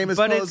 that's the famous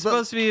but pose. it's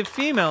supposed to be a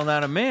female,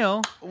 not a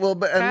male. Well,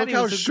 but and Patty look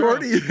how was a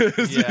short girl. he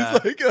is. Yeah.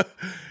 He's like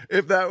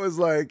if that was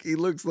like he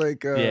looks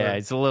like Yeah,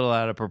 it's a little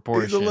out of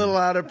proportion. he's a little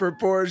out of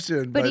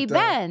proportion. But he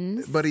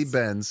bends. But he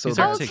bends. So He's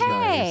that's articulate.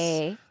 nice.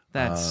 Okay.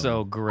 That's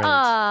so great. So I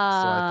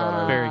thought I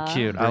would Very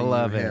cute. I bring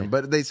love you him. it.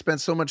 But they spent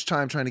so much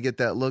time trying to get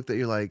that look that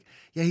you're like,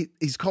 yeah,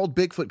 he's called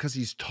Bigfoot because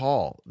he's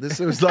tall. This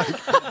was like,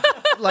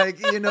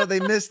 they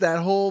missed that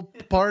whole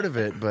part of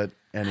it. But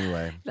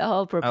anyway, The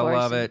whole I proportion.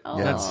 love it. Oh.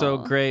 That's so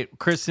great.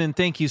 Kristen,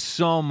 thank you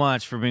so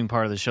much for being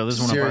part of the show. This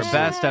is one of Seriously.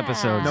 our best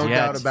episodes no yet.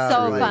 doubt about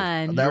So it. Like,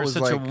 fun. That You were was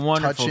such like a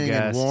wonderful touching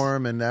guest. and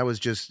warm, and that was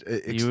just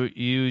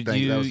You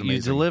that was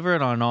amazing. deliver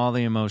it on all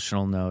the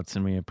emotional notes,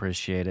 and we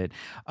appreciate it.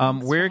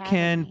 Where for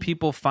can having me.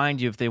 people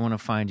find you if they want to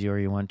find you? Are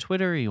you on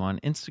Twitter? Are you on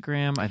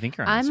Instagram? I think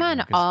you're on I'm Instagram. on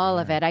 'cause- all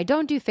of it. I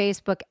don't do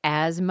Facebook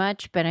as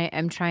much, but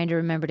I'm trying to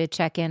remember to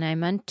check in.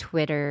 I'm on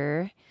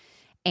Twitter.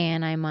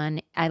 And I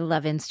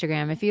love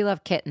Instagram. If you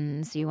love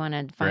kittens, you want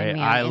to find Great.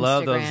 me on I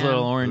love those Instagram.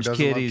 little orange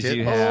doesn't love kitties you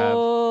kittens? have.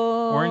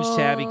 Oh. Orange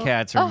tabby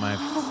cats are my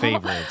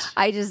favorite.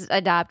 I just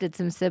adopted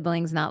some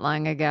siblings not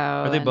long ago.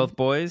 Are they and- both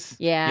boys?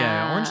 Yeah.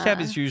 Yeah. Orange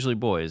tabbies are usually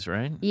boys,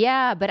 right?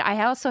 Yeah, but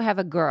I also have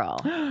a girl.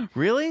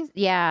 Really?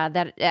 Yeah,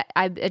 that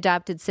I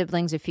adopted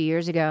siblings a few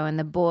years ago, and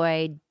the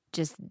boy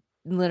just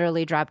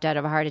literally dropped out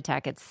of a heart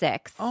attack at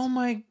 6. Oh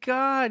my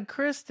God,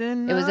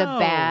 Kristen! It was a no.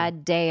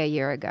 bad day a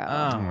year ago.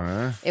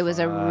 Oh, It was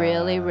a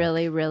really,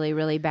 really, really,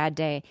 really bad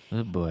day.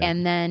 good boy.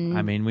 And then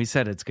I mean, we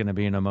said it's going to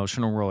be an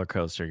emotional roller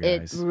coaster,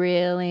 guys. it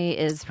really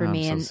is for I'm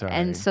me. so And sorry.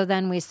 and so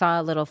then we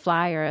saw a little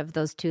flyer of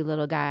those 2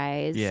 little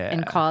guys Yeah.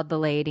 and called the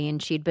lady,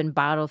 and she'd been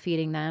bottle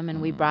feeding them, and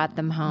we brought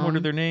them home. What are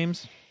their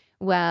names?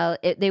 Well,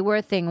 they were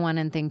Thing 1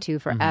 and Thing 2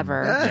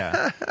 forever.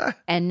 Yeah.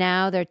 And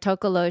now they're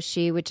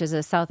Tokoloshi, which is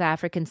a South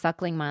African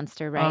suckling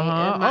monster, right?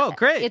 Uh-huh. Oh,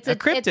 great. A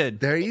cryptid.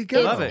 there you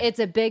go. Love it. It's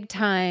a big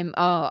time.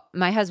 Oh,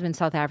 my husband's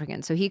South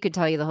African, so he could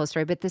tell you the whole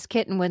story. But this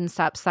kitten wouldn't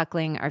stop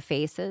suckling our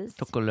faces.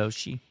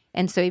 Tokoloshi.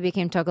 And so he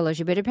became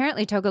Tokoloshi. But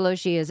apparently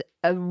Tokoloshi is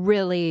a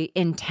really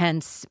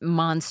intense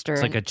monster.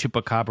 It's like a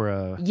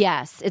chupacabra.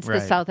 Yes, it's the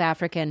Right. South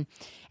African.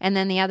 And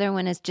then the other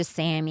one is just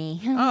Sammy.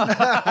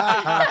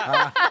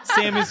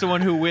 Sammy's the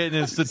one who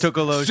witnessed the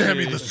Tokoloshi.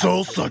 Sammy the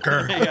soul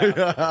sucker.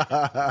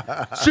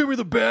 Sammy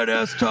the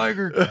badass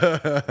tiger.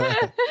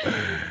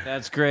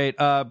 That's great.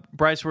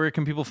 Bryce, where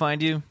can people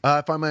find you?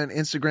 If I'm on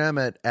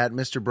Instagram at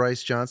Mr.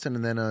 Bryce Johnson,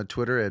 and then on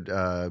Twitter at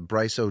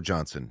Bryce O.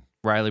 Johnson.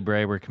 Riley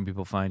Bray, where can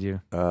people find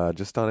you?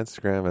 Just on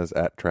Instagram as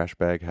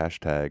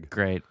 @trashbag#.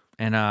 Great.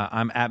 And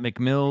I'm at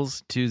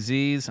McMills, 2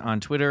 Z's on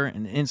Twitter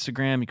and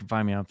Instagram. You can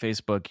find me on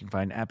Facebook. You can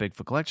find at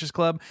Bigfoot Collectors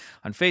Club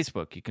on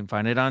Facebook. You can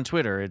find it on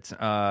Twitter. It's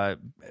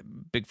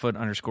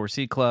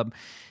Bigfoot_C Club.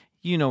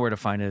 You know where to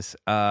find us.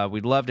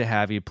 We'd love to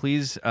have you.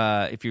 Please,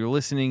 if you're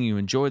listening, you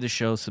enjoy the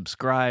show,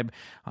 subscribe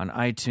on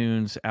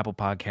iTunes, Apple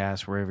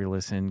Podcasts, wherever you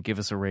listen. Give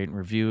us a rate and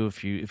review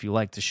if you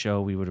like the show.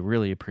 We would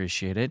really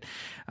appreciate it.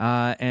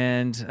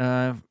 And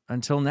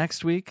until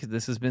next week,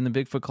 this has been the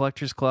Bigfoot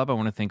Collectors Club. I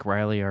want to thank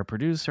Riley, our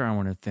producer. I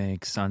want to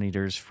thank Sun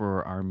Eaters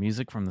for our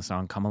music from the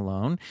song Come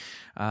Alone,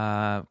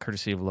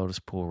 courtesy of Lotus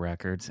Pool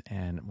Records.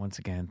 And once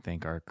again,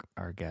 thank our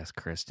guest,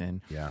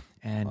 Kristen. Yeah.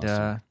 And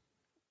Awesome.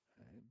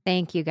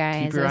 Thank you,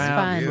 guys. keep It your was eye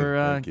fun. out for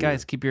Thank you.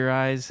 guys. Keep your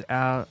eyes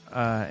out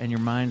and your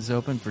minds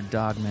open for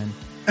dogmen.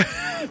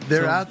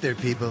 They're out there,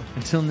 people.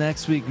 Until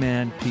next week,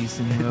 man. Peace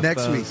and UFOs.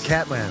 Next week,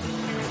 Catland.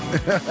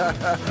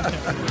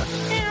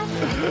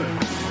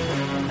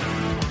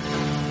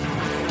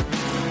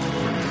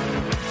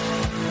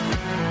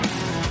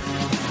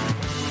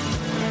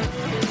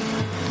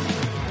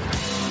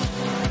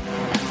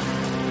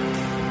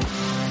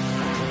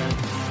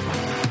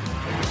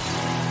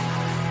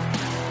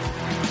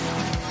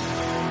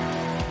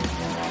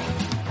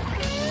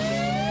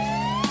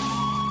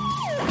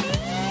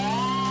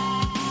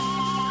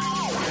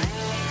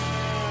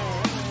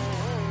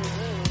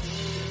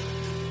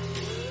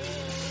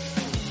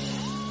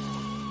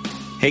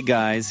 Hey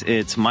guys,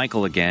 it's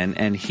Michael again,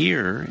 and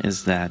here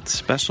is that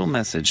special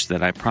message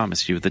that I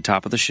promised you at the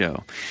top of the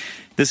show.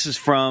 This is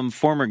from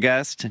former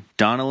guest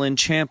Donna Lynn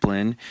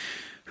Champlin,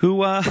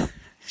 who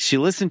she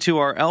listened to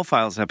our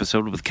L-Files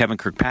episode with Kevin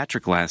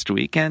Kirkpatrick last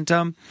week, and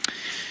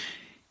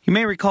you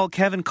may recall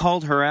Kevin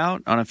called her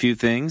out on a few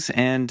things,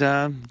 and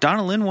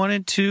Donna Lynn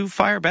wanted to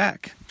fire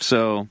back.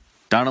 So,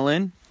 Donna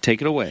Lynn, take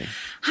it away.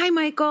 Hi,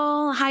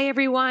 Michael. Hi,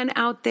 everyone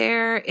out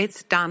there.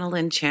 It's Donna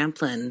Lynn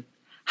Champlin.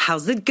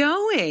 How's it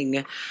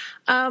going?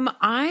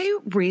 I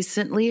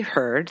recently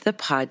heard the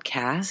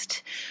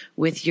podcast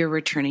with your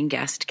returning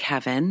guest,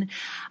 Kevin,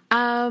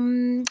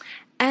 and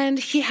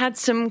he had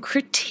some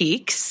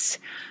critiques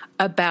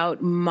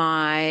about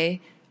my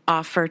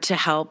offer to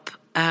help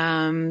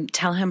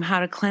tell him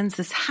how to cleanse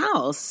his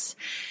house.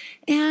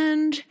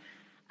 And,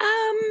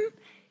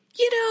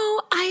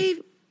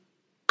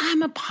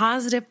 I'm a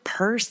positive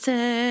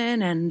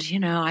person and, you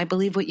know, I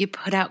believe what you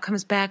put out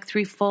comes back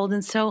threefold.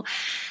 And so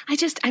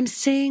I'm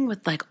saying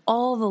with like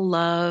all the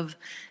love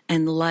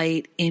and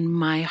light in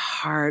my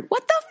heart,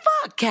 what the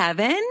fuck,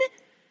 Kevin?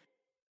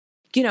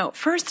 You know,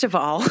 first of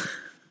all,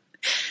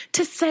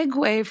 to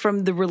segue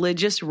from the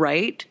religious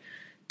right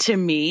to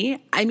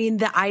me, I mean,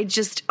 from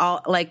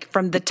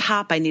the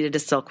top, I needed a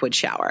Silkwood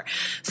shower.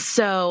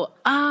 So,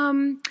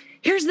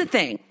 here's the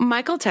thing.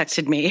 Michael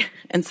texted me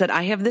and said,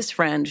 I have this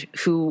friend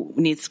who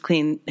needs to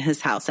clean his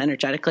house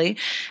energetically.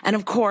 And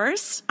of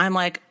course, I'm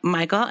like,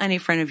 Michael, any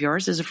friend of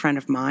yours is a friend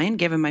of mine.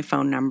 Give him my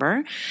phone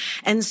number.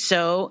 And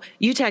so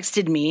you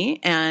texted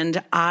me,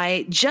 and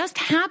I just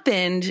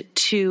happened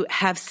to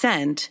have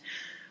sent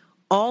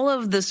all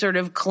of the sort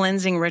of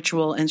cleansing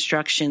ritual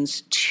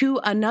instructions to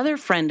another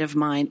friend of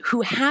mine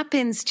who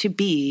happens to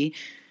be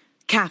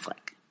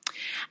Catholic.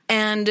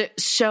 And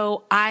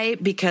so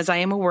because I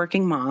am a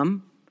working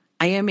mom,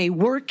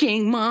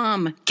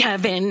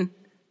 Kevin,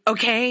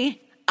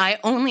 okay? I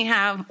only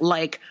have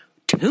like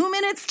 2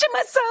 minutes to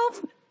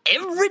myself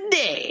every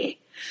day.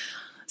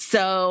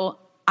 So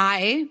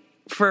I,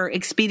 for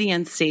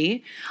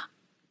expediency,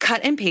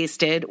 cut and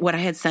pasted what I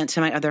had sent to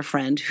my other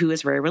friend who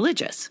is very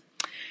religious.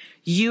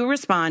 You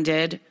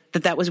responded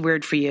that was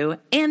weird for you.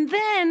 And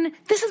then,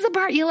 this is the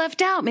part you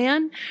left out,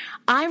 man.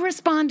 I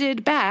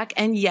responded back,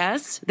 and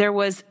yes, there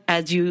was,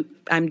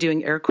 I'm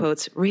doing air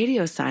quotes,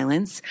 radio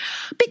silence,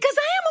 because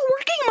I am a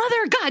working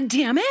mother,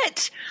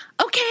 goddammit.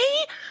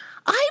 Okay?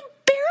 I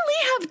barely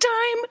have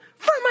time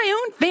for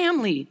my own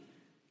family.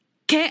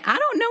 Okay? I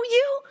don't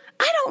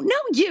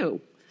know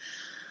you.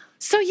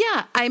 So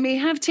yeah, I may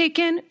have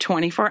taken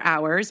 24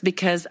 hours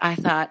because I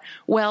thought,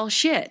 well,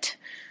 shit.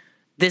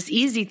 This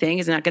easy thing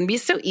is not going to be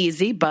so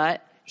easy,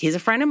 but he's a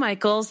friend of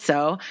Michael's.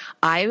 So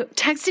I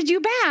texted you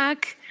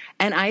back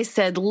and I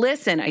said,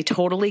 listen, I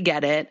totally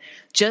get it.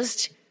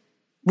 Just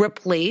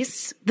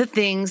replace the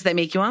things that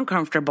make you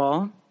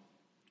uncomfortable,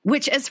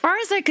 which as far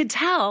as I could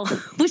tell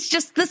was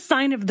just the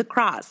sign of the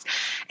cross.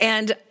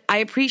 And I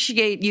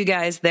appreciate you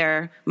guys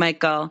there,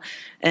 Michael,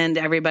 and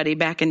everybody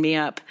backing me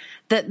up,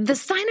 that the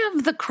sign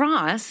of the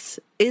cross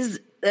is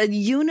a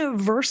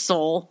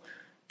universal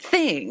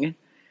thing.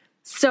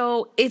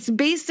 So it's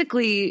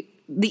basically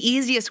the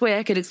easiest way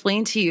I could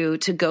explain to you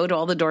to go to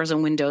all the doors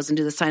and windows and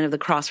do the sign of the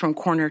cross from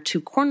corner to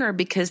corner,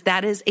 because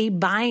that is a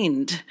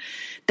bind.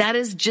 That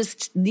is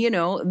just, you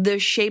know, the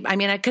shape. I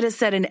mean, I could have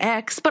said an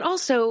X, but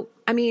also,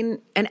 I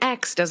mean, an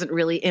X doesn't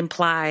really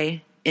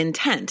imply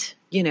intent,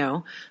 you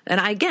know. And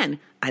I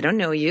don't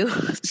know you.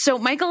 So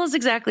Michael is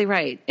exactly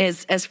right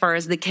as far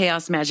as the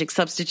chaos magic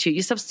substitute.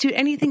 You substitute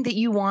anything that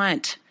you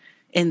want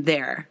in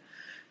there.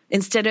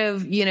 Instead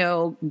of, you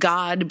know,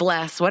 God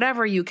bless,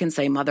 whatever, you can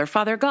say Mother,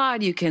 Father,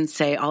 God. You can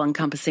say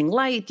all-encompassing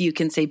light. You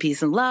can say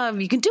peace and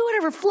love. You can do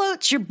whatever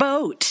floats your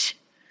boat,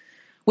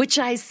 which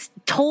I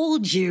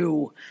told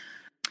you.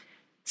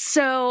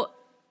 So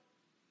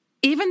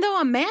even though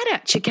I'm mad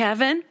at you,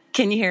 Kevin,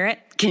 can you hear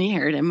it? Can you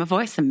hear it in my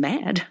voice? I'm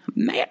mad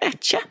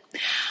at you.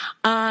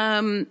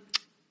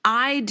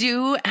 I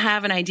do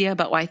have an idea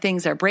about why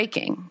things are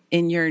breaking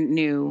in your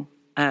new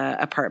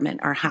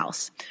apartment or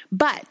house.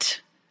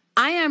 But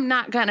I am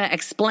not going to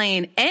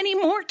explain any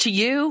more to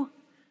you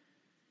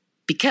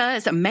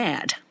because I'm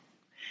mad.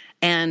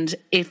 And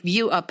if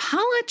you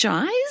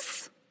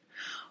apologize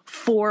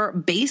for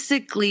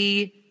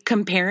basically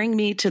comparing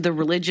me to the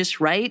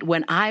religious right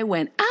when I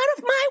went out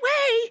of my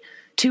way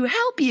to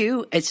help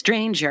you, a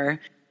stranger,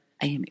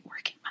 I am a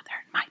working mother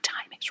and my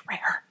time is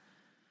rare.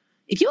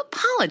 If you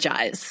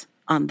apologize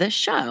on this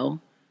show,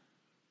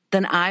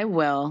 then I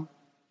will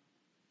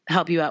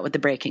help you out with the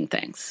breaking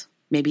things.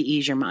 Maybe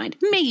ease your mind.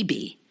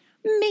 Maybe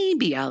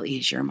I'll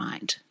ease your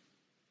mind.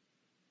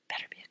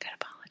 Better be a good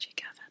apology,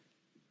 Kevin.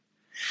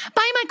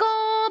 Bye,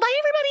 Michael. Bye,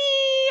 everybody.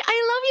 I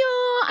love you.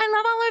 I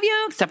love all of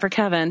you, except for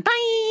Kevin.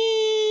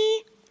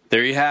 Bye.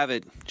 There you have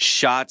it.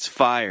 Shots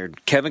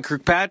fired. Kevin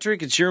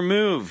Kirkpatrick, it's your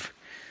move.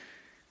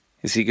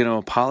 Is he going to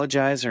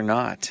apologize or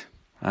not?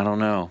 I don't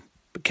know.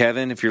 But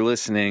Kevin, if you're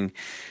listening,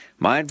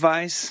 my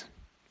advice,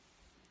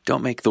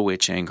 don't make the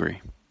witch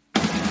angry.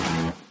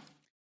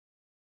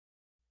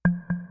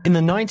 In the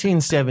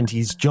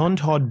 1970s, John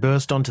Todd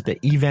burst onto the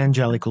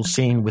evangelical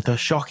scene with a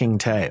shocking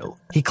tale.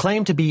 He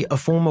claimed to be a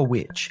former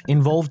witch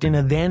involved in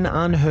a then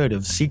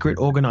unheard-of secret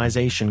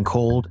organization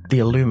called the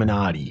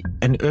Illuminati,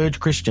 and urged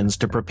Christians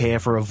to prepare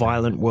for a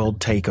violent world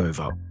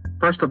takeover.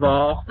 First of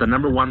all, the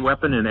number one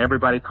weapon in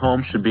everybody's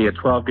home should be a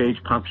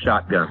 12-gauge pump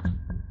shotgun.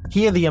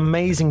 Hear the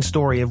amazing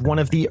story of one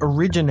of the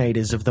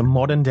originators of the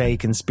modern-day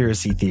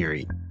conspiracy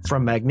theory.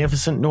 From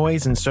Magnificent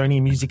Noise and Sony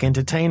Music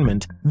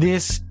Entertainment,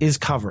 this is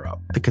Cover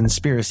Up, the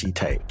Conspiracy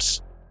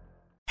Tapes.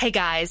 Hey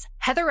guys,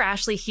 Heather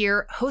Ashley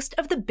here, host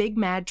of the Big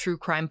Mad True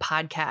Crime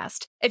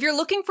Podcast. If you're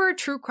looking for a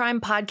true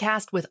crime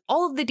podcast with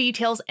all of the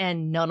details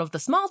and none of the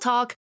small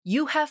talk,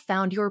 you have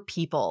found your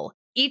people.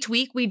 Each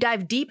week, we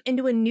dive deep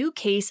into a new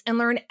case and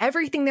learn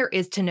everything there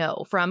is to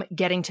know, from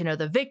getting to know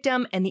the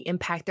victim and the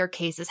impact their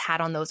case has had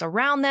on those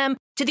around them,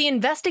 to the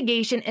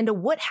investigation into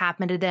what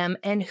happened to them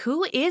and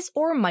who is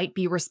or might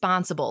be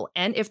responsible.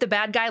 And if the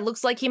bad guy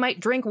looks like he might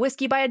drink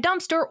whiskey by a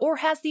dumpster or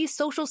has the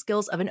social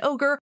skills of an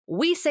ogre,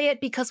 we say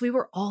it because we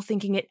were all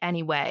thinking it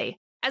anyway.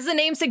 As the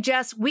name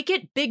suggests, we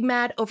get big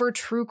mad over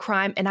true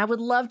crime, and I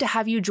would love to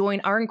have you join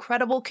our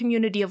incredible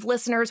community of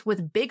listeners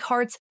with big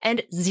hearts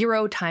and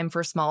zero time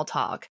for small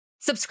talk.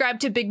 Subscribe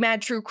to Big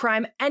Mad True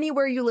Crime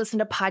anywhere you listen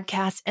to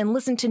podcasts and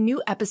listen to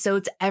new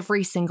episodes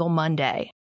every single Monday.